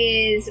question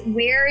is,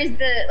 where is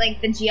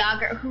the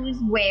geography? Who's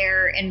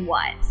where and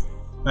what?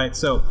 All right.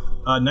 So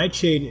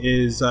Nightshade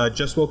is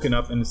just woken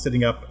up and is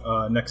sitting up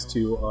next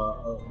to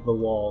the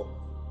wall.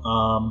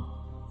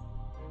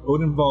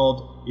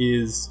 Odenwald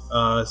is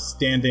was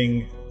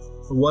standing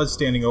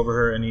over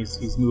her, and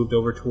he's moved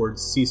over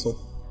towards Cecil.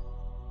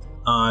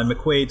 And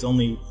McQuaid's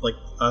only like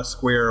a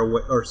square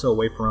or so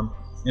away from him.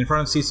 In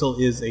front of Cecil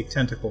is a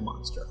tentacle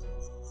monster.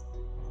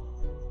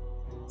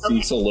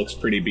 Cecil looks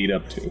pretty beat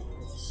up too.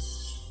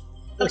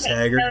 Looks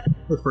haggard.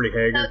 Looks pretty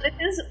haggard. So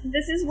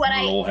this is what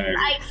I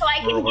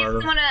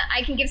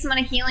can give someone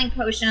a healing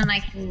potion, and I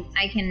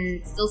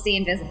can still see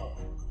invisible.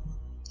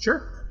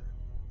 Sure.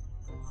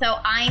 So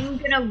I'm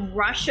gonna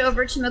rush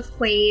over to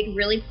McQuaid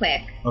really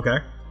quick. Okay.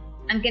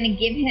 I'm gonna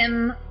give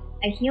him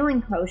a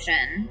healing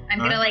potion. I'm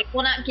gonna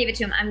not give it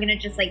to him. I'm gonna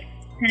just kind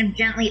of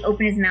gently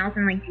open his mouth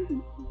and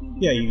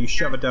Yeah, you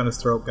shove it down his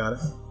throat. Got it.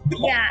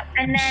 Yeah,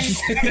 and then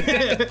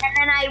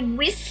I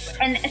whisk,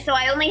 and so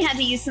I only had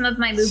to use some of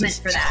my movement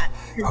for that.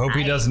 Hope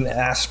he doesn't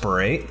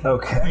aspirate.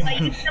 Okay. I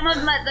used some of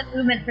the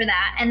movement for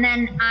that, and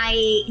then I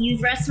use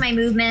the rest of my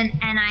movement,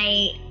 and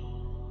I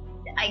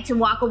to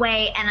walk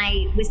away, and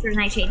I whisper to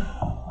Nightshade, "Get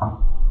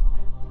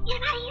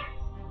out of here!"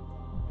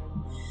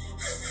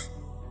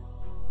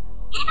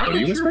 What are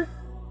you whispering?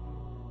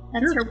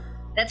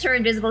 That's her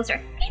invisible whisper.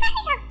 Get out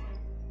of here!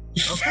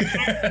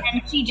 Okay.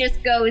 And she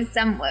just goes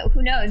somewhere.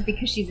 Who knows?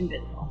 Because she's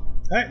invisible.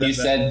 Right, you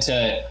said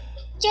to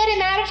get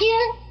him out of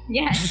here?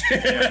 Yes.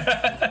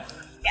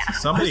 Yeah.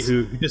 Somebody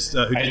who just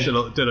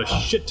did a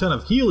shit ton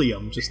of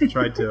helium just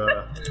tried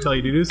to tell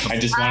you to do something.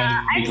 I just wanted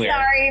to be clear. I'm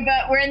sorry,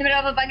 but we're in the middle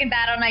of a fucking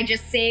battle, and I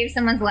just saved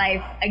someone's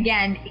life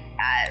again.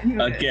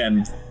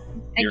 Again.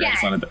 You're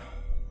excellent at that.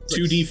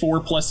 2d4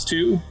 plus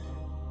 2?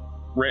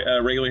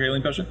 Regular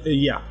healing potion?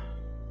 Yeah.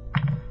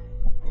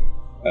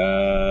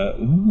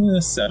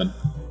 7.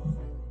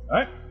 All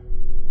right.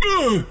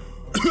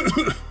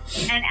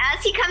 And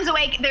as he comes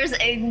awake, there's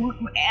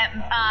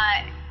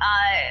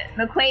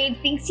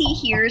McQuaid thinks he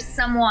hears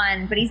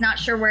someone, but he's not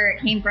sure where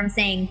it came from,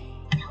 saying,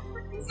 "Don't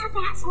fuck this up,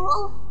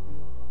 asshole."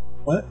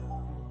 What?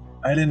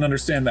 I didn't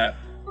understand that.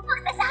 Don't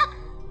fuck this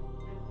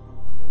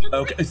up.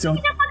 Okay, so...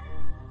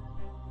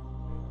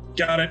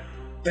 Got it.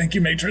 Thank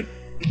you, matron.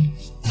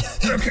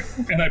 Okay,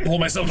 and I pull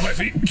myself to my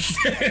feet.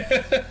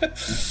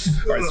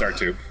 Or I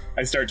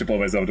start to pull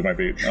myself to my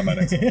feet on my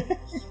next one.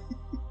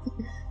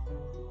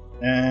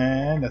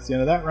 And that's the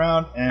end of that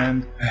round.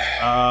 And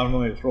let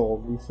me just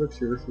roll d6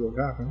 here, see what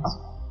happens.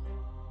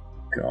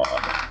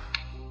 God.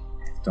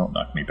 Don't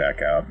knock me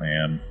back out,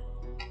 man.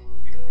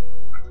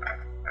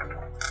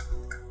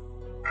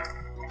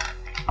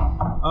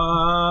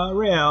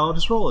 Rael,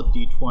 just roll a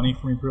d20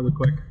 for me really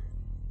quick.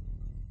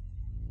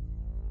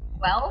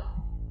 Well?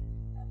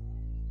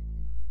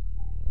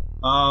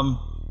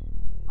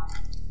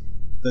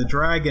 The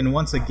dragon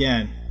once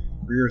again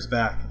rears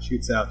back and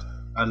shoots out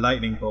a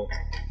lightning bolt.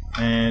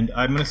 And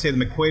I'm going to say that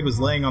McQuaid was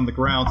laying on the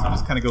ground, so it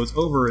just kind of goes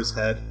over his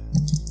head.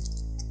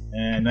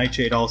 And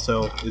Nightshade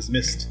also is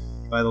missed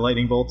by the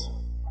lightning bolt.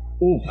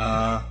 Ooh.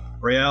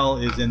 Rael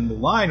is in the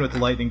line with the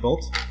lightning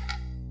bolt.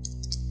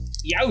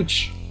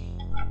 Youch!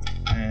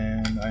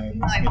 And I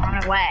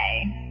run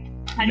away.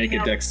 Make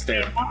a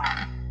dexterity.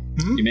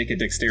 You make a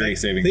dexterity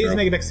saving throw. Please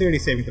make a dexterity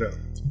saving throw.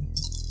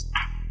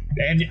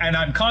 And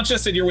I'm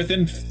conscious that you're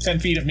within 10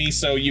 feet of me,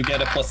 so you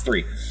get a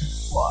 +3.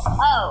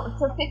 Oh,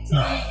 so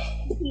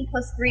 15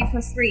 plus 3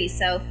 plus 3,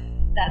 so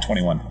that's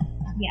 21.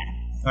 Yeah.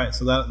 Alright,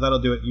 so that'll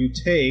do it. You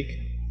take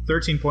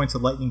 13 points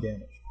of lightning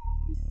damage.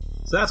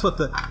 So that's what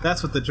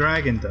the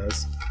dragon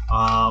does.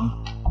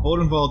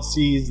 Odenwald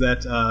sees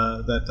that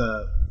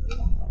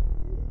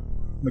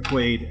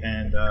McQuaid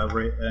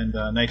and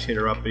Nightshade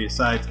are up, but he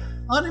decides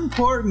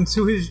unimportant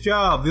to his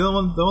job. The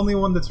only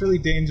one that's really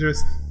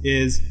dangerous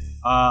is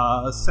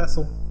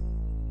Cecil.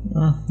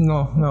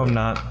 No, I'm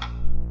not.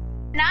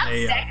 Not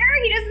Stecker?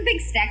 He doesn't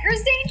think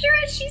Stecker's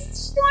dangerous?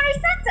 She's the one who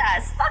sent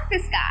us. Fuck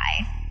this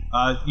guy.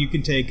 You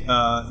can take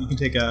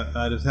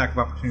an attack of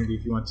opportunity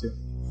if you want to.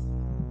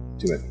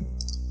 Do it.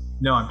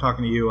 No, I'm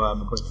talking to you,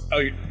 McQuaid. Oh,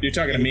 you're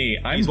talking to me.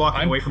 He's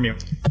walking away from you.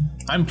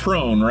 I'm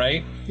prone,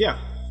 right? Yeah.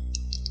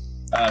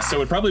 So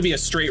it'd probably be a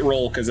straight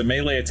roll, because a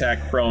melee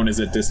attack prone is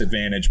at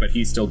disadvantage, but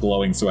he's still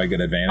glowing, so I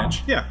get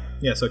advantage. Yeah,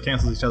 so it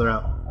cancels each other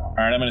out.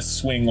 Alright, I'm gonna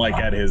swing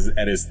at his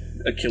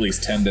Achilles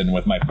tendon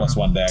with my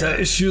 +1 dagger. Tie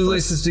his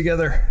shoelaces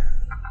together.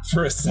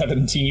 For a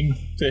 17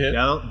 to hit.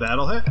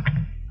 That'll hit.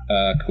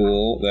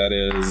 Cool. That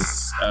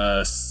is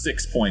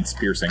 6 points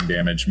piercing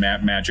damage.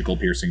 Magical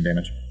piercing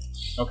damage.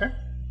 Okay.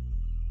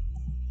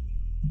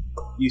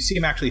 You see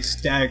him actually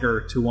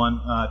stagger to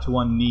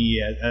one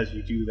knee as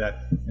you do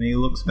that, and he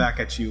looks back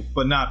at you,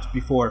 but not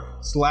before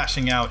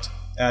slashing out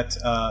at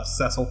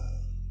Cecil,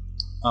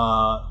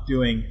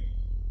 doing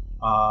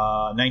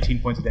 19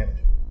 points of damage.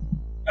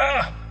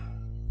 Ah!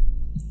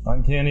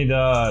 Uncanny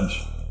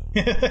dodge.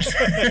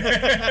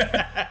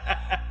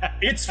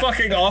 It's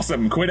fucking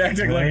awesome. Quit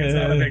acting like it's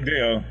not a big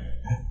deal.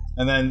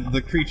 And then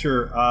the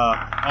creature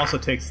also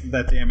takes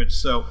that damage.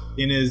 So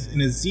in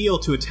his zeal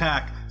to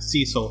attack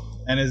Cecil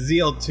and his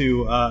zeal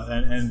to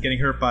and getting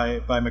hurt by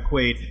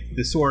McQuaid,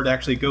 the sword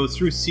actually goes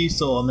through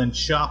Cecil and then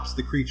chops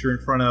the creature in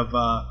front of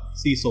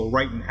Cecil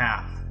right in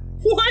half.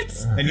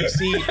 What? And you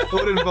see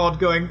Odenwald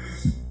going,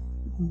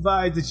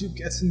 "Why did you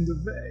get in the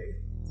way?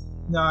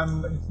 Now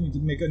I'm going to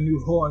make a new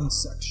horn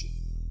section."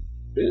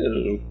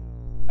 Ew.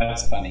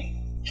 That's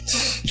funny.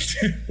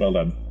 Well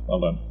done.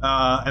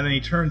 And then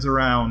he turns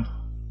around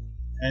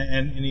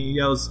and he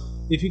yells,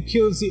 "If you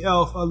kill the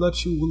elf, I'll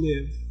let you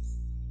live,"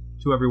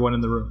 to everyone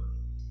in the room.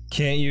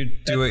 Can't you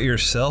do it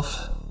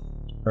yourself?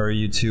 Or are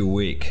you too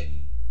weak?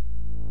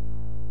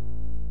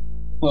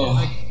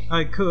 Oh.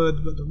 I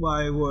could, but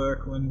why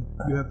work when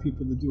you have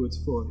people to do it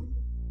for you?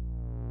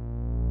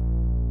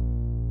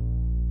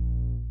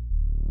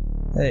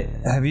 Hey,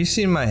 have you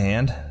seen my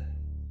hand?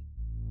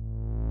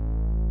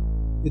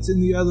 It's in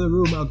the other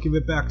room. I'll give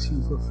it back to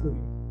you for free.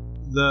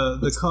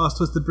 The cost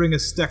was to bring a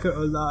Stecker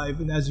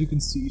alive, and as you can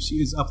see, she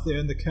is up there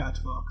in the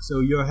catwalk, so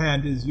your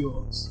hand is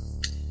yours.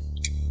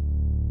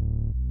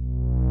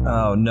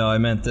 Oh, no, I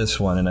meant this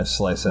one, and I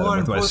slice at it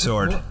with my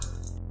sword.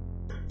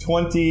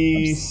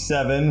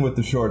 27 with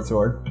the short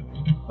sword.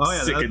 Oh,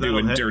 yeah, sick of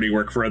doing dirty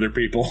work for other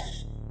people.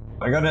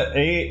 I got an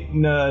 8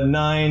 and a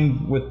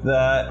 9 with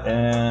that,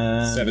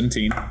 and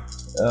 17.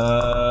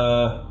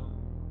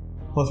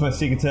 Plus my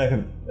sneak attack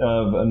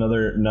of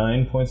another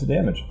 9 points of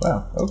damage.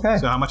 Wow, okay.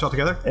 So how much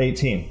altogether?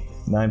 18.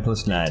 9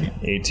 plus 9,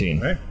 18.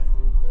 Right.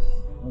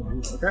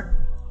 Okay.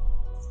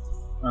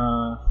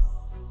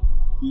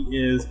 He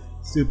is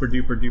super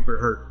duper duper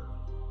hurt.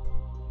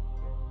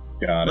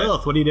 Got it.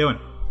 Lilith, what are you doing?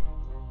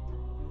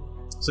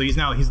 So he's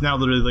now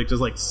literally like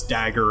just like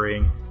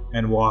staggering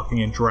and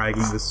walking and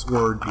dragging the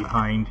sword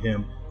behind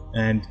him,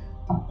 and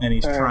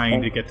he's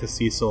trying to get to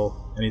Cecil,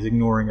 and he's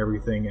ignoring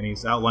everything, and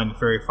he's outlining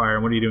Fairy Fire.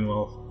 And what are you doing,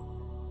 Lilith?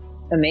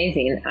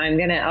 Amazing. I'm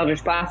gonna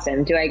Eldritch Blast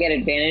him. Do I get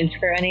advantage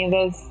for any of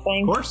those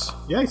things? Of course.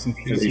 Yeah, he's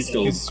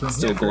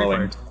still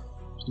glowing.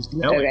 He's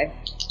glowing. Okay.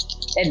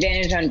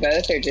 Advantage on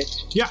both or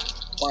just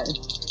one?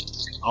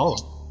 All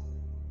of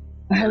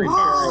them.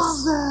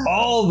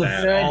 All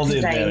the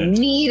I advantage.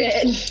 need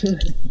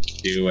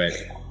it. Do it.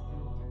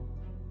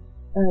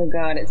 Oh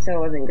god, it still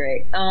wasn't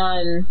great.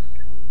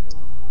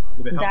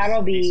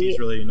 That'll be AC's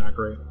really not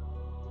great.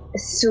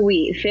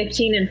 Sweet.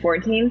 15 and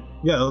 14?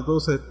 Yeah,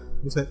 those hit.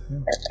 Yeah.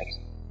 Perfect.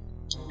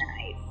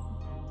 Nice.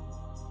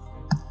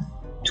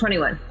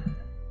 21.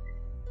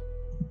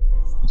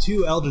 The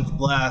two Eldritch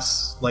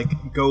Blasts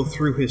like go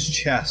through his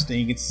chest, and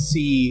you can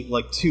see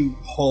like two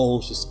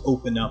holes just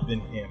open up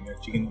in him. And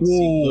you can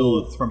see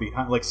Lilith from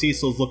behind. Like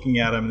Cecil's looking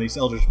at him, and these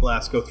Eldritch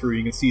Blasts go through.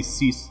 You can see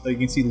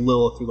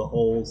Lilith through the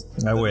holes.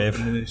 I wave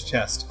in his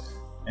chest,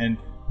 and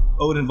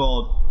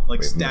Odenwald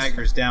like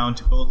staggers down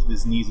to both of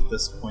his knees at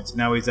this point. So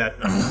now he's at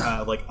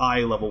like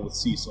eye level with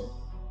Cecil,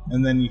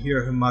 and then you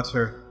hear him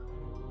mutter,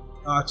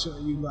 "Archer,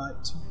 you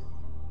lied to me.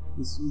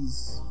 This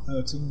is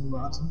hurting a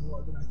lot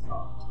more than I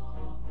thought."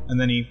 And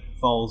then he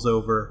falls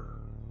over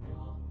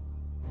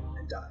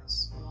and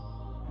dies.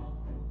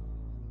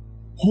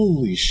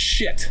 Holy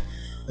shit!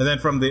 And then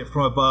from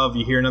above,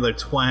 you hear another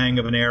twang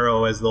of an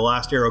arrow as the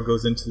last arrow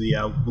goes into the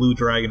blue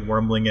dragon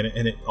wormling,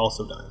 and it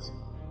also dies.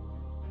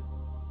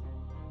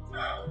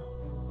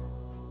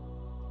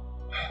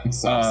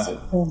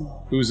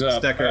 Who's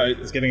up? Stecker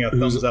is giving a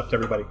thumbs up to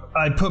everybody.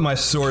 I put my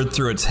sword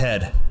through its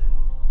head.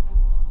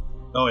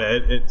 Oh yeah,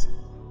 it's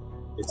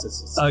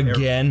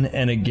again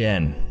and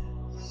again.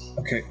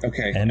 Okay.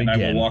 And again. I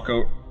will walk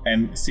over,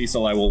 and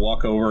Cecil, I will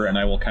walk over, and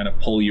I will kind of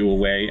pull you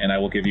away, and I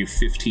will give you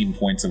 15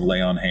 points of lay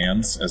on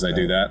hands as I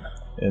do that.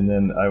 And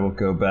then I will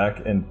go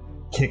back and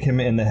kick him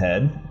in the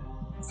head.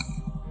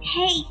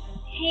 Hey,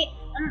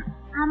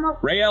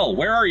 Rael,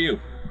 where are you?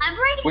 I'm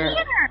right here.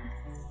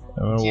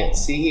 Can't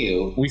see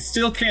you. We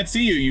still can't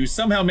see you. You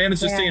somehow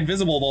managed to stay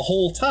invisible the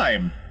whole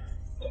time.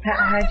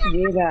 How'd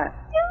you do that?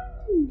 I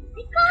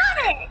got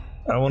it.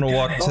 I want to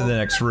walk to the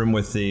next room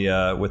with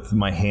the with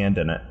my hand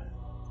in it.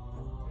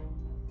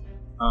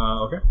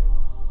 Okay.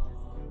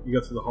 You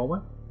go through the hallway?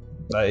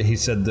 He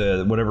said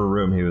whatever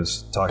room he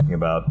was talking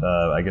about.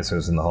 I guess it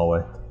was in the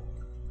hallway.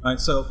 Alright,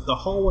 so the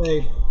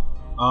hallway,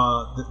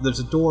 there's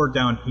a door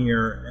down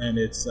here, and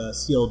it's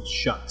sealed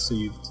shut. So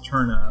you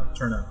turn the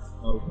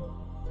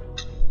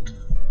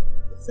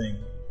thing,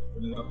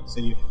 open it up. So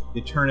you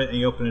turn it and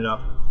you open it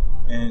up,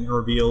 and it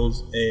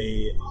reveals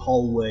a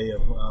hallway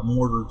of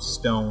mortared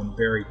stone,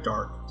 very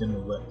dark,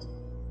 dimly lit.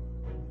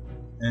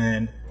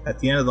 And at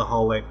the end of the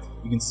hallway,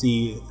 you can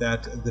see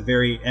that at the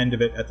very end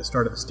of it, at the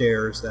start of the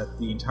stairs, that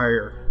the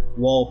entire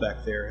wall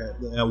back there,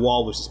 a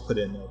wall was just put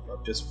in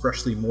of just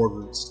freshly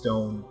mortared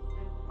stone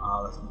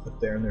that's been put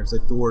there, and there's a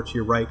door to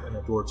your right and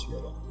a door to your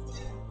left.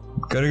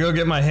 Gotta go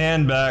get my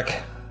hand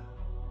back.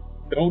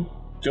 Don't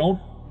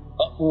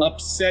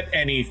upset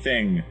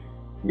anything.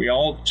 We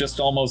all just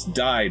almost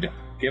died.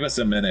 Give us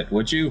a minute,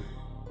 would you?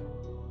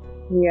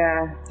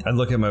 Yeah. I'd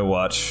look at my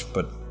watch,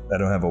 but I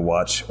don't have a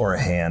watch or a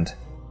hand,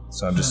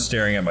 so I'm just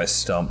staring at my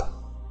stump.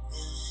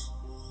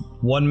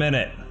 1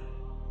 minute.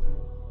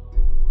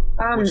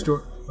 Which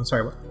door? I'm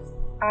sorry, what?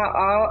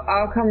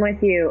 I'll come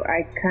with you.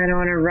 I kind of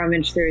want to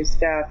rummage through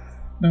stuff.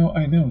 No,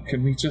 I know.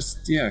 Can we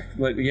just...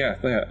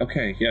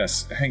 okay,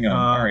 yes. Hang on.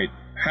 All right.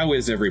 How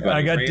is everybody?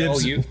 I got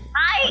dibs.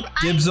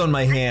 Dibs on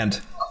my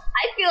hand.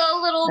 I feel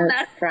a little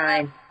messed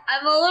up.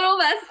 I'm a little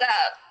messed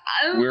up.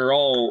 We're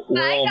all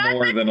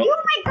more than... I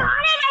got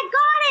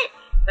it!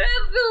 But I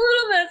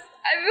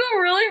feel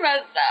really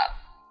messed up.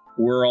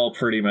 We're all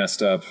pretty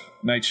messed up.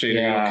 Nightshade,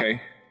 are you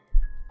okay?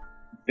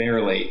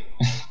 Barely.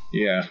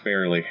 Yeah,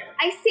 barely.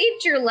 I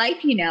saved your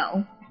life, you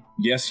know.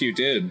 Yes, you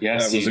did.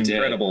 Yes, that was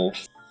incredible.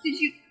 Did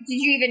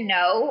you even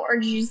know, or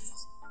did you just...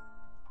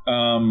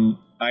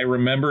 I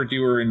remembered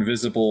you were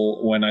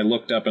invisible when I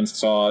looked up and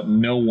saw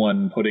no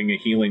one putting a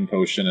healing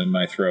potion in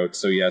my throat.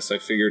 So yes, I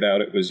figured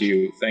out it was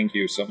you. Thank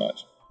you so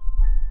much.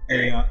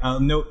 A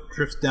note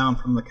drifts down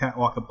from the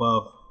catwalk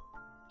above.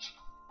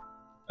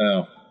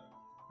 Oh,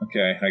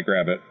 okay. I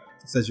grab it.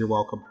 It says you're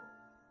welcome.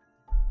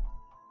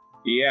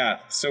 Yeah,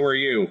 so are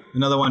you.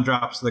 Another one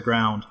drops to the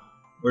ground.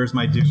 Where's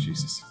my dude?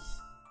 Jesus.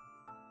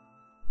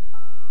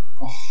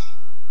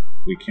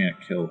 We can't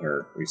kill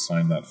her. We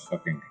signed that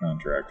fucking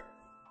contract.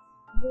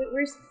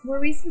 Were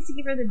we supposed to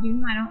give her the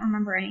doom? I don't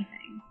remember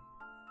anything.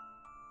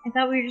 I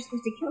thought we were just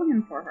supposed to kill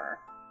him for her.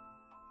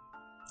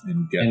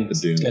 And get the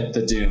doom. Get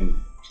the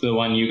doom. The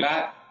one you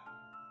got?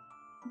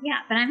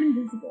 Yeah, but I'm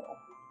invisible,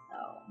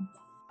 so...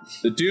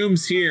 The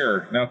doom's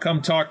here. Now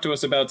come talk to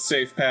us about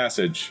safe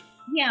passage.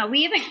 Yeah,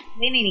 we haven't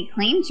made any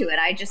claim to it.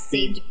 I just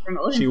saved it from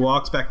Odin. She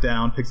walks back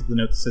down, picks up the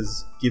note that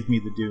says, give me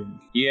the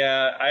doom.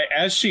 Yeah,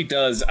 as she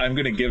does, I'm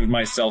going to give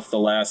myself the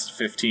last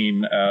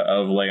 15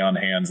 of lay on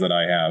hands that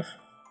I have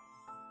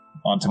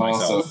onto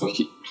myself.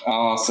 I'll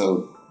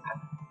also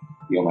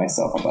heal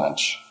myself a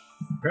bunch.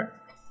 Okay.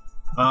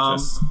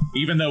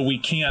 Even though we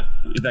can't,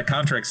 the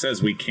contract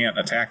says we can't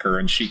attack her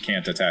and she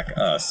can't attack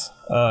us.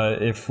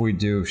 If we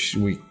do,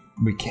 we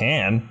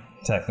can,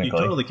 technically. You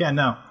totally can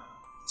now.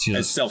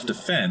 As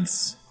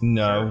self-defense.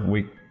 No,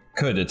 we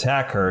could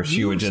attack her.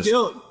 She would just...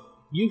 but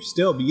you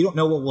don't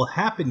know what will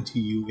happen to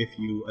you if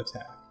you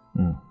attack.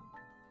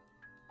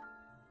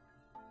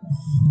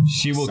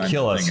 She will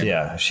kill us,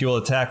 yeah. She will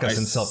attack us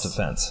in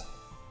self-defense.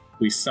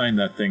 We signed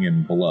that thing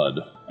in blood.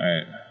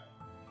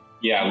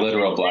 Yeah,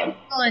 literal blood. I'm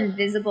still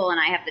invisible and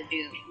I have the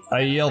doom.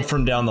 I yelled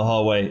from down the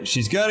hallway,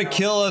 she's gonna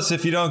kill us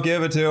if you don't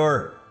give it to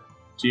her.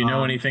 Do you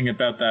know anything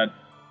about that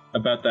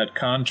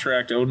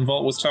contract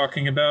Odenwald was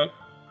talking about?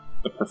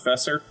 The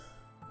professor?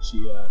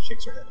 She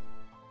shakes her head.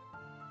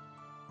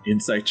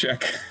 Insight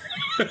check.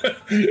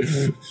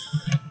 It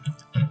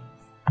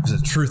was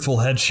a truthful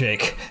head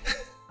shake.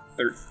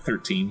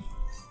 13.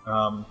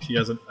 She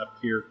doesn't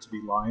appear to be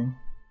lying.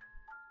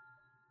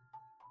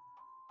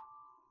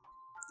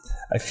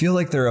 I feel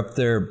like they're up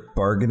there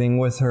bargaining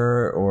with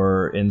her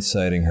or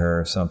inciting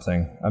her or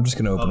something. I'm just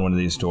going to open one of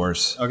these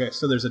doors. Okay,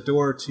 so there's a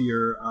door to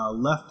your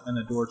left and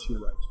a door to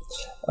your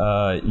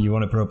right. You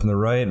want to open the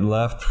right,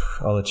 left?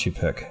 I'll let you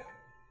pick.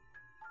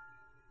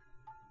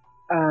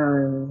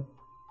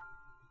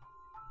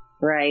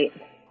 Right.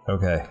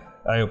 Okay,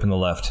 I open the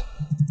left.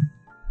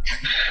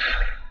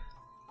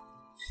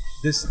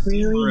 This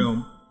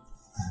room,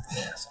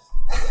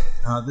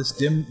 this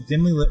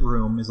dimly lit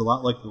room is a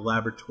lot like the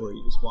laboratory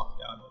you just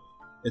walked out of.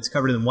 It's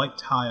covered in white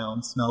tile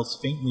and smells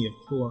faintly of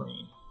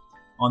chlorine.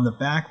 On the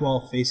back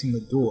wall facing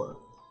the door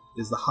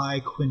is the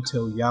High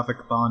Quinto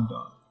Yavik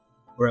Bondar,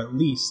 or at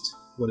least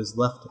what is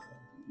left of him.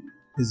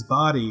 His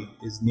body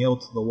is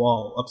nailed to the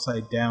wall,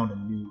 upside down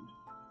and nude.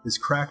 His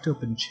cracked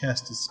open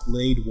chest is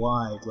splayed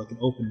wide like an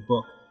open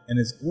book, and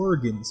his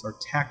organs are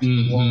tacked to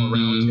the wall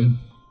around him,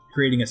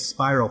 creating a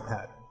spiral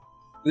pattern.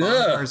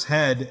 Bondar's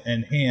head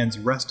and hands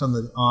rest on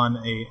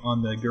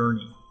the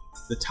gurney.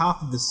 The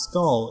top of his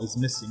skull is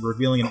missing,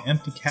 revealing an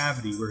empty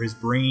cavity where his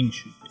brain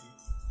should be,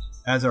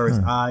 as are his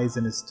eyes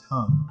and his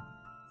tongue.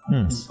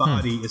 His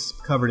body is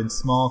covered in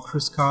small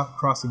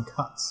crisscrossing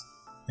cuts,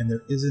 and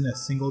there isn't a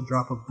single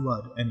drop of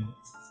blood anywhere.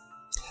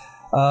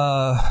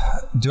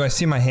 Do I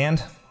see my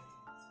hand?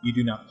 You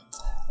do not.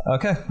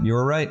 Okay, you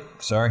were right.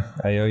 Sorry,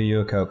 I owe you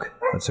a Coke.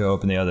 Let's go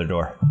open the other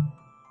door.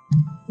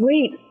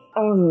 Wait,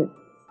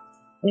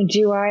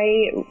 do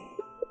I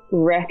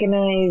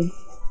recognize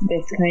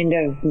this kind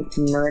of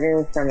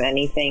murder from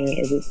anything?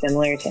 Is it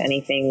similar to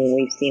anything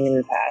we've seen in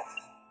the past?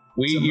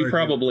 We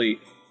probably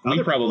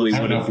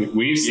would have.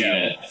 We've seen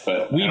it,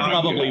 but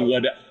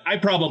I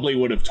probably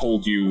would have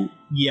told you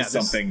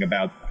something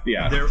about.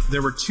 Yeah,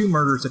 there were two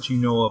murders that you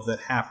know of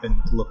that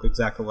happened to look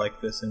exactly like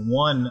this, and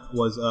one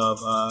was of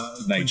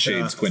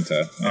Nightshade's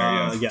Quinta.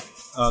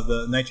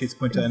 The Nightshade's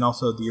Quinta, and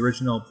also the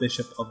original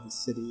bishop of the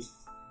city,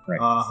 right.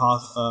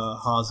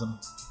 Hazem.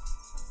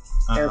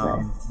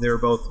 They were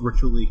both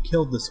ritually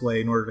killed this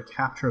way in order to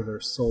capture their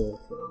soul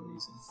for a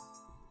reason.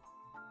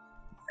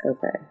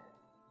 Okay.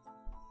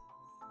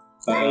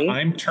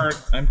 I'm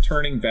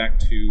turning back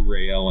to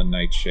Rael and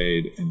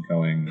Nightshade and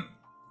going,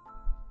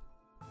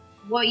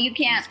 Well, you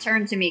can't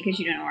turn to me because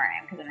you don't know where I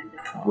am because I'm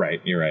invisible. Right,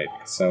 you're right.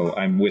 So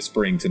I'm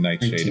whispering to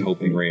Nightshade,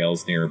 hoping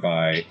Rael's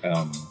nearby.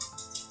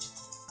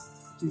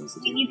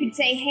 You could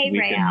say, "Hey,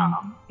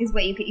 Rael," is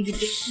what you could do.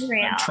 Hey,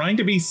 Rael. I'm trying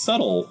to be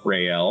subtle,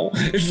 Rael.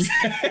 A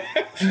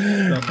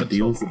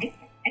deal's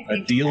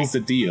a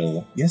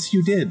deal. Yes,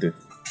 you did.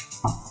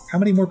 How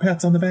many more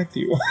pats on the back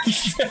do you want?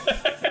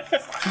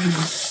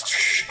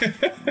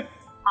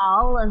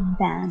 All of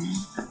them.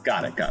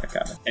 Got it.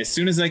 As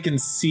soon as I can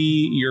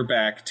see your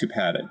back to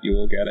pat it, you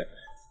will get it.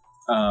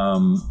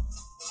 A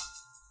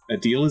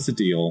deal is a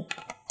deal.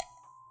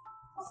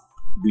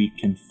 We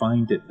can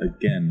find it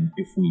again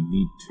if we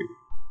need to.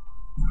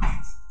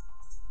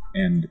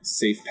 And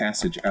safe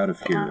passage out of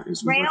here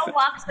is worth it. Rael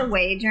walks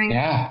away during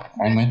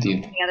I'm with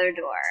you. the other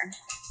door.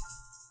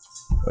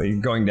 Are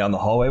you going down the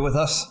hallway with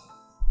us?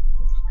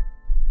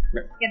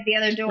 At the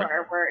other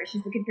door where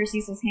she's looking for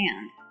Cecil's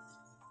hand.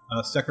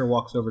 Stecker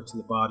walks over to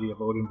the body of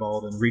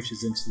Odenwald and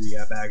reaches into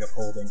the bag of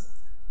holding.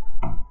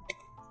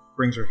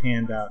 Brings her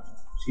hand out.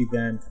 She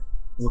then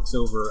looks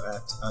over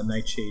at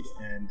Nightshade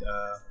and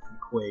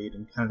McQuaid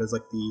and kind of does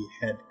like the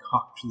head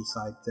cocked to the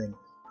side thing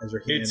as her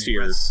hand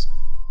rests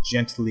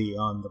gently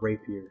on the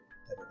rapier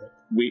at her hip.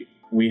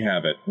 We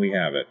have it.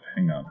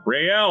 Hang on.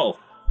 Rael!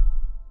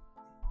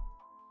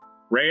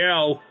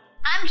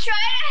 I'm trying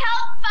to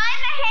help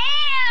find the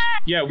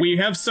hand! Yeah, we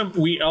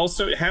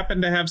also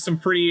happen to have some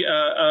pretty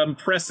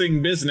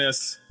pressing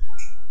business.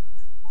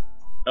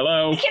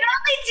 Hello? I can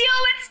only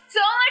deal with so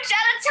much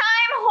at a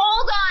time.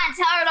 Hold on,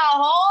 tell her to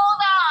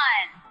hold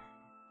on.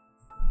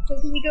 So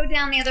can we go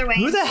down the other way?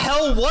 Who the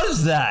hell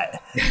was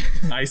that?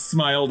 I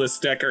smiled at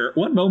Stecker.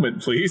 1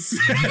 moment, please.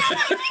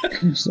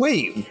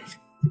 Wait.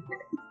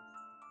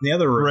 The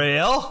other room.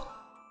 Rael?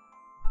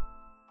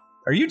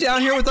 Are you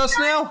down here with us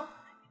now?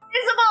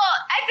 Invisible!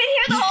 I've been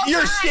here the whole time!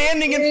 You're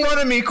standing in front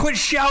of me! Quit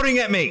shouting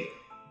at me!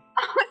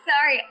 Oh,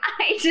 sorry.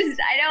 I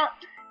don't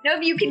know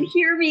if you can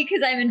hear me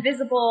because I'm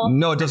invisible.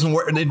 No, it doesn't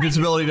work.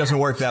 Invisibility doesn't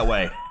work that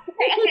way.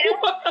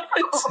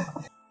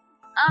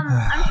 I'm trying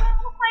to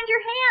find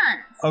your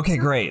hands. Okay,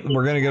 great.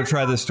 We're going to go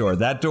try this door.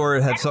 That door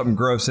had something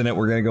gross in it.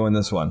 We're going to go in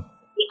this one.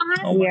 Be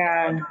honest. Oh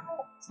yeah.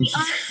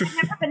 I've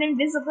never been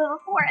invisible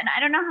before, and I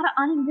don't know how to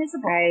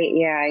uninvisible.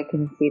 I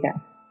can see that.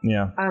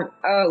 Yeah.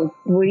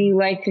 Would you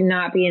like to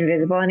not be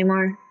invisible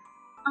anymore?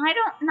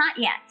 Not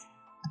yet.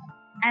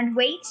 And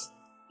wait,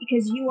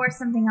 because you are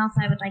something else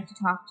I would like to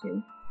talk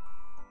to.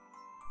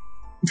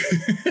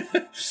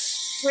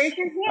 Where's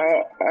your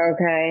hand?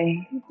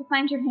 Okay. You have to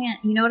find your hand.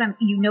 You know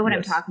what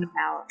I'm talking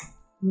about.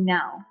 You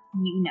know.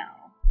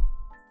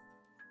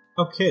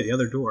 Okay, the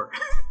other door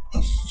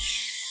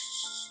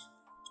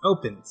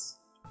opens.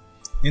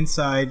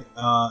 Inside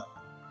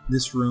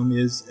this room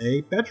is a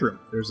bedroom.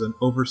 There's an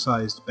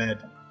oversized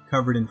bed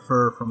covered in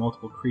fur from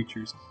multiple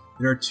creatures.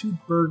 There are 2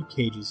 bird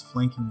cages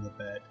flanking the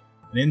bed,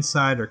 and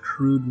inside are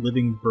crude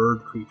living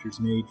bird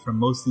creatures made from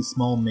mostly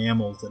small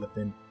mammals that have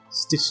been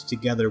stitched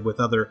together with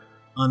other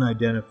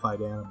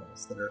unidentified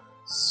animals that are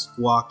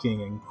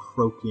squawking and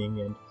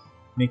croaking and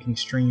making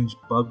strange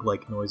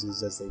bug-like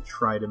noises as they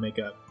try to make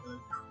a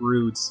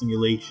crude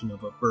simulation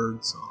of a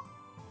bird song.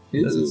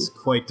 This is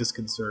quite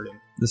disconcerting.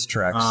 This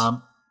tracks.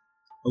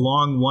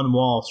 Along one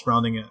wall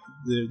surrounding it,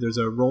 there's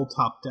a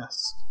roll-top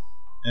desk.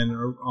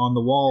 And on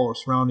the wall or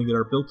surrounding it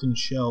are built-in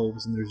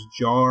shelves, and there's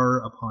jar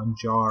upon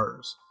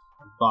jars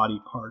of body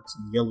parts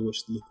and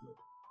yellowish liquid.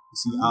 You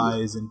see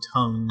eyes and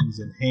tongues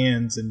and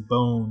hands and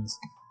bones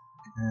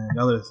and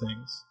other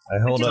things. I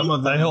hold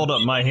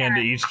up my hand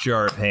to each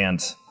jar of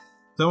hands.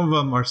 Some of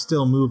them are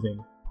still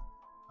moving.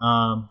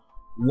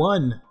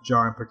 One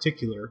jar in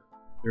particular,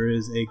 there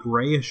is a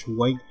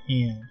grayish-white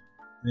hand,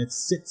 and it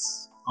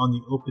sits on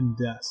the open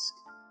desk.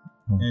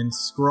 And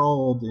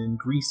scrawled in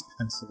grease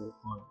pencil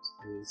on it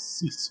is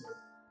Cecil.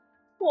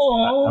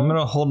 I'm going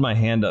to hold my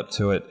hand up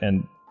to it,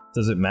 and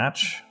does it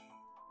match?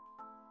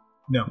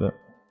 No.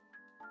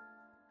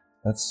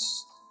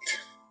 That's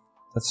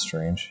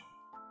strange.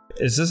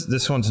 Is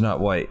this one's not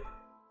white?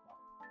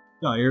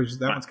 No,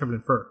 that one's covered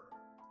in fur.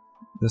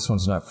 This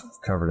one's not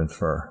covered in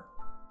fur.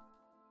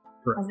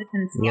 Correct.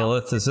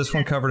 Lilith, is this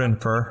one covered in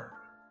fur?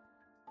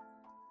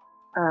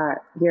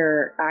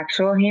 Your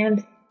actual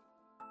hand?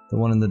 The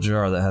one in the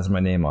jar that has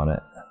my name on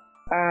it.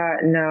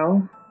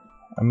 No.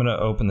 I'm going to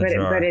open the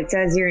jar. But it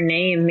says your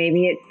name.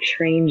 Maybe it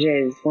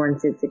changes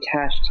once it's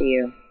attached to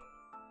you.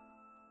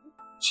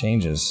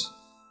 Changes?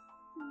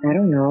 I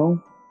don't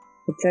know.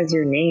 It says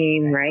your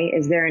name, right?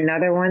 Is there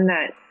another one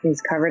that is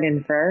covered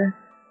in fur?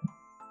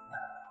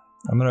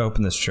 I'm going to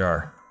open this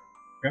jar.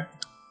 Okay.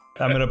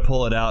 I'm going to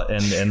pull it out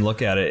and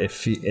look at it. It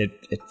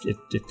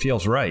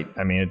feels right.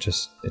 I mean, it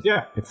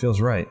feels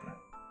right.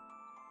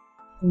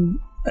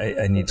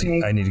 I need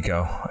to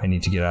go. I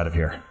need to get out of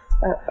here.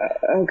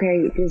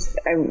 Okay,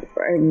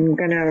 I'm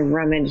gonna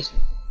rummage.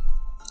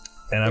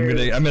 And I'm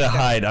gonna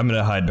hide.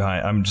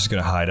 I'm just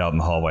gonna hide out in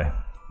the hallway.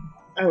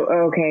 Oh,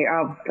 okay.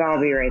 I'll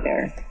be right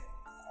there.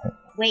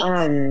 Wait.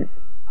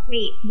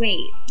 Wait.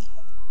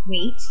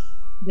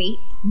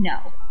 No.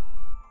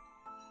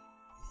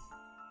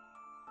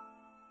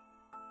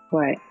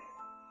 What?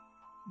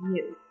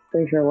 You.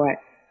 Wait for what?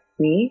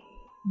 Me?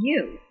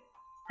 You.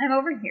 I'm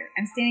over here.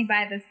 I'm standing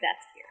by this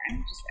desk here.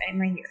 I'm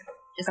right here.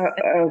 Just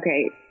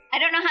okay. I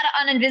don't know how to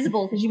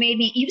uninvisible because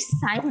you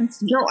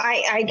silenced me. No,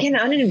 I can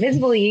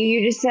uninvisible you.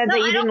 You just said that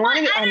you didn't want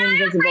to be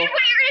uninvisible. What you're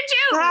gonna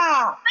do?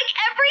 Ah. Like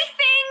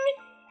everything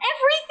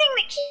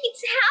that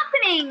keeps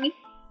happening.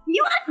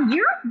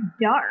 You're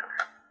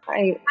dark.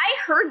 I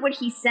heard what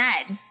he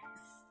said.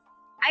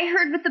 I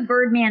heard what the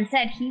Birdman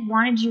said. He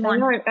wanted you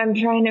on. I'm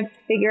trying to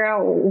figure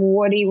out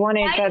what he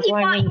wanted. Why That's did he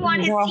why I'm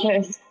want in his his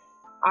office. team?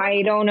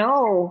 I don't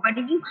know. What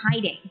are you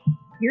hiding?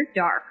 You're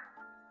dark.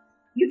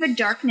 You have a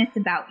darkness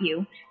about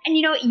you. And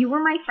you know what? You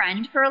were my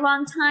friend for a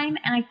long time,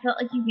 and I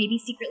felt like you maybe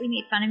secretly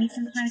made fun of me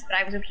sometimes, but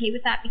I was okay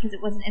with that because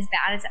it wasn't as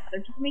bad as other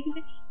people making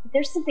it. But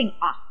there's something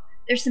off.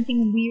 There's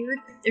something weird.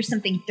 There's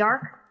something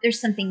dark. There's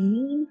something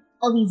mean.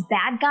 All these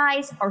bad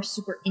guys are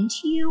super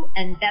into you,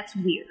 and that's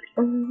weird.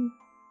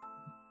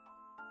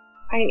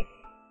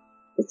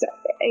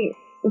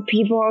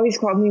 People always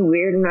called me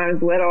weird when I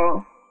was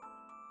little.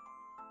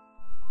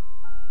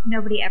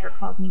 Nobody ever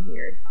called me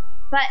weird.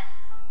 But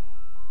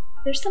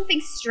there's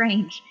something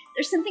strange.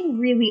 There's something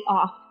really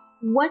off.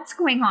 What's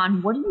going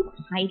on? What are you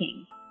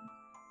hiding?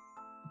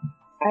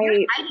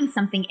 You're hiding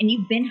something, and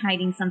you've been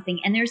hiding something,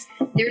 and there's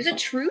a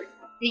truth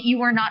that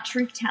you are not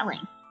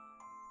truth-telling.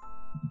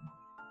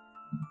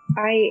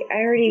 I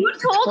already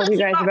told you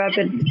guys about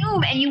the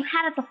Doom, and you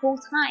had it the whole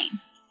time.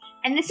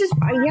 And this is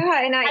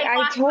and I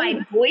lost told my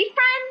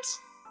boyfriend.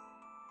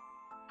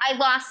 I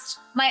lost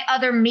my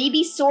other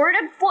maybe sort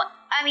of.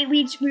 I mean,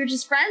 we were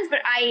just friends,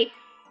 but I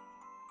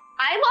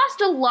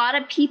lost a lot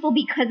of people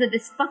because of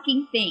this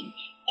fucking thing,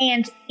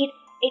 and it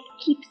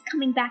keeps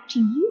coming back to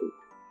you.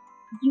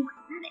 You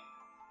had it.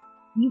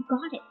 You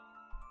got it.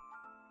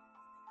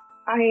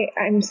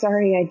 I'm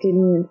sorry, I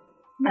didn't.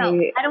 No,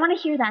 I don't want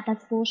to hear that.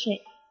 That's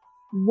bullshit.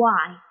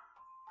 Why?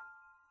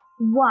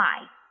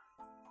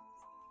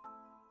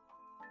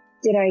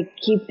 Did I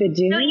keep the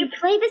Doom? No, you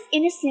play this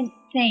innocent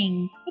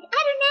thing. Like,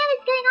 I don't know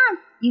what's going on.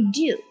 You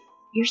do.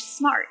 You're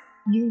smart.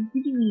 You're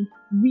really,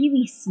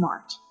 really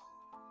smart.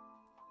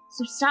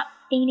 So stop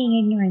feigning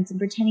ignorance and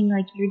pretending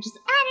like you're just,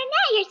 I don't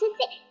know, you're so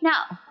sick.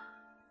 No.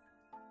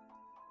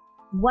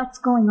 What's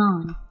going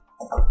on?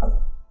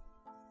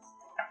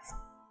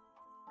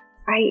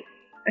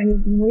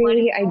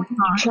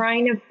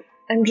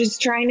 I'm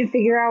just trying to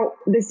figure out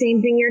the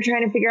same thing you're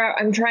trying to figure out.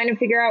 I'm trying to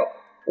figure out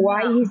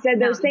why he said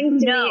those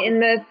things to me in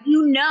the...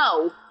 You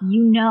know.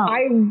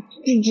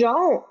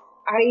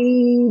 I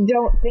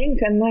don't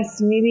think,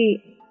 unless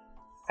maybe,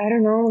 I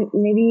don't know,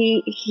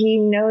 maybe he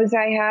knows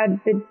I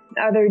had the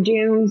other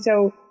Doom,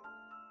 so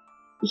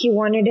he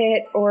wanted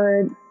it,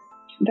 or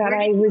that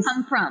I was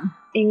come from?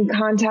 In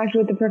contact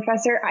with the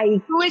professor.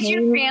 Who is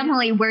your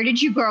family? Where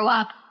did you grow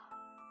up?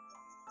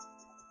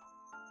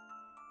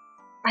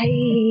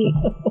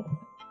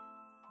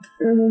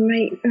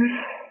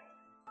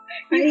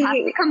 You have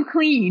to come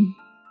clean.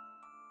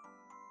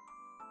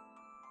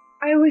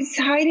 I was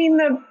hiding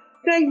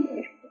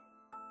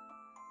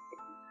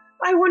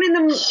I wanted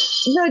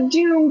the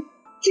Doom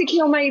to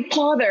kill my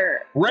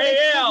father.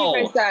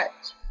 Rael!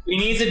 He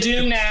needs a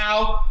Doom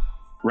now.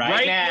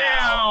 Right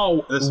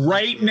now.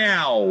 Right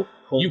now.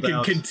 You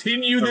can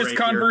continue this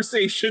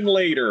conversation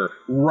later.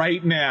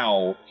 Right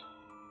now.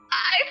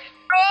 I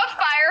throw a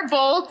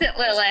firebolt at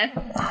Lilith.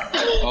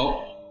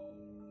 Oh.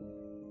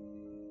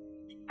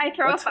 I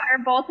throw a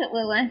firebolt at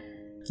Lilith.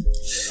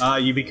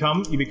 You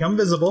become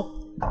visible.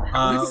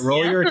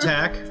 Roll your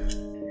attack.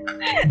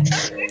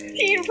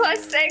 15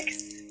 plus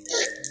 6.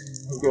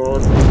 Oh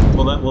god.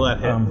 Will that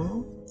hit?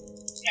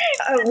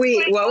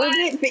 Wait, what was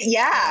it?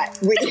 Yeah.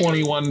 Wait.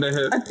 21 to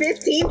hit. A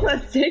 15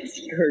 plus 6?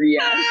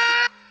 Yeah.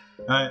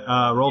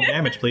 Roll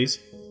damage, please.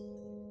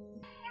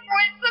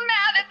 What's the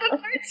math? It's a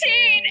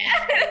 13.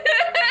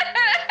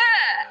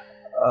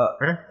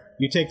 Okay.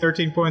 You take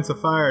 13 points of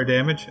fire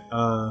damage.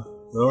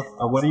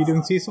 What are you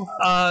doing, Cecil?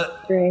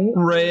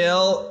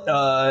 Rael,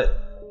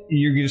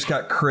 you just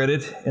got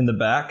critted in the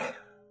back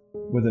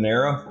with an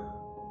arrow.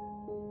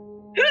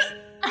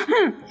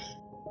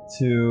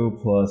 2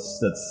 plus,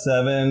 that's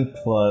 7,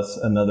 plus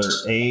another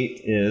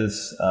 8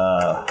 is,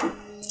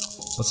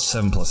 what's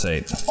 7 plus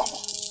 8?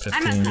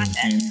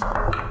 15.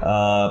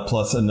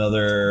 Plus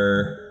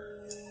another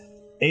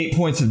 8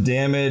 points of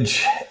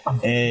damage,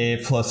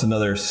 plus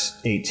another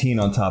 18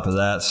 on top of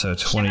that, so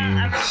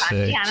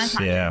 26.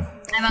 Yeah.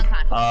 I'm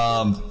unconscious.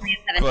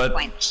 But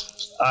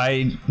points.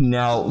 I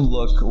now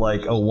look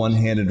like a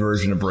one-handed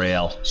version of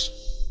Rael.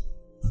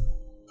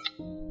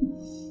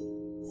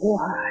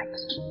 What?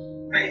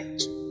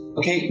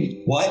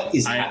 Okay, what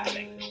is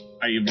happening?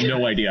 I have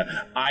no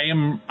idea.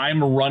 I'm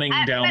running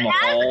down the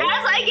hall.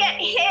 As I get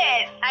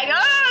hit, I go,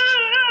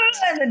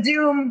 and the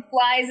Doom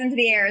flies into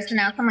the air, so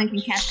now someone can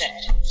catch it.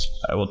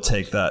 I will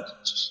take that,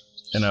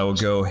 and I will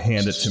go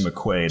hand it to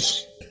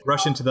McQuaid.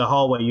 Rush into the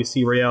hallway. You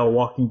see Rael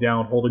walking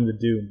down, holding the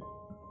Doom.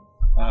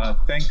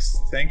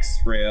 Thanks,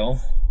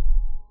 Rael.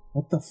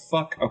 What the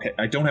fuck? Okay,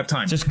 I don't have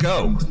time. Just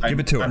go. Give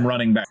it to her. I'm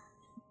running back.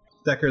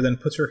 Stecker then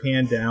puts her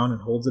hand down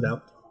and holds it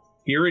out.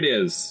 Here it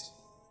is.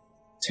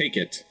 Take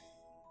it.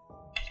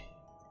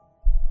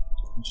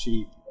 And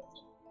she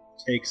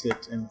takes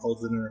it and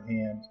holds it in her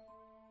hand,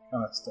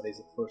 kind of studies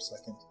it for a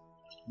second,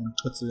 and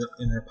puts it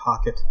in her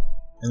pocket.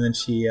 And then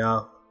she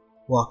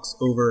walks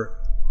over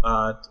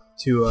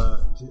to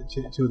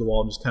the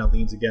wall and just kind of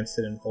leans against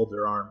it and holds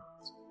her arm.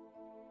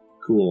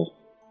 Cool.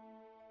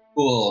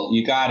 Cool,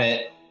 you got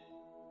it.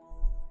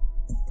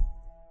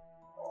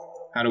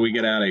 How do we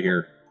get out of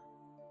here?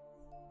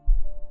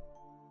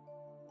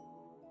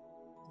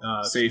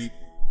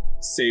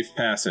 Safe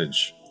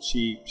passage.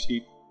 She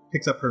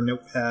picks up her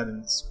notepad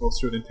and scrolls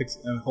through it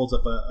and holds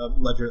up a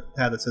ledger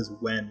pad that says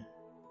when.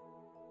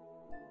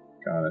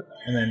 Got it.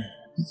 And then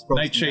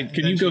Nightshade,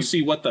 can you go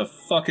see what the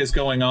fuck is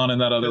going on in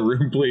that other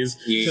room, please?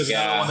 There's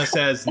another one that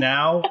says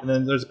now, and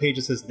then there's a page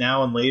that says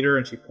now and later,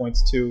 and she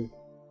points to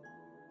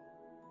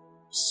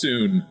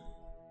soon.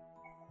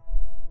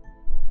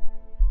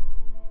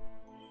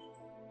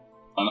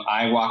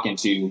 I walk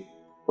into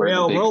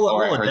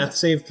roll a death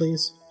save,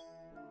 please.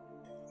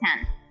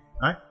 10.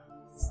 Alright.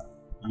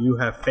 You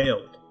have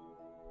failed.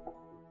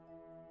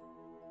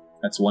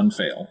 That's one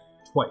fail.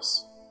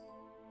 Twice.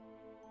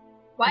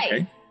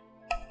 Okay.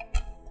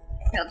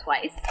 Failed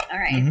twice. All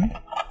right. Mm-hmm.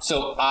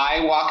 So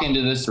I walk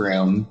into this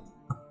room,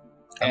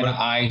 and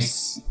I'm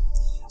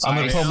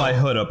gonna pull my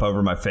hood up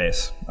over my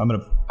face.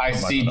 I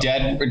see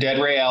dead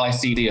Rael. I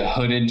see the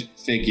hooded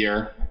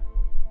figure,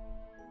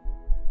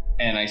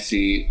 and I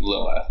see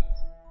Lilith.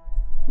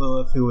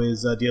 Lilith, who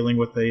is dealing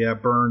with a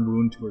burn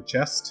wound to her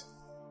chest.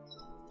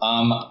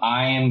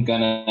 I am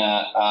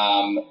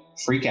gonna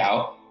freak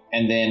out,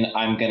 and then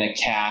I'm gonna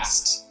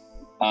cast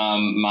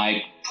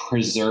my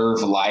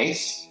Preserve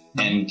Life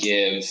and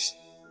give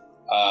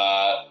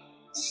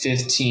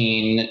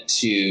 15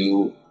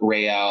 to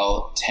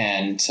Rael,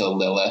 10 to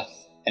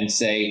Lilith, and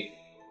say,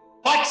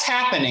 "What's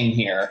happening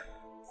here?"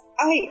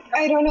 I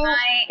don't know.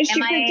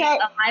 She freaked out.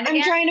 I'm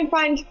again? trying to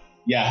find.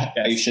 Yeah,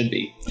 you should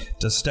be.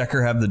 Does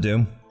Stecker have the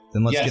Doom?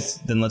 Then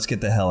let's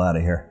get the hell out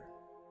of here.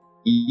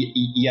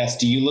 Yes.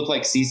 Do you look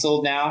like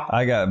Cecil now?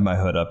 I got my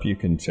hood up. You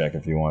can check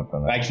if you want.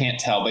 I can't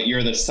tell, but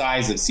you're the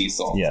size of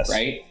Cecil. Yes.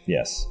 Right?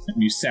 Yes.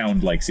 You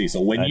sound like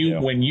Cecil.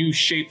 When you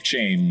shape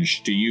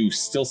change, do you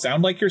still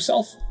sound like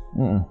yourself?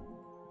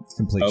 It's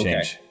complete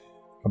change.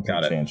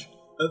 Got it. Change.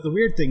 The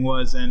weird thing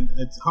was, and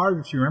it's hard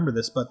if you remember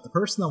this, but the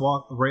person that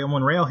walked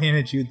when Rael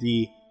handed you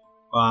the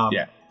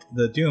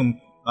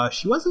Doom,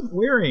 she wasn't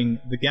wearing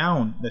the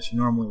gown that she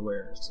normally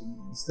wears.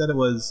 Instead, it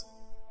was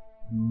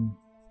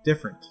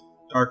different.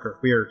 Darker,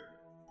 weird.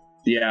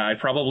 Yeah, I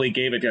probably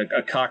gave it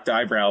a cocked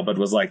eyebrow, but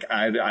was like,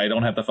 I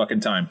don't have the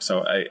fucking time.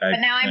 So But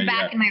now I'm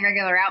back in my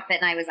regular outfit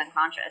and I was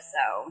unconscious,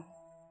 so.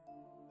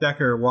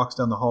 Decker walks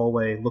down the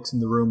hallway, looks in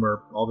the room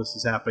where all this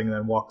is happening, and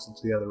then walks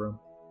into the other room.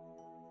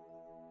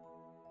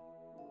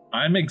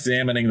 I'm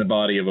examining the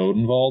body of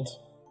Odenwald.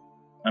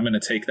 I'm going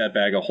to take that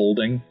bag of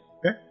holding.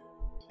 Okay.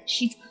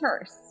 She's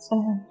cursed.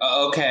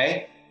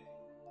 Okay.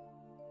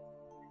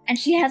 And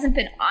she hasn't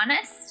been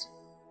honest.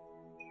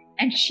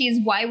 And she's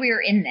why we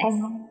are in this.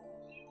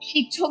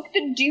 She took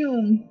the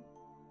Doom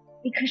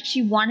because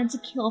she wanted to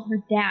kill her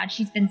dad.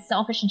 She's been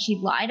selfish and she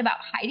lied about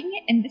hiding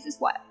it, and this is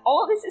why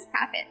all of this has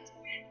happened.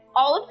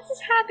 All of this has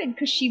happened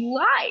because she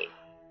lied.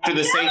 For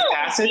the safe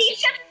passage? We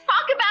should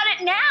talk about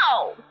it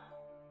now.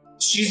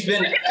 She's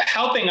been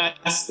helping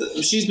us.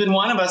 She's been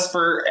one of us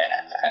for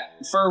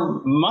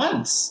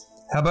months.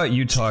 How about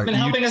you talk? She's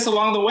been helping us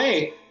along the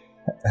way.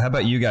 How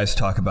about you guys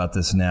talk about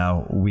this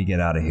now? We get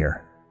out of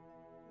here.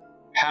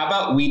 How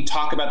about we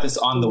talk about this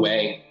on the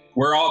way?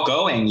 We're all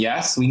going,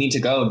 yes? We need to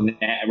go.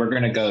 We're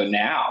going to go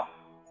now.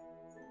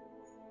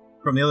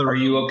 From the other room. Are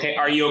you okay?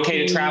 Are you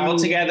okay to travel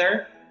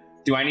together?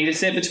 Do I need to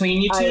sit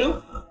between you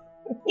two?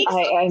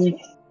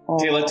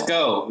 Okay, let's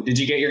go. Did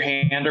you get your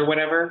hand or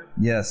whatever?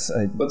 Yes.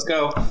 Let's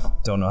go.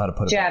 Don't know how to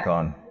put it back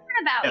on.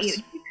 What about you?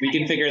 We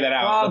can figure that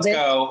out. Let's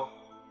go.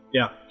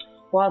 Yeah.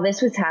 While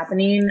this was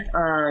happening,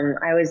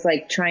 I was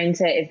like trying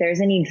to, if there's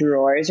any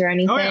drawers or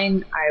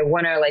anything, I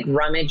want to like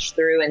rummage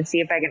through and see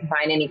if I can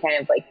find any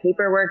kind of like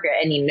paperwork or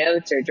any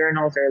notes or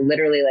journals or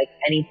literally like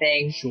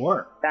anything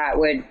that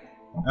would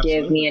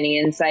give me any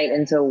insight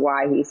into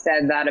why he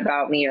said that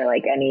about me, or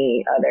like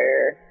any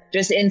other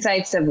just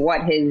insights of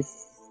what he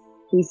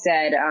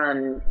said,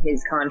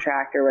 his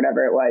contract or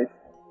whatever it was.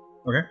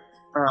 Okay.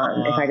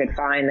 If I could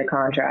find the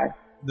contract.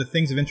 The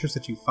things of interest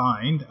that you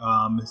find,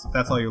 if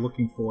that's all you're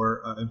looking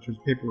for in terms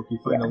of paperwork, you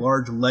find a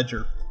large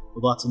ledger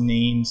with lots of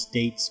names,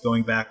 dates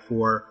going back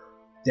for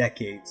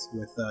decades,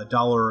 with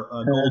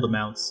gold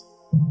amounts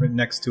written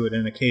next to it,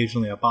 and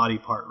occasionally a body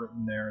part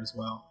written there as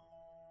well.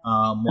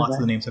 Lots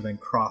of the names have been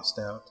crossed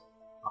out.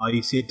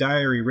 You see a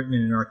diary written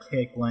in an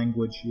archaic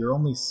language you're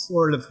only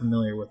sort of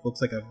familiar with. Looks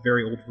like a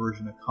very old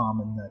version of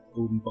Common that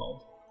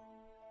Odenwald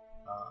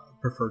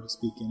preferred to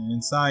speak in. And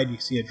inside you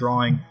see a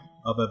drawing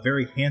of a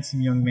very handsome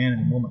young man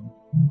and woman,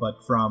 but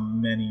from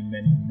many,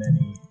 many,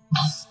 many,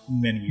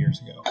 many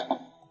years ago.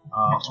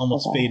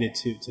 Almost faded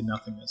to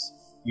nothingness.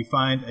 You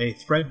find a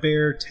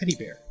threadbare teddy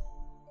bear.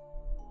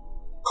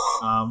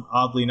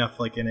 Oddly enough,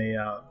 like in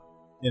a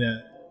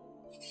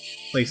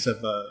place of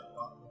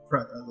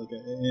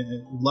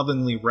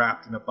lovingly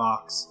wrapped in a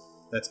box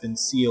that's been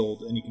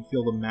sealed, and you can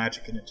feel the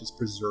magic in it just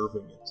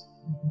preserving it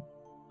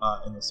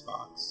in this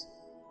box.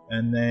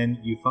 And then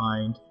you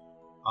find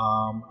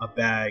a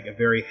bag, a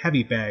very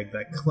heavy bag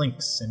that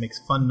clinks and makes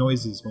fun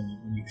noises when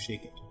you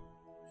shake it.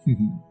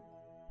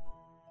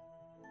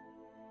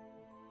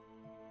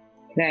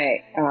 Can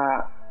I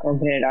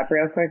open it up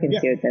real quick and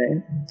see what's in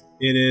it?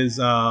 It is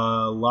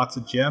lots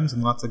of gems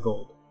and lots of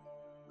gold.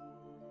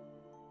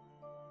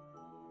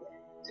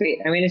 Sweet.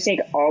 I'm going to take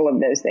all of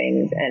those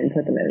things and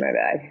put them in my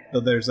bag. So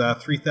there's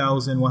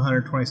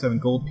 3,127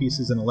 gold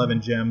pieces and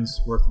 11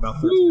 gems worth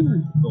about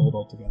 1,300 gold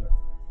altogether.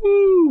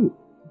 Woo!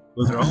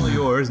 Those are all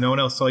yours. No one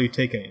else saw you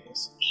take any of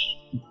this.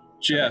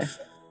 Jeff,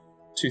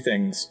 two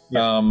things.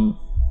 Yeah.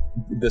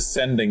 The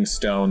sending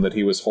stone that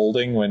he was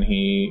holding when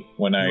I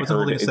wasn't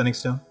holding a sending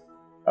stone.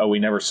 Oh, we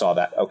never saw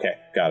that. Okay,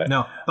 got it.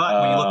 No,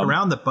 but when you look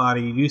around the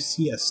body, you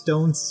see a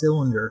stone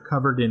cylinder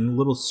covered in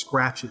little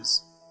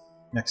scratches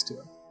next to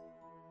it.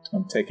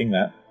 I'm taking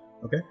that.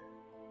 Okay.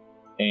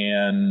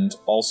 And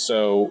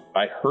also,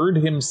 I heard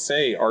him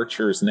say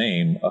Archer's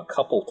name a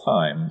couple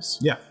times.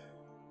 Yeah.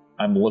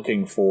 I'm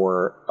looking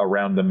for,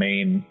 around the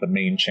main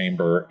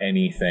chamber,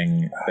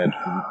 anything that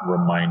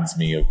reminds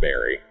me of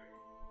Barry.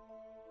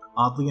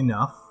 Oddly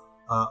enough,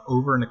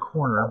 over in a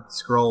corner,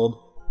 scrolled,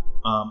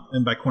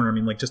 and by corner I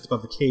mean like just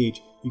above the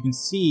cage, you can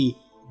see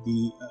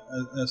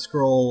a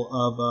scroll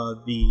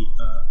of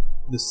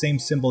the same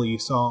symbol you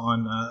saw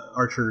on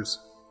Archer's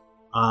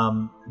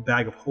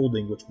bag of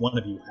holding, which one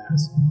of you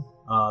has.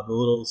 The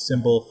little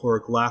symbol for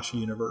Galasha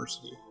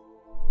University.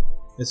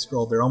 It's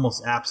scrolled there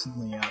almost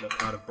absently out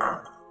of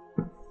bar.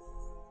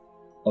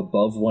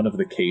 Above one of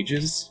the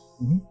cages?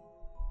 Mm-hmm.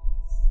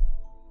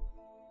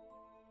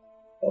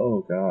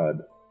 Oh,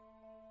 God.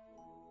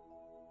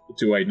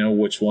 Do I know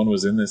which one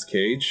was in this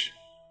cage?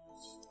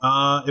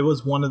 It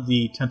was one of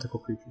the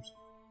tentacle creatures.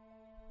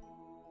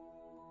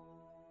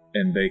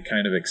 And they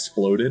kind of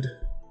exploded?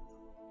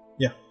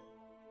 Yeah.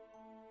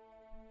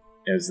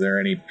 Is there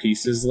any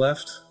pieces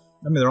left?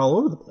 I mean, they're all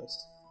over the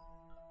place.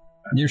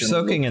 You're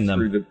soaking in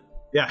them.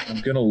 Yeah.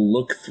 I'm going to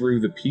look through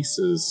the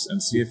pieces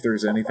and see if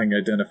there's anything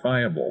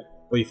identifiable.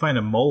 Well, you find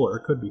a molar.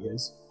 It could be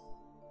his.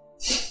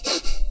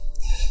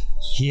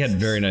 He had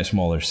very nice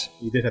molars.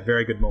 He did have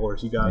very good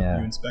molars. You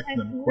inspected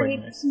them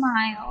quite nice.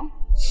 Smile.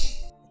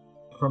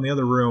 From the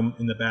other room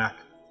in the back,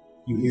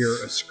 you hear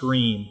a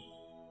scream.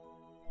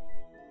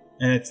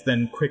 And it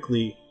then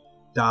quickly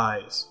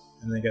dies.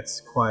 And then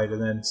gets quiet.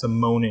 And then some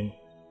moaning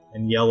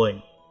and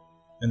yelling.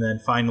 And then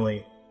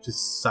finally,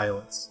 just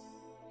silence.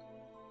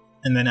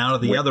 And then out of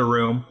the other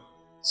room,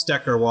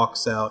 Stecker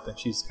walks out, and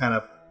she's kind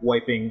of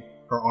wiping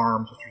her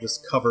arms, which are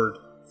just covered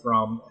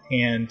from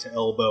hand to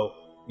elbow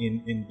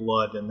in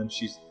blood, and then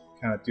she's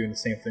kind of doing the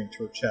same thing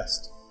to her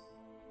chest.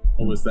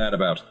 What was that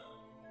about?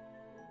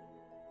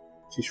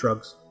 She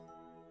shrugs.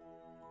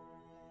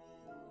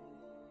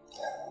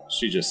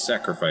 She just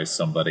sacrificed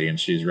somebody, and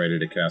she's ready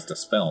to cast a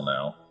spell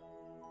now.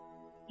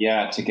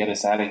 Yeah, to get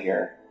us out of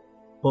here.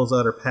 Pulls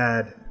out her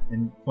pad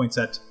and points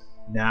at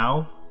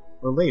now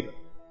or later.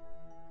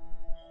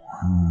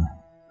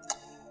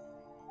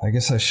 I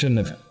guess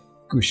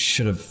we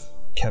should have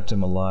kept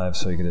him alive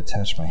so he could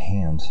attach my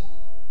hand.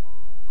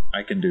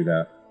 I can do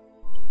that.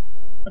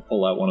 I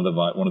pull out one of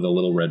the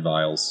little red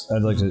vials.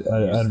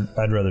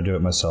 I'd rather do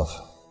it myself.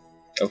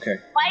 Okay.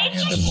 Why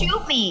did you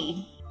shoot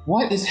me?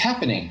 What is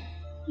happening?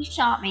 He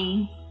shot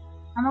me.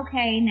 I'm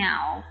okay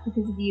now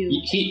because of you.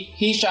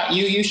 He shot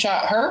you. You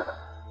shot her.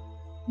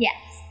 Yes.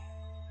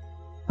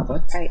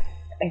 What?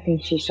 I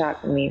think she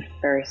shot me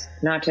first,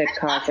 not to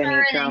cause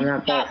any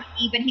trauma, but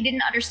he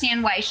didn't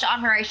understand why I shot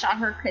her. I shot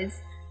her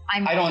because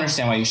I don't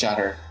understand why you shot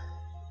her.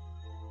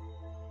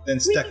 Then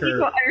Stecker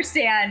don't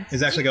understand.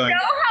 is actually going.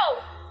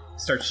 No!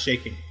 Starts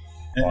shaking,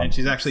 and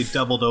she's actually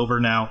doubled over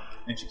now,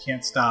 and she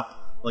can't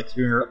stop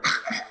doing her.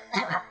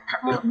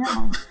 Oh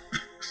no.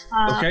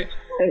 Okay.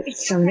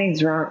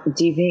 Something's wrong.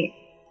 Do you think?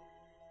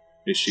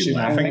 Is she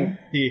laughing?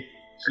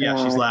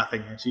 Yeah, she's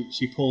laughing, and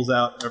she pulls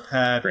out her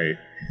pad. Great.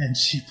 And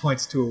she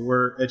points to a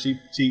word, and she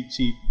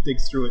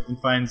digs through it and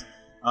finds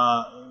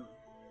an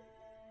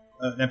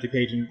empty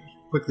page and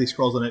quickly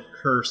scrolls on it,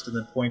 cursed, and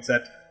then points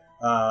at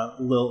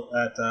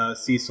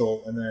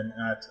Cecil and then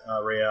at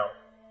Rael.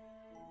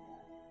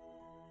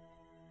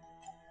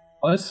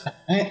 What?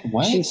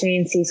 She's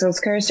saying Cecil's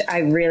cursed? I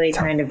really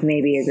kind of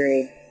maybe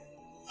agree.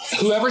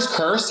 Whoever's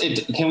cursed,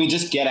 can we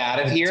just get out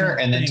of here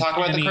and then talk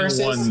about the curses?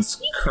 Anyone's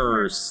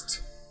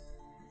cursed.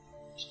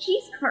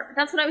 She's cursed.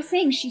 That's what I was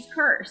saying. She's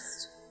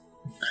cursed.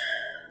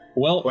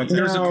 Well,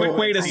 there's a quick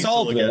way to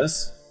solve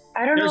this.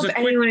 I don't know if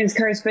anyone is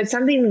cursed, but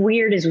something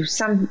weird is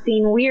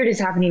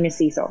happening to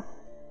Cecil.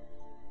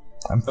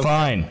 I'm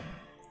fine.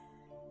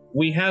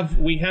 We have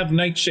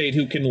Nightshade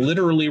who can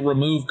literally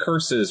remove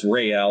curses,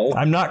 Rael.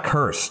 I'm not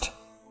cursed.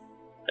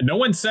 No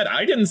one said.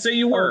 I didn't say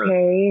you were.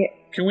 Okay.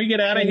 Can we get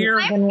out of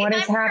here? Then what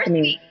is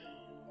happening?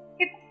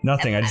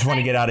 Nothing. I just want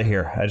to get out of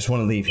here. I just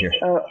want to leave here.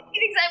 Will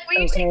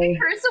you take the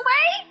curse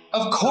away?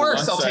 Of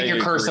course, I'll take your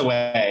curse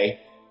away.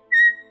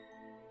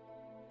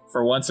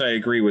 For once, I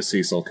agree with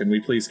Cecil. Can we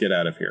please get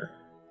out of here?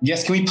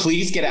 Yes, can we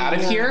please get out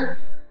of here?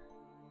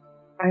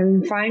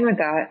 I'm fine with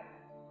that.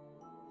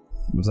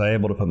 Was I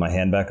able to put my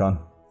hand back on?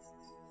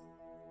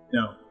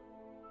 No.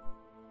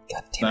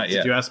 God damn Not it.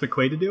 yet. Did you ask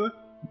McQuaid to do it?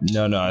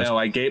 No.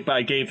 I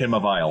gave him a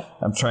vial.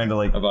 I'm trying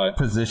to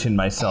position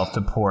myself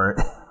to pour it.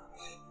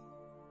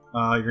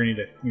 You're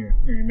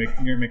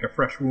gonna make a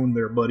fresh wound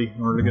there, buddy,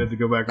 in order to get it to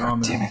go back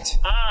on there. Damn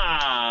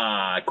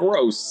it.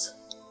 Gross.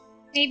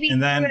 Maybe.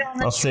 And then- do it on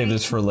the I'll save tree.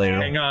 this for later.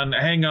 Hang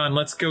on.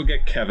 Let's go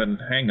get Kevin.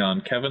 Hang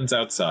on. Kevin's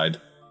outside.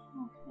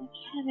 Oh,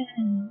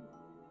 Kevin.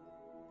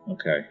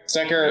 Okay.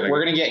 Stecker,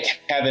 we're going to get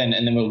Kevin,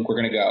 and then we're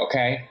going to go,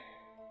 okay?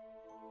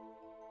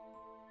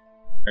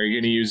 Are you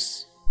going to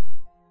use...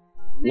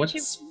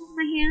 What's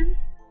my hand?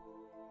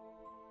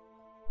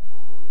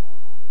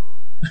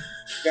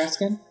 You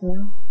asking?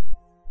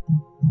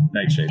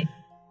 Nightshade.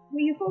 Will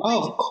you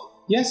hold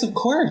Yes, of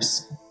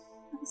course.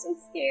 I'm so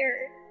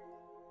scared.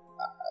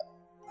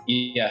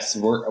 Yes,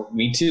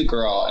 me too,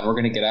 girl, and we're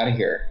going to get out of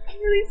here. I'm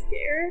really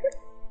scared.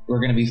 We're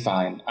going to be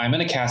fine. I'm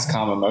going to cast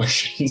Calm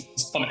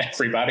Emotions on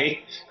everybody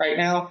right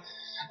now.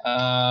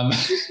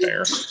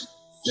 Fair.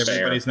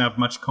 Everybody's now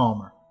much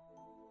calmer.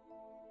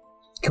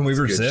 Can we That's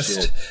good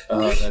resist? shit.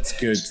 Oh, that's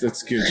good.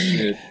 That's good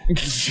shit.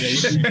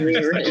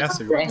 Yes,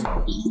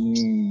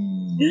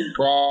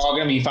 We're all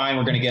going to be fine.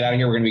 We're going to get out of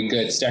here. We're going to be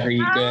good. Stecker,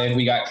 you good?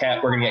 We got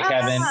We're going to get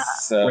Kevin.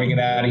 We're going to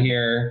get out of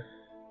here.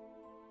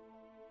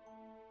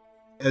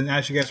 And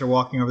as you guys are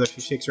walking over there, she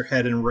shakes her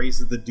head and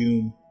raises the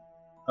doom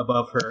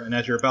above her. And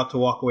as you're about to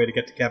walk away to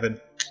get to Kevin,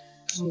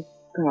 Oh,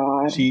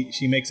 God.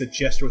 she makes a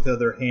gesture with the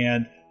other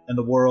hand, and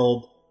the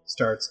world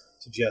starts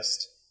to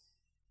just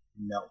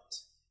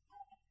melt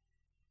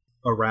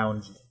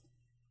around you.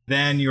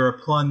 Then you are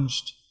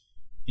plunged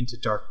into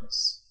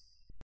darkness.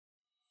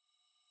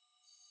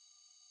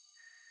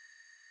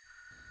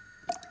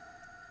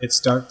 It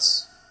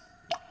starts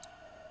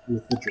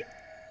with the drip.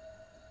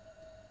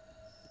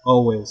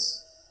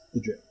 Always the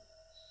drip.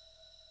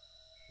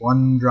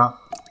 1 drop,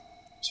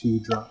 2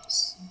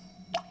 drops.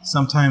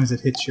 Sometimes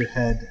it hits your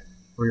head,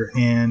 or your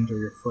hand, or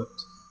your foot.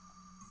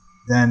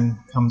 Then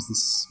comes the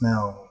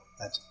smell,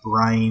 that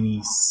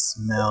briny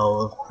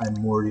smell of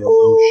primordial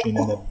ocean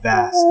and the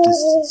vast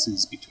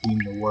distances between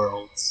the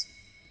worlds.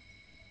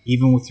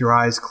 Even with your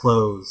eyes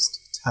closed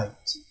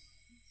tight,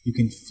 you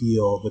can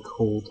feel the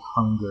cold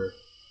hunger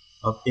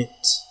of it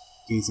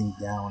gazing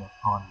down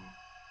upon you.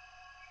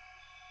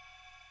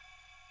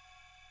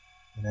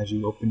 And as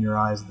you open your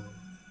eyes then,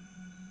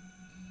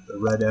 the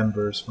red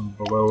embers from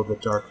below the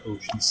dark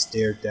ocean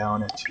stare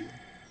down at you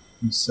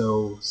from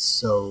so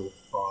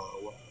far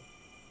away.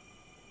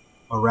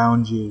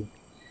 Around you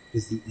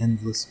is the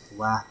endless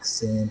black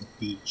sand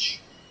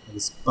beach that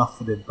is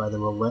buffeted by the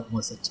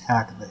relentless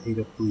attack of the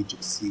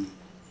Hadoplegic Sea.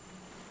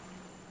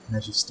 And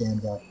as you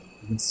stand up,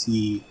 you can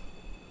see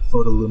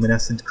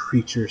photoluminescent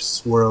creatures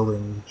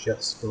swirling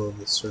just below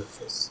the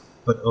surface,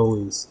 but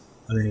always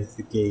underneath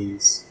the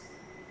gaze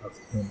of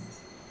him,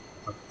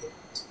 of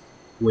it,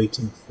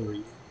 waiting for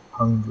you,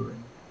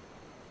 hungering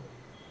for you.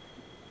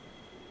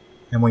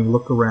 And when you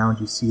look around,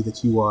 you see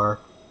that you are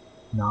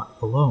not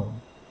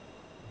alone.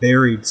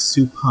 Buried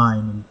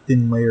supine in a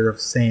thin layer of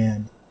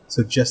sand,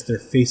 so just their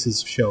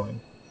faces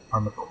showing,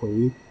 are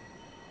McQuaid,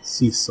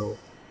 Cecil,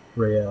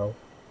 Rael,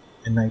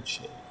 and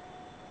Nightshade.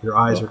 Your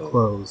eyes are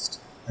closed,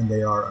 and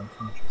they are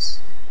unconscious.